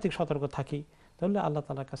সাংঘাতিক সতর্ক থাকি তাহলে আল্লাহ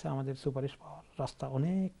তাআলার কাছে আমাদের সুপারিশ পাওয়ার রাস্তা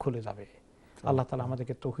অনেক খুলে যাবে। আল্লাহ তাআলা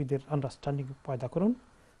আমাদেরকে তাওহীদের আন্ডারস্ট্যান্ডিং পয়দা করুন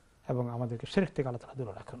এবং আমাদেরকে শিরক থেকে আল্লাহ তাআলা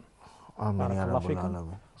দূরে রাখুন। আমিন ইয়া রাব্বাল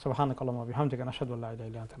আলামিন। সুবহানাকাল্লাহুম্মা ওয়া বিহামদিকা নাশহাদু আল্লা ইলাহা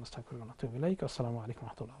ইল্লা আনতা নাস্তাগফিরুকা ওয়া নাতুবু ইলাইক। আসসালামু আলাইকুম ওয়া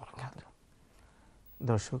রাহমাতুল্লাহি ওয়া বারাকাতুহু।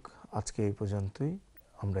 দর্শক, আজকে এই পর্যন্তই,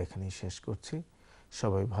 আমরা এখানেই শেষ করছি।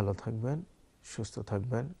 সবাই ভালো থাকবেন, সুস্থ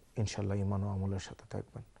থাকবেন, ইনশাআল্লাহ ঈমান ও আমলের সাথে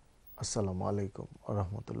থাকবেন। আসসালামু আলাইকুম ওয়া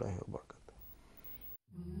রাহমাতুল্লাহি ওয়া বারাকাতুহু।